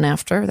Coach running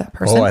after that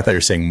person? Oh, I thought you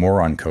were saying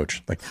moron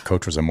coach. Like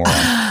Coach was a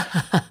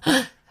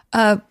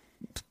moron.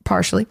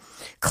 Partially.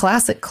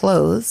 Classic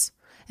clothes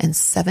and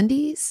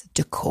 70s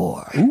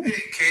decor. Hey,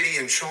 Katie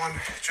and Sean,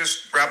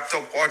 just wrapped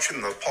up watching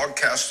the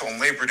podcast on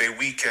Labor Day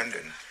weekend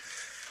and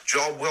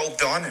job well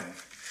done. And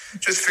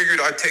just figured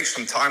I'd take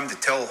some time to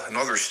tell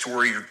another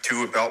story or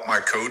two about my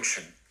coach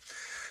and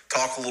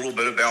talk a little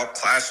bit about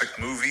classic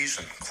movies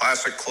and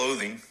classic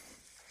clothing.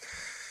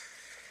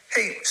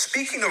 Hey,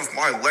 speaking of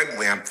my leg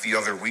lamp the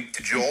other week,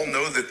 did you all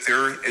know that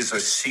there is a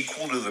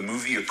sequel to the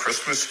movie A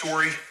Christmas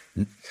Story?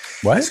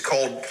 What? It's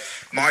called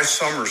My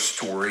Summer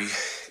Story,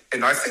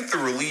 and I think the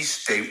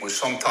release date was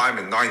sometime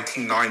in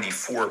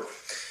 1994.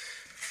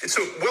 It's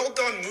a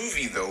well-done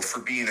movie, though, for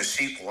being a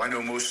sequel. I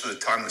know most of the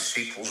time the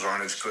sequels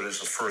aren't as good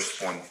as the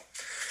first one.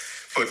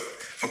 But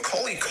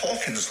Macaulay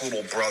Culkin's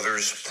little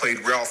brothers played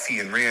Ralphie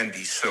and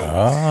Randy, so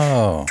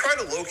try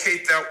to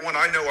locate that one.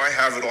 I know I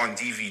have it on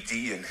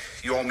DVD, and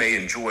you all may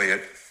enjoy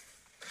it.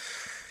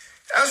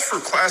 As for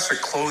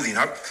classic clothing,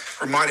 I'm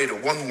reminded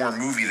of one more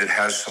movie that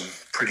has some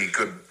pretty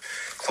good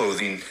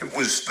clothing. It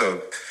was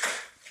the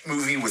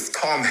movie with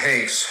Tom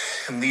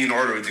Hanks and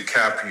Leonardo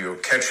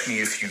DiCaprio, Catch Me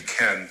If You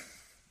Can.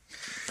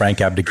 Frank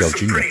Abagnale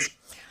Jr.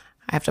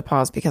 I have to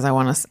pause because I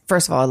want to.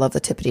 First of all, I love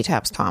the tippity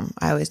taps, Tom.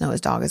 I always know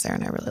his dog is there,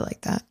 and I really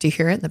like that. Do you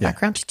hear it in the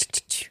background?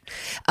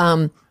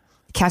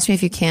 Catch Me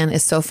If You Can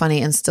is so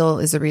funny, and still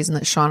is the reason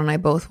that Sean and I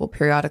both will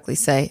periodically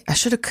say, I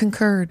should have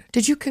concurred.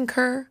 Did you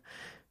concur?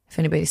 If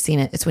anybody's seen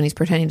it, it's when he's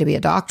pretending to be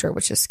a doctor,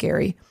 which is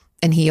scary.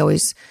 And he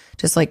always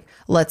just like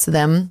lets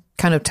them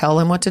kind of tell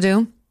him what to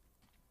do.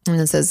 And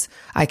then says,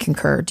 I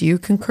concur. Do you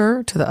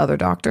concur to the other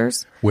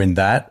doctors? When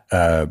that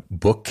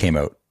book came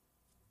out,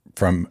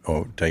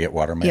 did I get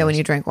water in my Yeah, nose? when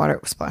you drank water,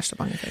 it splashed up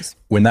on your face.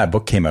 When that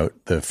book came out,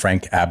 the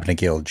Frank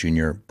Abagnale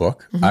Jr.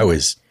 book, I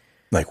was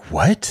like,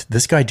 what?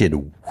 This guy did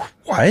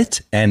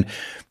what? And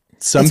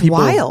some It's people...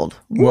 wild.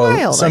 Well,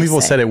 Wild, some I people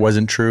say. said it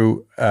wasn't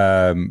true,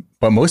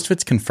 but most of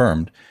it's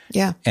confirmed.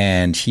 Yeah.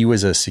 And he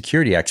was a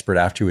security expert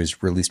after he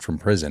was released from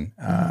prison.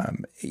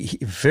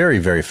 Very,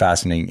 very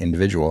fascinating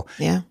individual.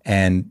 Yeah.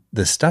 And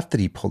the stuff that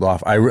he pulled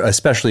off, I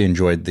especially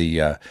enjoyed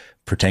the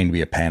pretending to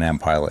be a Pan Am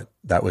pilot.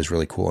 That was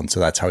really cool. And so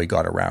that's how he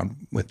got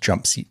around with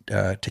jump seat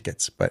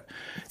tickets.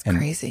 And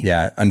crazy.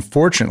 Yeah.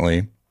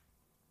 Unfortunately,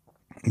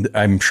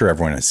 I'm sure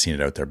everyone has seen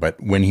it out there, but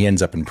when he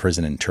ends up in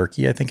prison in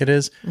Turkey, I think it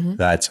is,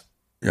 that's,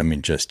 I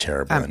mean, just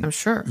terrible. I'm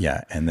sure.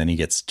 Yeah. And then he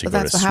gets to But go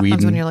to that's what Sweden.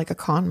 happens when you're like a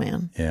con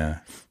man, Yeah.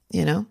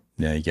 you know?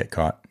 Yeah. You get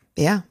caught.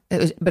 Yeah.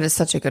 But it's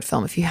such a good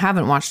film. If you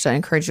haven't watched it, I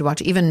encourage you to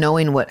watch it. Even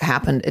knowing what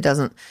happened,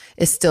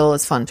 it still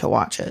is fun to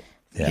watch it,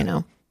 you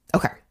know?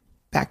 Okay.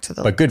 Back to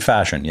the... But good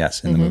fashion,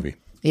 yes, in the movie.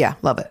 Yeah,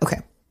 love it. Okay.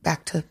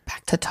 Back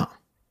to Tom.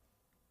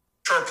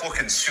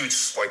 Sharp-looking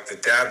suits like the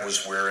dad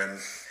was wearing,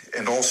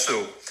 and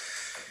also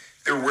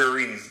they're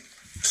wearing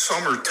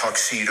summer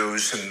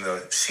tuxedos in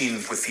the scene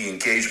with the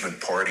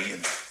engagement party.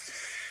 And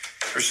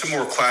there's some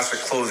more classic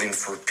clothing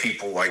for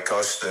people like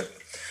us that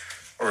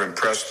are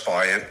impressed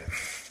by it.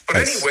 But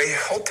anyway,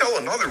 I'll tell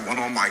another one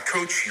on my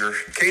coach here.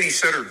 Katie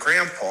said her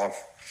grandpa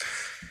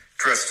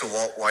dressed a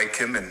lot like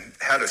him and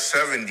had a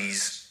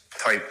 70s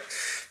type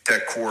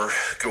decor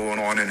going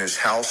on in his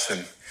house.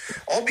 And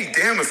I'll be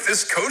damned if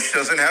this coach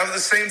doesn't have the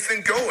same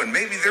thing going.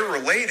 Maybe they're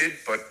related,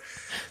 but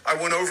I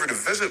went over to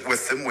visit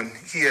with him when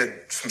he had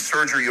some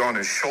surgery on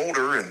his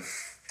shoulder, and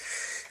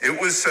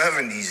it was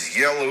 70s,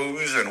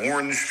 yellows and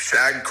orange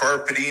shag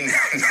carpeting.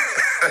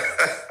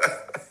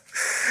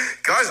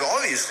 Guys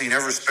obviously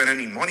never spent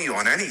any money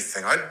on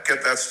anything. I'd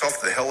get that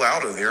stuff the hell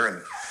out of there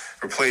and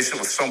replace it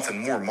with something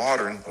more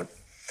modern. But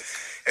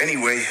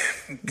anyway,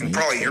 you can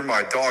probably hear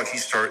my dog.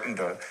 He's starting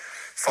to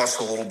fuss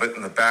a little bit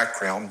in the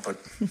background, but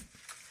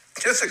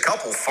just a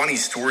couple funny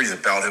stories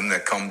about him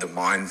that come to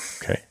mind.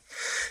 Okay.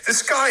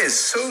 This guy is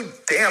so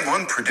damn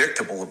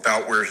unpredictable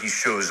about where he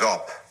shows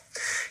up.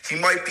 He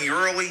might be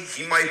early,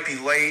 he might be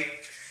late,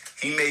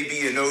 he may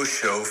be a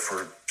no-show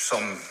for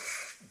some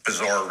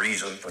bizarre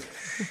reason. But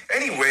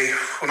anyway,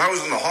 when I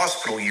was in the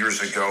hospital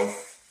years ago,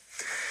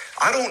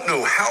 I don't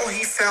know how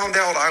he found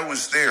out I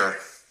was there,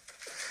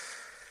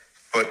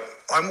 but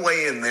I'm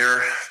laying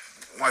there,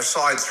 my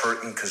side's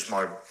hurting because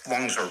my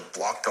lungs are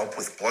blocked up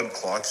with blood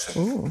clots.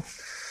 And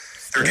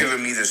they're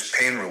giving me this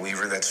pain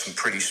reliever that's some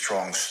pretty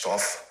strong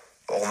stuff,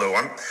 although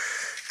I'm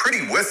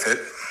pretty with it.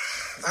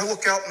 I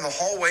look out in the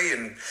hallway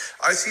and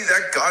I see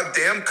that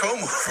goddamn comb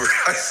over.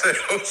 I said,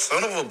 oh,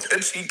 son of a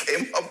bitch, he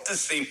came up to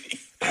see me.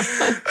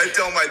 I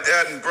tell my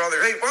dad and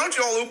brother, hey, why don't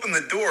you all open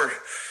the door?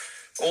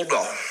 Old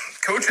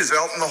coach is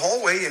out in the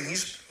hallway and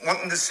he's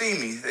wanting to see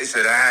me. They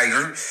said,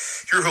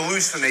 you're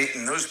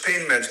hallucinating. Those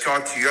pain meds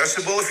got to you. I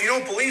said, well, if you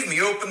don't believe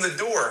me, open the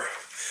door.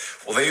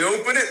 Well, they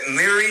open it and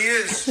there he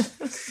is.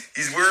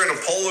 He's wearing a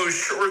polo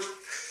shirt.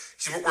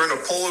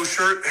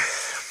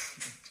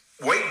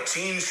 White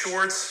jean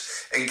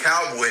shorts and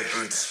cowboy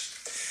boots.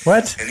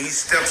 What? And he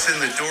steps in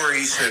the door.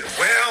 He said,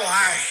 well,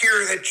 I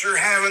hear that you're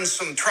having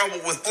some trouble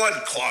with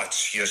blood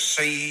clots, you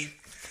see.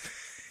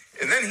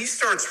 And then he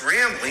starts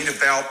rambling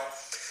about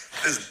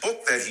this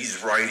book that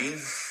he's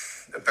writing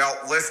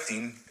about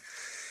lifting,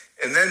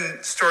 and then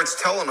starts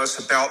telling us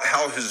about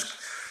how his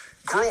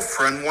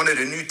girlfriend wanted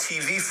a new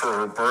TV for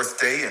her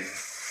birthday and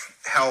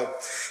how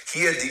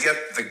he had to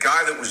get the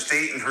guy that was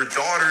dating her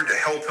daughter to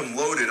help him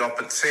load it up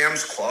at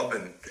Sam's Club.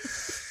 And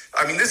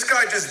I mean, this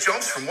guy just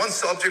jumps from one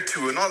subject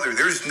to another.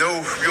 There's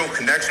no real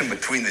connection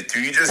between the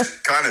two. You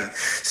just kind of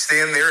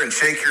stand there and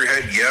shake your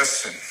head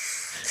yes, and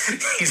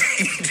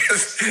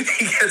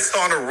he gets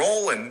on a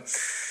roll and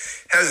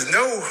has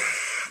no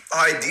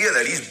idea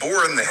that he's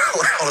boring the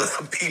hell out of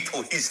the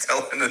people he's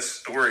telling a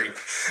story.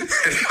 And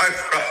my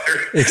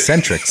brother...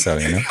 Eccentric, so,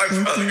 you know.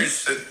 My brother's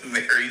sitting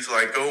there. He's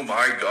like, oh,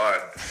 my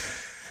God.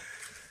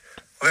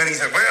 Then he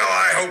said, well,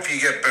 I hope you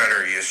get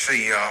better, you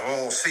see.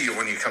 We'll see you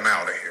when you come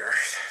out of here.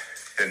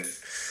 And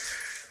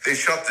they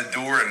shut the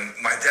door, and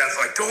my dad's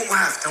like, don't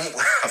laugh, don't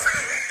laugh.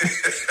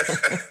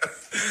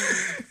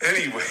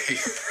 Anyway,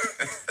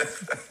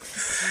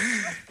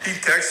 he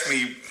texts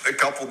me a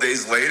couple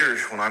days later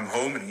when I'm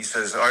home, and he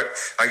says,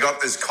 I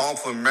got this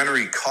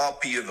complimentary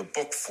copy of the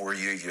book for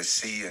you, you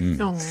see. And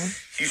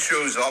he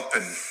shows up,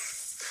 and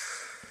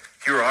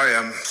here I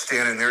am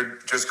standing there,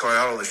 just got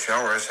out of the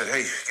shower. I said,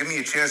 hey, give me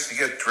a chance to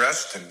get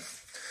dressed. And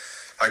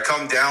I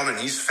come down, and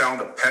he's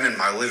found a pen in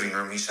my living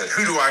room. He said,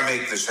 who do I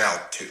make this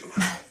out to?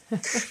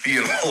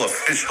 Being all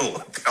official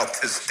about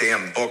this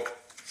damn book.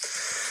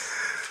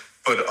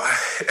 But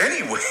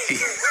anyway,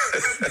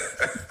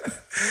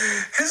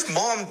 his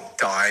mom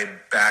died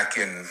back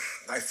in,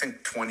 I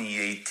think,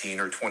 2018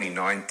 or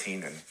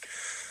 2019. And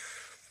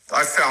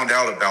I found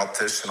out about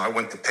this, and I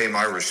went to pay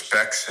my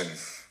respects. And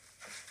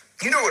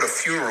you know, at a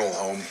funeral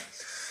home,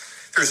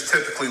 there's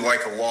typically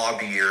like a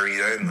lobby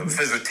area in the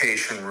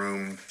visitation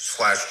room /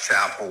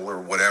 chapel or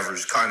whatever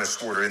is kind of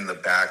sort of in the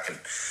back. And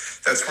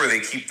that's where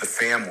they keep the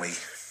family.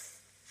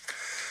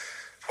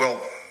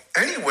 Well,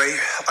 anyway,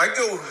 I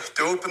go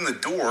to open the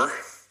door,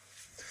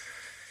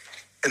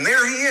 and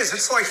there he is.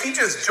 It's like he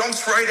just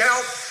jumps right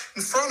out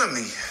in front of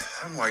me.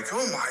 I'm like,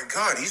 oh, my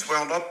God, he's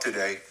wound up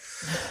today.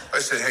 I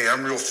said, hey,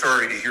 I'm real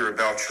sorry to hear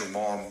about your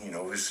mom. You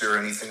know, is there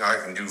anything I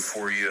can do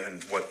for you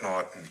and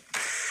whatnot? And,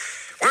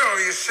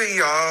 well, you see,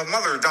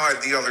 Mother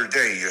died the other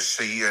day, you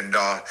see, and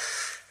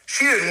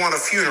she didn't want a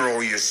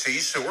funeral, you see,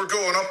 so we're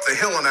going up the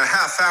hill in a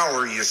half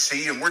hour, you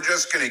see, and we're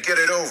just going to get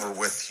it over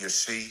with, you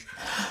see.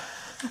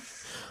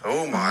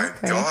 Oh, my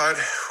God,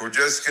 we're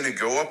just going to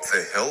go up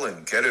the hill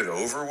and get it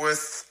over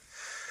with?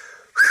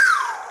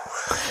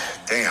 Whew.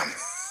 Damn.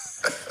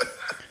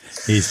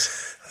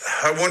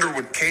 I wonder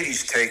what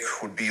Katie's take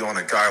would be on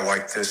a guy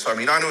like this. I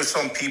mean, I know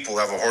some people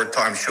have a hard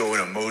time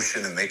showing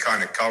emotion, and they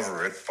kind of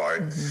cover it by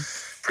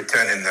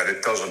pretending that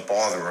it doesn't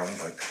bother them,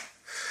 but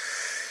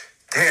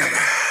damn.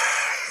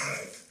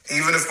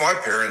 Even if my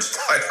parents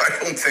died,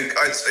 I don't think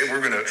I'd say we're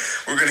gonna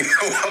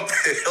go up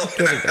the hill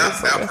in a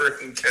half hour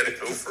and get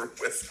it over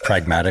with.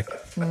 Pragmatic.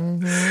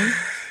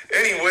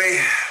 Anyway,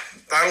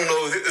 I don't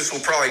know. This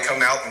will probably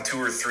come out in 2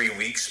 or 3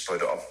 weeks,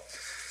 but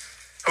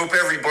hope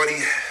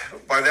everybody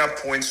by that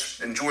point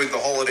enjoyed the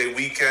holiday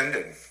weekend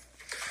and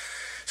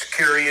is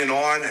carrying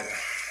on and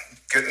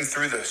getting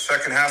through the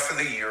second half of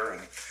the year.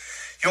 And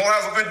y'all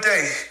have a good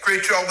day.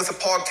 Great job with the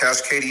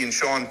podcast, Katie and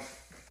Sean.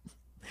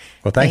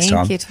 Well, thanks,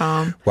 Tom. Thank you,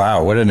 Tom.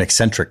 Wow, what an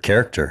eccentric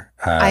character.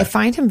 I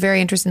find him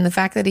very interesting. The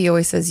fact that he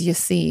always says, you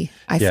see,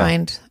 I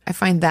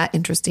find that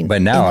interesting.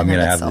 But now I'm going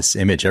to have this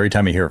image. Every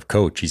time I hear of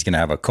Coach, he's going to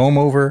have a comb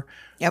over,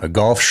 a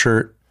golf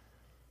shirt,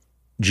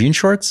 jean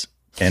shorts,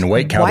 and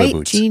white cowboy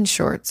boots. White jean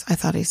shorts, I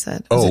thought he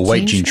said.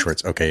 White jean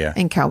shorts. Okay, yeah.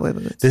 And cowboy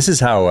boots. This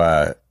is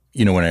how,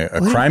 when a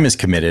crime is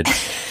committed,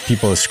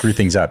 people screw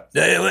things up.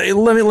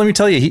 Let me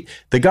tell you,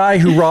 the guy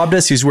who robbed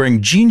us, he's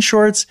wearing jean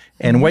shorts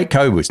and white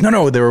cowboy boots.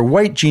 No, they were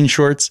white jean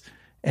shorts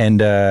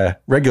and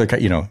regular,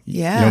 you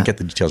don't get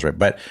the details right.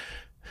 But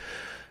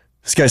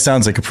this guy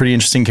sounds like a pretty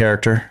interesting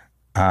character.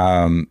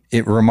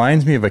 It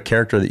reminds me of a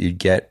character that you'd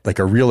get, like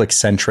a real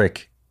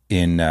eccentric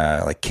in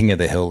like King of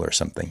the Hill or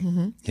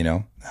something, you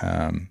know?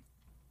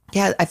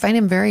 Yeah, I find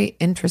him very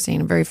interesting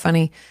and very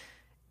funny.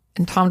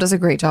 And Tom does a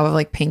great job of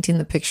like painting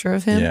the picture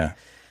of him. Yeah.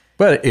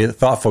 But a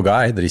thoughtful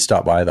guy that he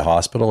stopped by the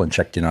hospital and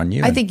checked in on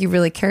you. I think he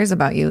really cares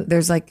about you.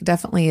 There's like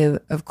definitely a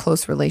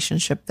close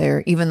relationship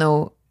there, even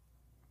though,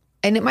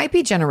 and it might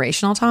be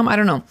generational, Tom. I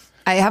don't know.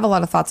 I have a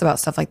lot of thoughts about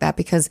stuff like that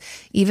because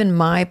even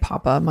my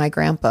papa, my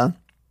grandpa,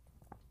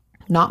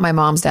 not my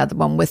mom's dad, the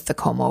one with the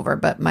comb over,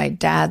 but my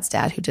dad's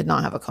dad who did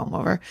not have a comb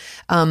over,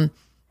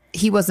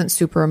 he wasn't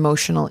super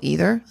emotional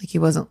either. Like he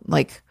wasn't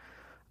like,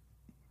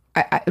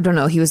 I don't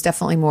know. He was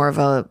definitely more of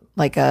a,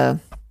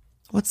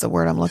 what's the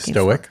word I'm looking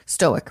for?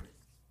 Stoic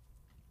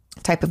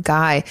type of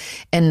guy.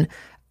 And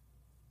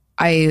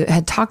I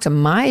had talked to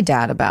my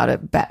dad about it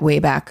way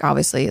back,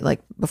 obviously, like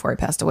before he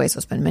passed away. So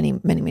it's been many,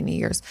 many, many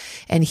years.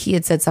 And he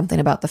had said something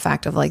about the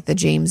fact of like the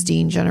James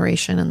Dean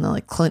generation and the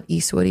like Clint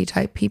Eastwoody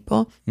type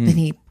people. And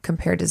he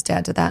compared his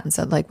dad to that and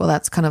said like, well,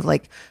 that's kind of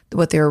like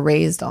what they were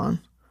raised on,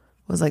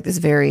 was like this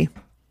very...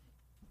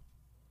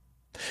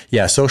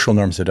 Yeah, social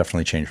norms have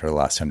definitely changed for the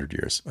last 100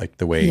 years. Like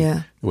the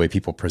way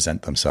people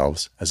present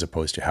themselves, as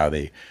opposed to how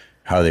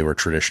they were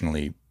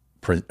traditionally,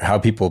 how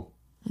people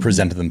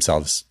presented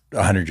themselves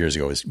 100 years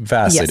ago is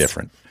vastly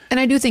different. And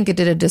I do think it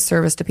did a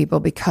disservice to people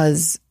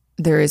because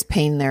there is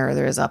pain there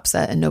is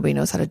upset, and nobody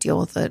knows how to deal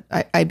with it.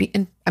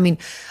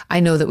 I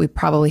know that we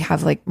probably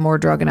have like more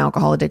drug and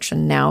alcohol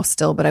addiction now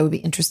still, but I would be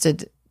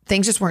interested.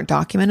 Things just weren't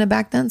documented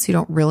back then, so you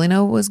don't really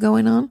know what was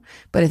going on.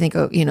 But I think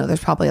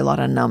there's probably a lot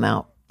of numb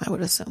out, I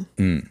would assume.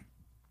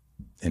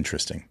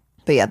 Interesting.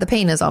 But yeah, the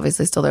pain is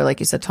obviously still there. Like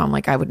you said, Tom,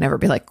 like I would never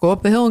be like, go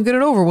up the hill and get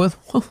it over with.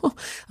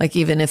 Like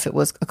even if it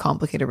was a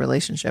complicated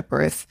relationship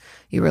or if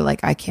you were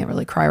like, I can't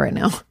really cry right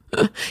now.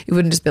 You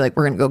wouldn't just be like,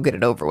 we're going to go get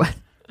it over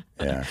with.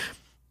 Yeah.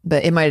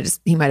 But he might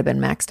have been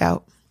maxed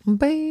out.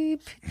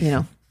 Babe, you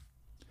know.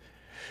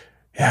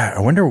 Yeah,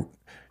 I wonder.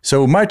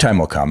 So my time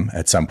will come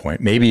at some point.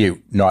 Maybe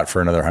not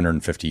for another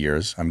 150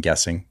 years. I'm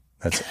guessing.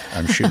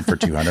 I'm shooting for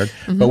 200.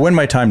 But when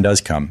my time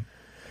does come,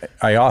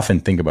 I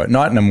often think about,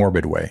 not in a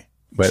morbid way,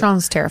 but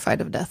Sean's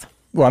terrified of death.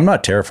 Well, I'm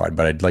not terrified,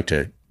 but I'd like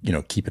to,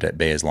 keep it at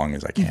bay as long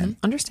as I can.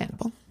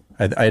 Understandable.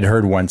 I'd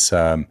heard once,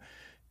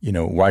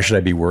 why should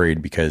I be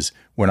worried? Because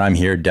when I'm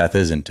here, death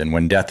isn't, and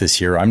when death is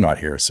here, I'm not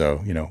here. So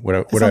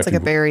what Sounds like a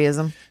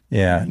Barryism.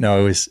 Yeah, no,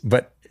 it was,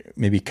 but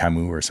maybe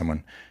Camus or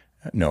someone.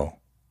 No.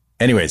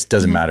 Anyways,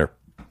 doesn't matter.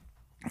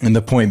 And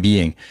the point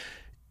being,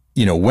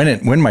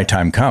 when my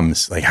time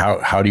comes, like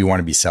how do you want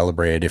to be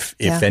celebrated? If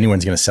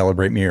anyone's going to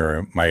celebrate me, or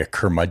am I a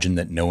curmudgeon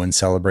that no one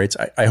celebrates?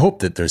 I hope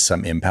that there's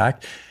some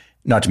impact.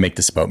 Not to make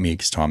this about me,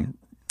 because Tom,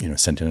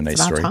 sent in a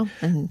nice story. Tom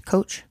and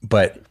Coach.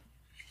 But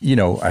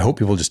I hope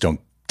people just don't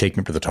take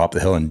me to the top of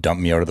the hill and dump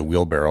me out of the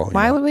wheelbarrow.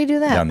 Why would we do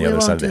that? Down the we other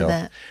won't side of the do hill.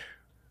 That.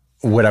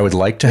 What I would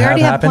like to we have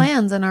already happen. have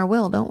plans in our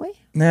will, don't we?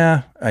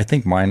 Yeah, I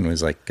think mine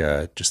was like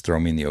just throw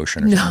me in the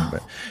ocean or something.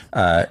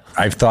 But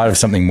I've thought of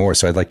something more,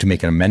 so I'd like to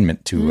make an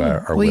amendment to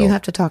our will. Well, you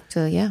have to talk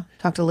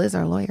to Liz,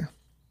 our lawyer.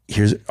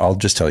 I'll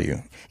just tell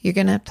you. You're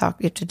gonna have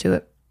to do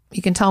it.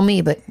 You can tell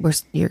me, but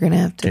you're gonna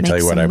have to. Can I tell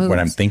you what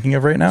I'm thinking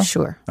of right now?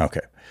 Sure.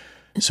 Okay.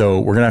 So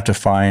we're gonna have to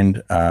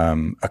find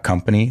a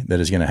company that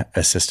is gonna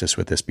assist us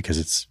with this,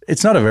 because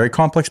it's not a very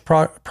complex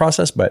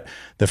process, but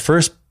the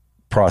first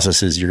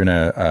process is you're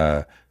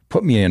gonna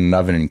put me in an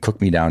oven and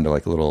cook me down to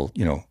like little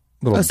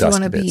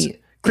dust bits.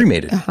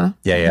 Cremated. Uh-huh.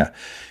 Yeah.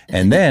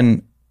 And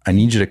then I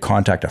need you to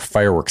contact a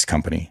fireworks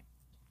company,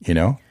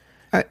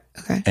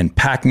 Okay. and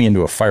pack me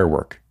into a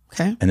firework.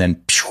 Okay. And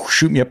then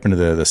shoot me up into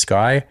the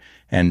sky,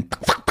 and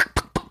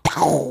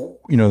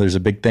there's a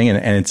big thing, and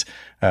it's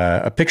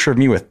a picture of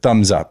me with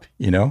thumbs up,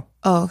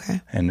 Oh,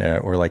 okay. and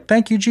we're like,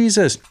 thank you,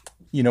 Jesus,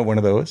 one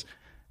of those.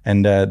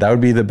 And that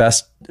would be the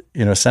best,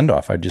 send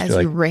off. I'd just As be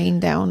like, you rain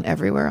down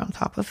everywhere on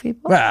top of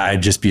people.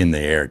 I'd just be in the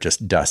air,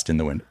 just dust in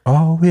the wind.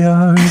 All we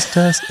are is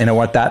dust. And I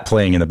want that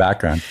playing in the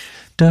background.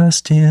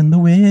 Dust in the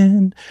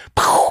wind.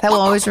 That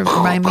will always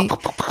remind me.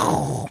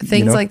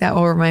 Things like that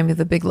will remind me of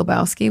the Big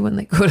Lebowski when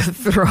they go to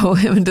throw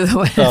him into the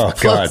wind. Oh,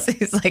 God.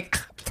 He's like,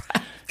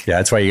 yeah,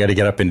 that's why you got to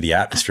get up into the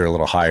atmosphere a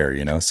little higher,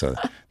 so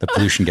the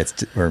pollution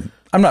or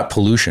I'm not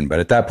pollution, but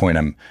at that point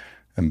I'm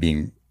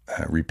being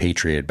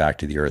repatriated back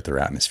to the earth or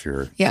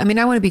atmosphere. yeah. I mean,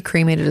 I want to be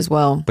cremated as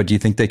well. But do you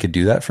think they could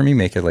do that for me?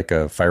 Make it like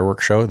a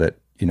fireworks show that,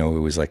 it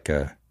was like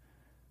it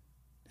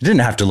didn't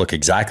have to look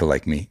exactly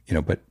like me,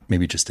 but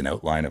maybe just an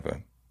outline of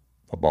a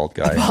bald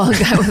guy. A bald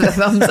guy with a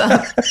thumbs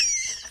up.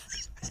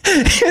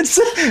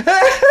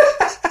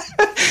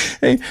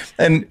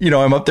 And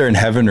I'm up there in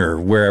heaven or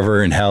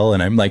wherever in hell,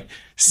 and I'm like,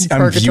 I'm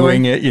Purgatory.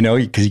 viewing it,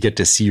 because you get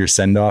to see your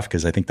send off,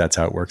 because I think that's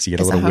how it works. You get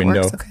Is a that little how it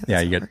window. works? Okay, Yeah,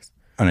 that's you how it get works.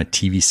 on a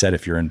TV set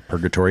if you're in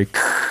purgatory.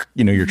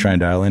 You're trying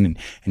to dial in,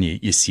 and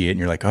you see it, and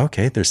you're like,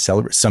 okay, there's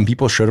some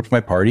people showed up to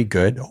my party.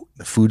 Good,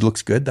 the food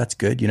looks good. That's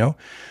good,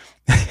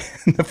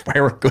 The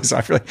firework goes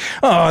off. You're like,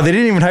 oh, they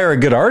didn't even hire a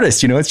good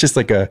artist. It's just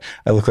like I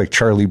look like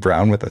Charlie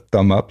Brown with a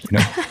thumb up.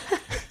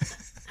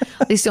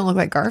 At least you don't look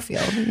like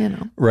Garfield.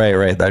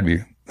 Right. That'd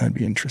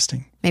be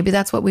interesting. Maybe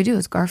that's what we do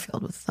is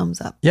Garfield with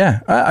thumbs up.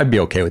 Yeah, I'd be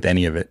okay with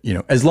any of it,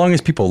 as long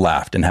as people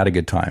laughed and had a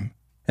good time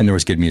and there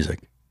was good music.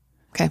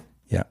 Okay.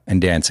 Yeah,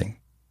 and dancing.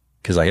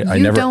 Because I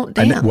You never don't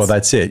dance. Well,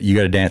 that's it. You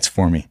got to dance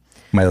for me.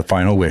 My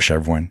final wish,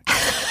 everyone,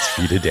 is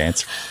for you to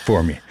dance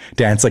for me.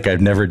 Dance like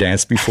I've never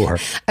danced before.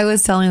 I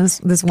was telling this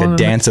A woman,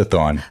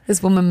 dance-a-thon.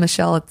 this woman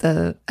Michelle at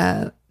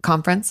the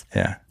conference,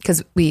 Yeah.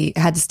 because we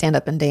had to stand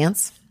up and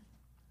dance.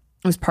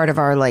 It was part of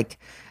our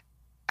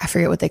I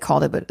forget what they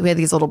called it, but we had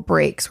these little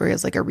breaks where it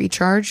was like a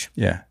recharge.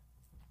 Yeah.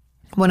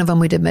 One of them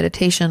we did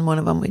meditation, one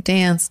of them we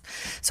danced.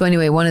 So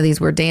anyway, one of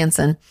these we're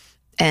dancing,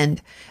 and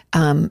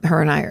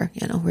her and I are,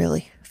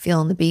 really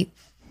feeling the beat.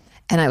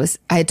 And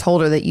I had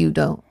told her that you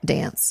don't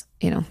dance,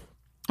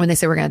 When they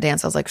say we're going to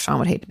dance, I was like, Sean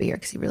would hate to be here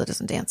because he really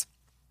doesn't dance.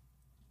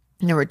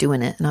 And they were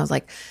doing it. And I was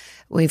like,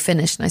 we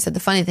finished. And I said, the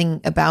funny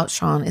thing about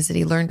Sean is that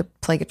he learned to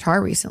play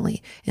guitar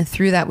recently. And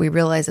through that, we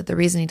realized that the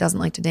reason he doesn't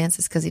like to dance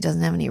is because he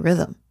doesn't have any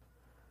rhythm.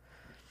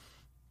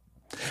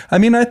 I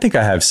mean, I think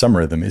I have some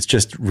rhythm. It's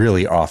just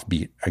really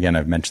offbeat. Again,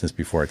 I've mentioned this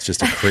before. It's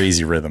just a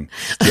crazy rhythm.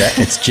 Yeah,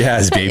 it's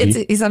jazz,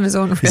 baby. He's on his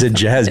own rhythm. He's a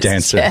jazz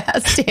dancer.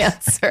 Jazz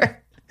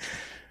dancer.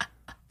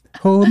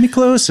 Hold me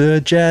closer,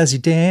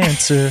 jazzy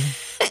dancer.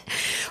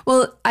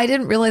 Well, I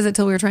didn't realize it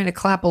till we were trying to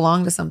clap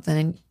along to something,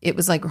 and it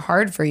was like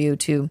hard for you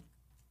to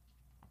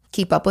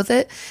keep up with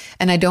it.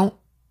 And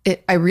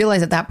I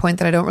realized at that point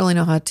that I don't really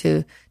know how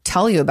to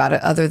tell you about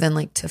it other than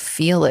like to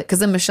feel it. Because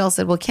then Michelle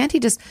said, well, can't he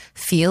just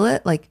feel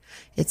it? Like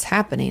it's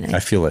happening. I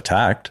feel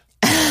attacked.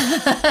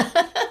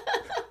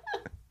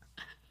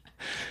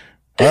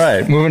 All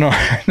right, moving on.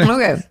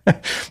 Okay.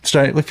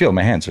 Starting to feel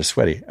my hands are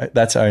sweaty.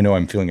 That's how I know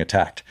I'm feeling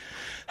attacked.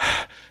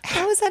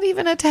 How is that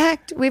even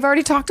attacked? We've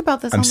already talked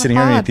about this on I'm the sitting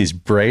pod. underneath these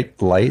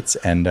bright lights,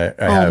 and I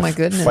have my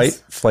goodness. fight,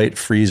 flight,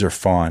 freeze, or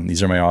fawn.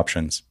 These are my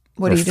options.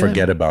 What or are you doing?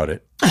 forget about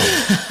it.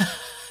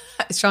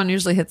 Sean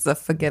usually hits the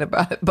forget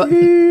about it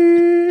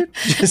button.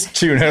 Just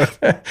tune out.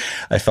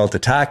 I felt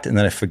attacked, and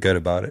then I forgot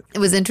about it. It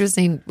was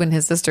interesting when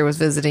his sister was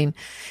visiting.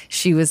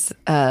 She was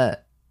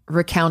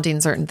recounting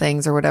certain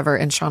things or whatever,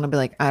 and Sean would be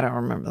like, I don't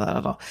remember that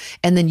at all.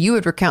 And then you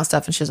would recount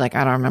stuff, and she's like,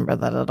 I don't remember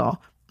that at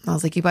all. And I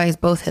was like, you guys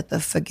both hit the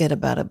forget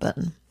about it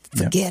button.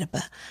 Forget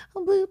about it.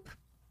 Oh, bloop.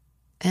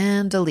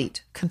 And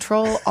delete.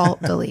 Control,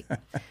 Alt, delete.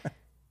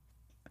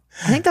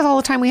 I think that's all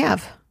the time we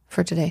have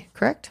for today,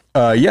 correct?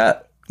 Yeah.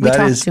 We that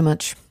talk is- too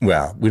much.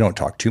 Well, we don't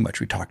talk too much.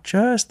 We talk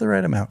just the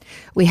right amount.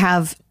 We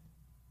have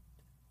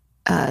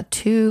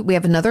we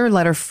have another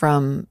letter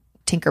from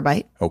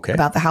Tinkerbite Okay.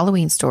 about the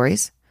Halloween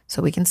stories,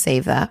 so we can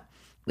save that.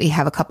 We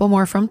have a couple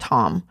more from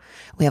Tom.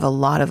 We have a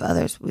lot of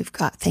others.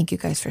 Thank you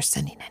guys for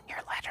sending in your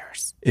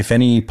letters. If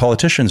any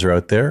politicians are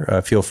out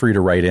there, feel free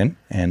to write in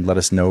and let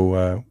us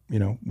know,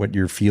 what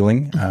you're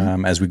feeling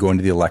as we go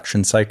into the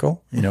election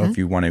cycle. You know, if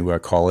you want to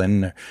call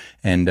in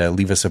and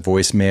leave us a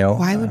voicemail.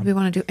 Why would we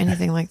want to do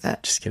anything like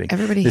that? Just kidding.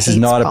 Everybody This hates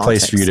is not politics. a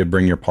place for you to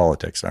bring your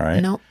politics, all right?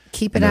 No,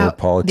 keep it No out.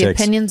 politics. The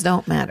opinions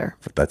don't matter.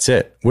 That's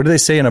it. What do they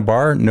say in a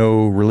bar?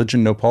 No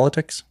religion, no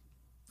politics?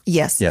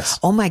 Yes. Yes.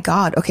 Oh my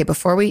God. Okay,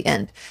 before we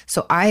end.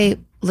 So I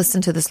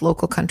listened to this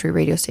local country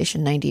radio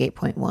station,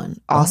 98.1,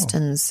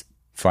 Austin's.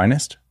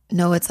 Finest?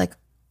 No, it's like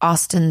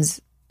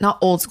Austin's, not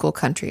old school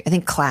country. I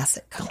think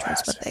classic country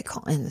is what they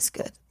call it. And it's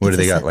good. What do It's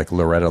they a- got? Like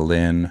Loretta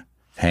Lynn,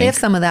 They Hank? have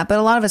some of that, but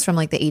a lot of it's from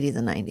like the 80s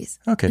and 90s.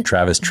 Okay,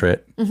 Travis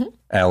Tritt,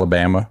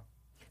 Alabama.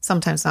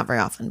 Sometimes not very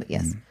often, but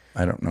yes.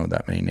 I don't know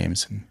that many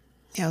names.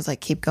 Yeah, I was like,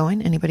 keep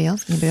going. Anybody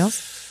else? Anybody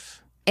else?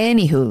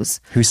 Anywho's.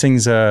 Who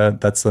sings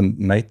That's the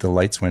Night the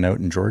Lights Went Out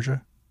in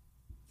Georgia?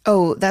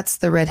 Oh, that's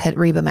the redhead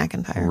Reba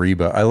McEntire.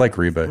 Reba. I like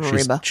Reba.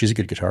 Reba. She's a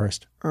good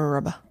guitarist.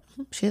 Reba.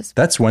 She is.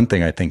 That's one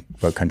thing I think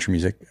about country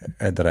music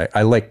that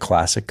I like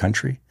classic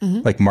country.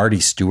 Like Marty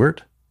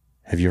Stewart.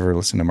 Have you ever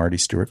listened to Marty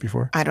Stewart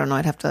before? I don't know.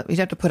 You'd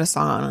have to put a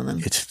song on and then.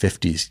 It's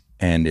 50s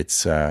and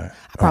it's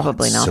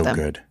Probably it's not so them.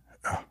 good.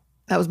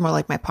 That was more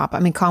like my pop. I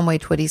mean, Conway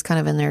Twitty's kind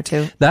of in there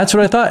too. That's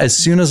what I thought. As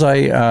soon as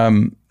I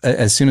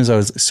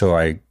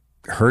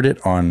heard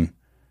it on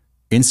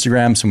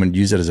Instagram, someone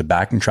used it as a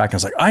backing track. I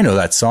was like, I know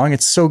that song.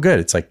 It's so good.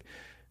 It's like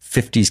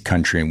 50s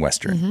country and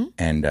Western.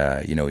 And,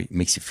 it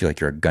makes you feel like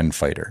you're a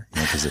gunfighter,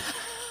 because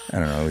I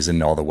don't know, it was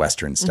in all the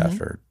Western stuff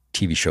or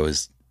TV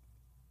shows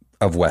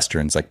of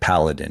Westerns like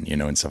Paladin,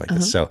 and stuff like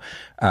this. So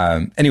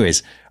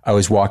anyways, I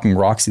was walking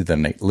Roxy the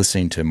night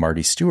listening to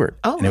Marty Stewart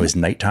and it was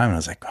nighttime. And I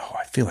was like, oh,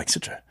 I feel like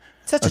such a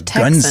Texan.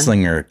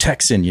 gunslinger,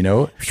 Texan,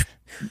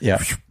 Yeah.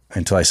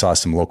 Until I saw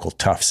some local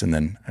toughs and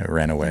then I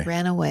ran away.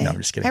 Ran away. No, I'm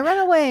just kidding. I ran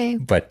away.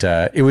 But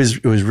it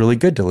was really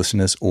good to listen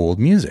to this old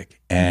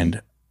music.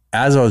 And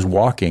as I was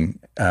walking,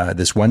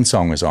 this one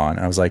song was on.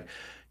 And I was like,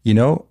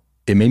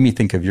 it made me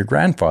think of your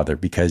grandfather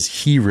because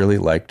he really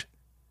liked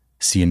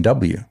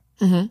C&W.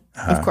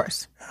 Of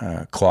course.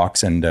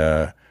 Clocks and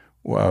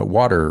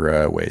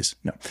waterways.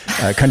 No,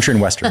 country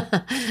and Western.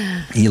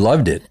 He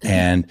loved it.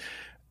 And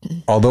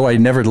although I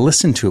never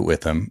listened to it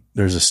with him,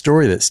 there's a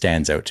story that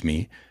stands out to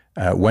me.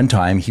 One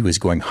time he was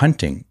going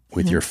hunting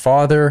with your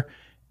father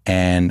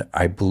and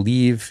I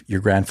believe your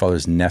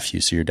grandfather's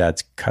nephew, so your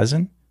dad's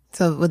cousin.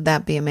 So would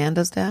that be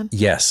Amanda's dad?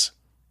 Yes.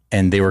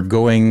 And they were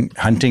going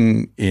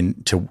hunting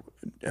into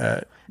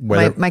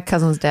My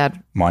cousin's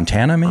dad,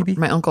 Montana, maybe?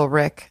 my uncle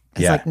Rick,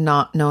 is Yeah. like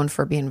not known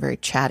for being very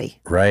chatty.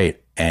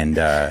 Right. And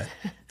the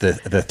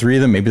three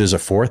of them, maybe there's a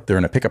fourth, they're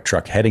in a pickup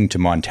truck heading to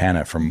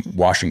Montana from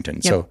Washington.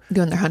 Yep. So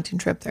Doing their hunting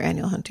trip, their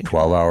annual hunting trip.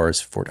 12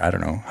 hours, I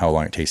don't know how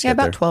long it takes to Yeah, get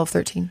about there. 12,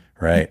 13.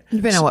 Right.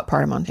 Depending on what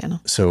part of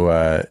Montana.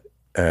 So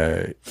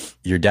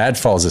your dad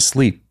falls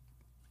asleep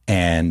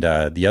and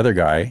the other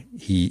guy,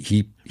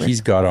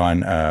 he's got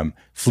on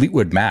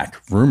Fleetwood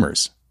Mac,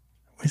 Rumors.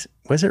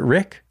 Was it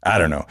Rick? I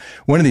don't know.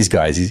 One of these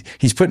guys,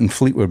 he's putting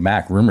Fleetwood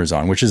Mac Rumors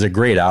on, which is a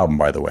great album,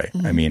 by the way.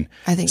 I mean,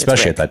 I think it's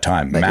especially Rick, at that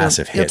time, but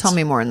massive you'll hits. tell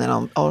me more and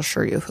then I'll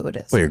assure you who it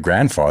is. Well, your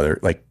grandfather,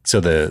 so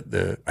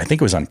the I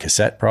think it was on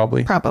cassette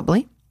probably,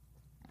 Probably.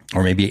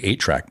 or maybe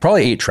 8-track,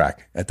 probably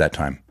 8-track at that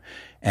time.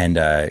 And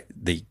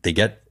they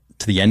get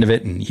to the end of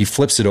it and he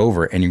flips it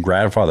over and your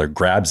grandfather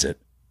grabs it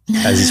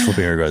as he's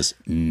flipping it and goes,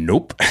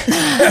 nope.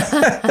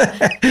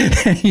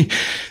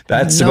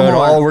 That's No about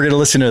more. all we're going to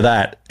listen to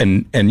that.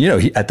 And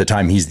at the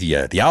time he's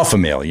the alpha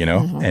male,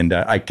 and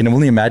I can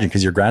only imagine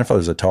because your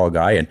grandfather's a tall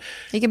guy and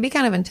He can be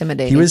kind of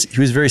intimidating. he was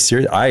very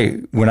serious.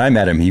 When I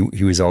met him,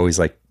 he was always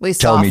like Well, he's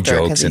telling me softer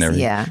 'cause jokes and he's-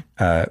 everything.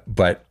 yeah.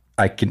 But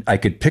I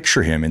could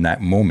picture him in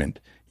that moment,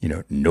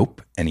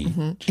 nope. And he,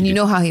 and you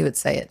know how he would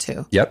say it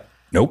too. yep,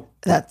 nope.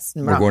 That's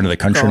We're going to the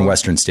country and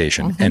Western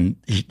station. And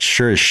he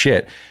sure as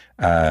shit,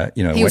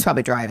 He was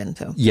probably driving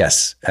too.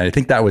 yes. And I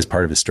think that was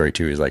part of his story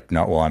too. He's like,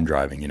 not while I'm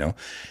driving,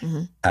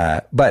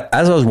 But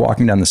as I was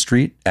walking down the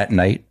street at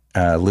night,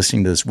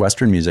 listening to this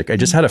Western music, I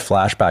just had a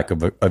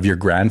flashback of your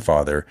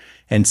grandfather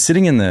and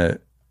sitting in the,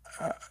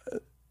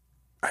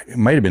 it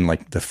might have been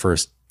like the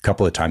first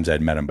couple of times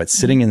I'd met him, but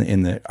sitting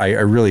in the, I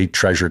really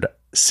treasured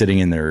sitting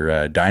in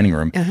their dining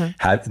room,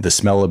 had the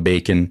smell of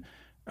bacon,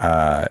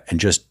 and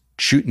just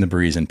shooting the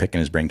breeze and picking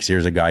his brain. Because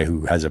here's a guy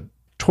who has a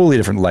totally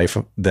different life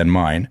than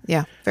mine.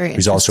 Yeah, very interesting.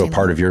 He's also a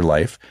part of your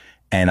life.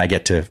 And I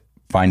get to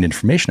find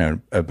information out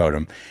about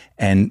him.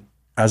 And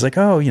I was like,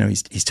 oh,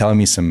 he's telling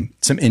me some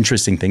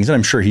interesting things. And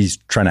I'm sure he's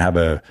trying to have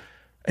an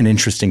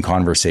interesting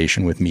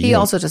conversation with me. He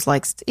also just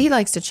likes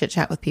to chit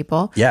chat with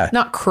people. Yeah.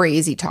 Not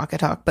crazy talk,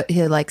 but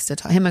he likes to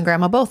talk. Him and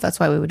Grandma both. That's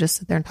why we would just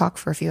sit there and talk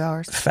for a few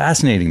hours.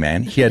 Fascinating,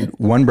 man. He had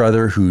one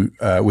brother who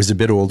was a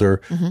bit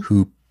older,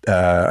 who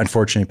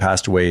unfortunately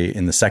passed away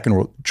during the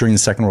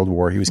Second World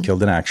War. He was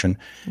killed in action.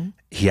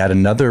 He had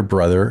another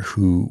brother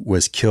who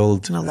was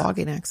killed in a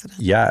logging accident.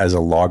 Yeah, as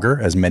a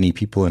logger, as many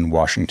people in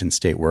Washington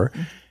State were.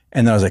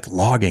 And then I was like,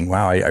 logging,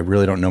 wow, I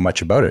really don't know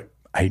much about it.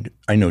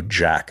 I know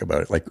jack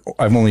about it. Like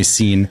I've only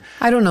seen.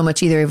 I don't know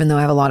much either, even though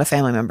I have a lot of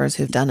family members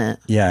who've done it.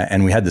 Yeah,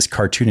 and we had this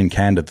cartoon in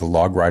Canada, the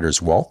Log Riders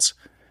Waltz,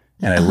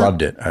 and I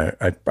loved it.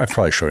 I've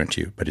probably shown it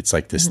to you, but it's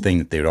like this thing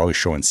that they would always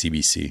show on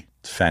CBC.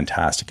 It's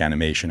fantastic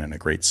animation and a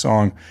great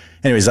song.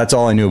 Anyways, that's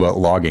all I knew about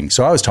logging.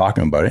 So I was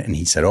talking about it, and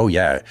he said, "Oh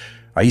yeah,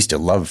 I used to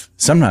love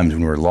sometimes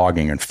when we were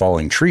logging and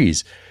falling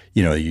trees.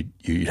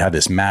 You'd have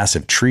this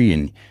massive tree,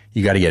 and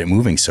you got to get it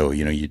moving. So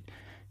you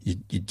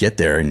get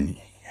there, and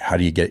how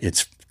do you get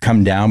it's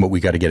come down, but we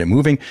got to get it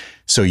moving.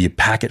 So you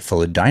pack it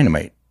full of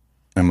dynamite."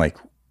 I'm like,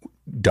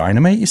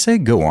 dynamite, you say?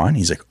 Go on.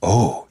 He's like,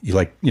 oh, you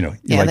like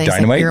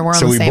dynamite? You're more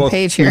on the same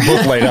page here. We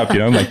both light up,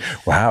 I'm like,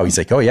 wow. He's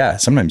like, oh yeah.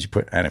 Sometimes you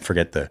put, and I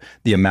forget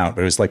the amount,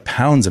 but it was like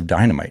pounds of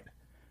dynamite. I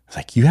was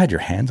like, you had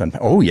your hands on,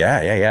 oh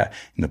yeah.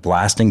 And the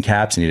blasting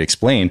caps, and he'd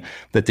explain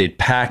that they'd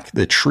pack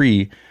the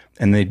tree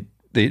and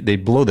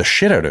they'd blow the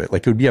shit out of it.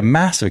 Like it would be a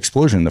massive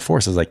explosion in the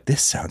forest. I was like,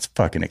 this sounds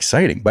fucking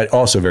exciting, but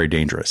also very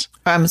dangerous.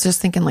 I was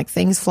just thinking like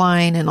things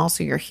flying and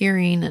also your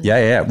hearing. And,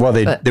 yeah. Well,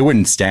 they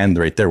wouldn't stand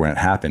right there when it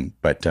happened,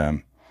 but,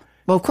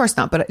 well, of course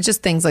not, but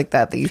just things like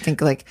that you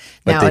think like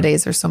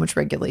nowadays there's so much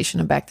regulation,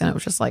 and back then it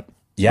was just like,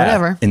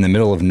 whatever. In the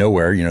middle of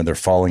nowhere, they're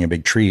falling a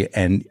big tree.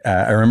 And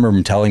I remember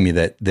him telling me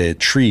that the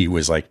tree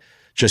was like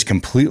just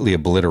completely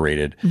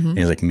obliterated. And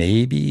he's like,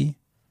 maybe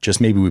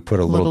we put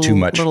a little too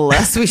much. A little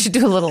less. We should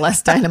do a little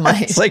less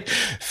dynamite. It's like,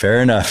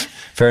 fair enough,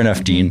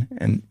 Dean.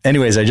 And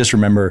anyways, I just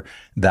remember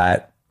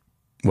that.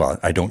 Well,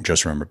 I don't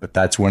just remember, but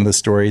that's one of the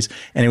stories.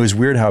 And it was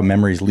weird how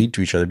memories lead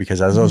to each other,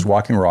 because as I was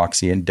walking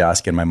Roxy at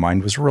dusk and my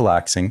mind was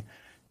relaxing,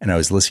 and I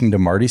was listening to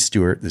Marty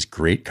Stewart, this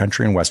great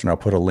country and Western. I'll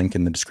put a link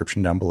in the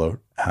description down below.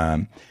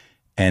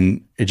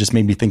 And it just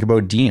made me think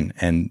about Dean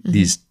and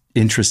these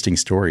interesting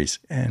stories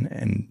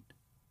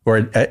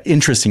or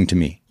interesting to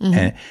me.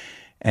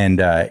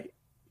 And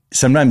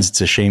sometimes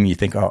it's a shame. You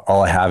think, oh,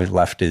 all I have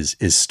left is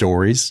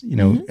stories,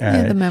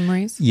 the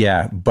memories.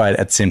 Yeah. But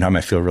at the same time,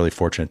 I feel really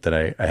fortunate that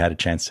I had a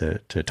chance to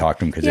talk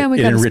to him, because it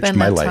enriched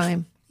my life.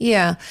 Time.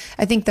 Yeah.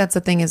 I think that's the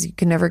thing, is you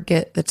can never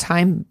get the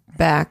time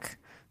back.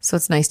 So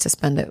it's nice to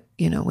spend it,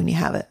 when you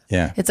have it.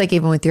 Yeah. It's like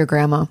even with your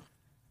grandma,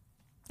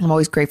 I'm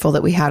always grateful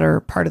that we had her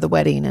part of the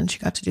wedding and she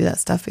got to do that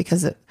stuff,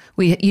 because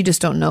you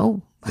just don't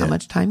know how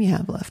much time you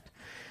have left.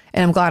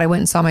 And I'm glad I went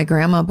and saw my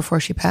grandma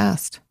before she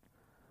passed.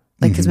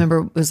 Like, because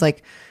remember, it was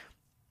like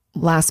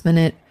last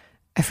minute,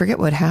 I forget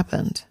what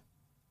happened.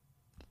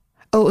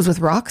 Oh, it was with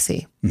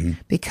Roxy,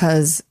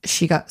 because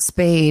she got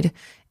spayed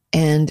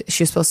and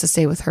she was supposed to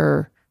stay with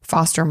her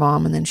foster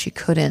mom, and then she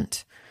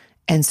couldn't.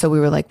 And so we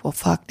were like, well,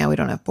 fuck, now we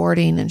don't have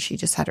boarding. And she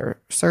just had her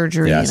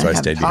surgery. Yeah, and so I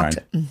stayed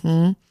behind.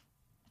 And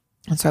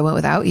so I went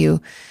without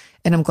you.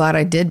 And I'm glad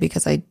I did,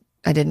 because I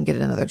didn't get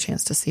another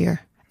chance to see her.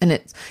 And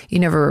you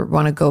never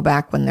want to go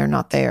back when they're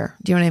not there.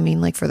 Do you know what I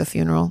mean? Like for the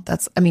funeral.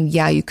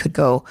 Yeah, you could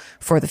go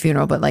for the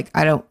funeral, but like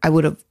I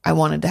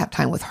wanted to have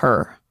time with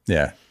her.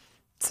 Yeah.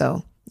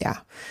 So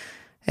yeah,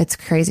 it's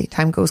crazy.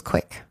 Time goes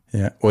quick.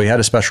 Yeah. Well, you had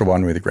a special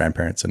bond with the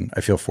grandparents, and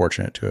I feel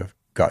fortunate to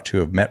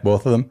have met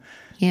both of them.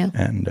 Yeah.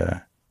 And,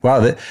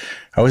 wow,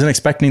 I wasn't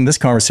expecting this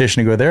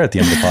conversation to go there at the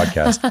end of the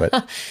podcast,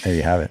 but there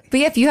you have it.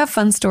 But yeah, if you have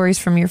fun stories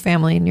from your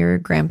family and your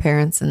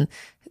grandparents, and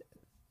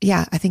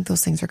yeah, I think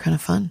those things are kind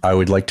of fun. I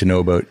would like to know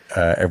about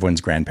everyone's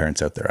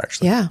grandparents out there,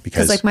 actually. Yeah,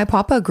 because like my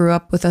papa grew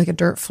up with like a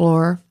dirt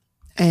floor,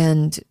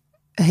 and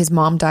his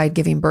mom died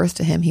giving birth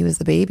to him. He was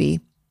the baby,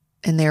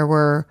 and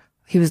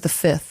he was the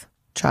fifth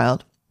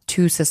child,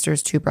 2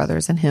 sisters, 2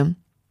 brothers, and him.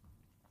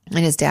 And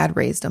his dad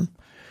raised him.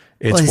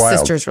 His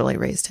sisters really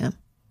raised him.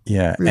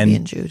 Yeah, Ruby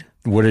and Jude.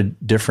 What a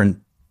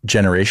different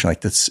generation.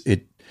 Like this,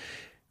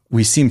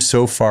 we seem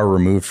so far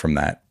removed from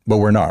that, but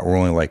we're not. We're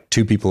only like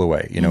 2 people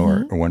away,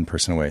 or 1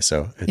 person away.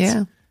 So it's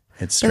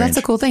strange. But that's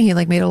a cool thing. He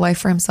like made a life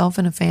for himself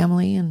and a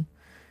family, and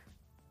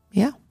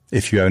yeah.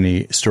 If you have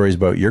any stories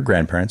about your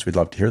grandparents, we'd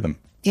love to hear them.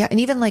 Yeah, and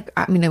even like,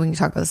 we can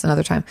talk about this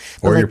another time.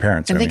 Or like, your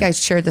parents. I think I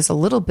shared this a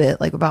little bit,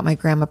 like about my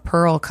grandma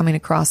Pearl coming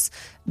across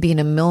being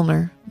a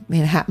milliner,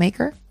 being a hat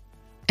maker.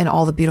 and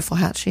all the beautiful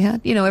hats she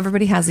had. You know,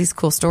 everybody has these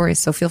cool stories,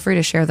 so feel free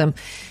to share them.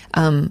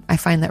 I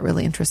find that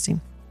really interesting.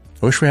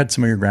 I wish we had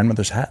some of your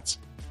grandmother's hats.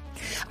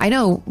 I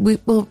know.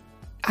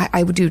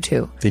 I would do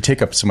too. They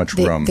take up so much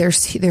room. They're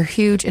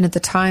huge. And at the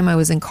time I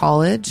was in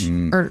college,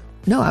 or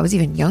no, I was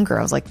even younger.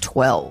 I was like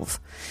 12.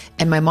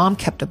 And my mom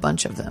kept a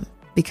bunch of them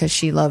because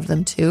she loved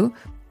them too.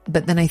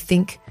 But then I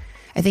think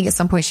at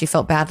some point she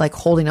felt bad like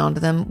holding on to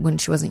them when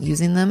she wasn't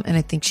using them. And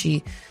I think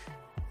she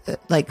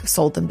like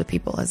sold them to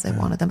people as they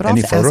wanted them. But I'll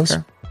have to ask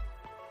her.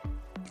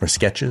 Or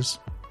sketches?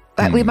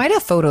 We might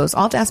have photos.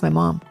 I'll have to ask my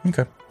mom.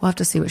 Okay. We'll have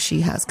to see what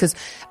she has. Because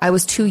I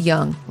was too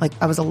young. Like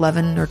I was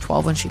 11 or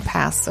 12 when she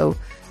passed. So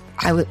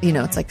I would,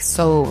 it's like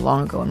so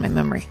long ago in my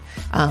memory.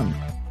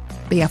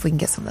 But yeah, if we can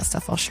get some of that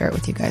stuff, I'll share it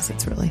with you guys.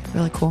 It's really,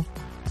 really cool.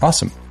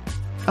 Awesome.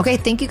 Okay.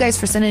 Thank you guys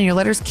for sending your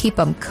letters. Keep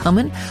them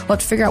coming. We'll have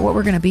to figure out what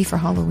we're going to be for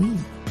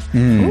Halloween.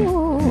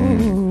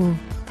 Ooh.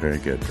 Very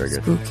good. Very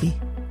good. Spooky.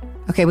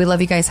 Okay. We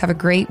love you guys. Have a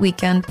great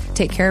weekend.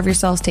 Take care of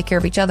yourselves. Take care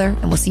of each other.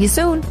 And we'll see you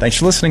soon. Thanks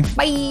for listening.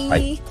 Bye.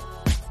 Bye.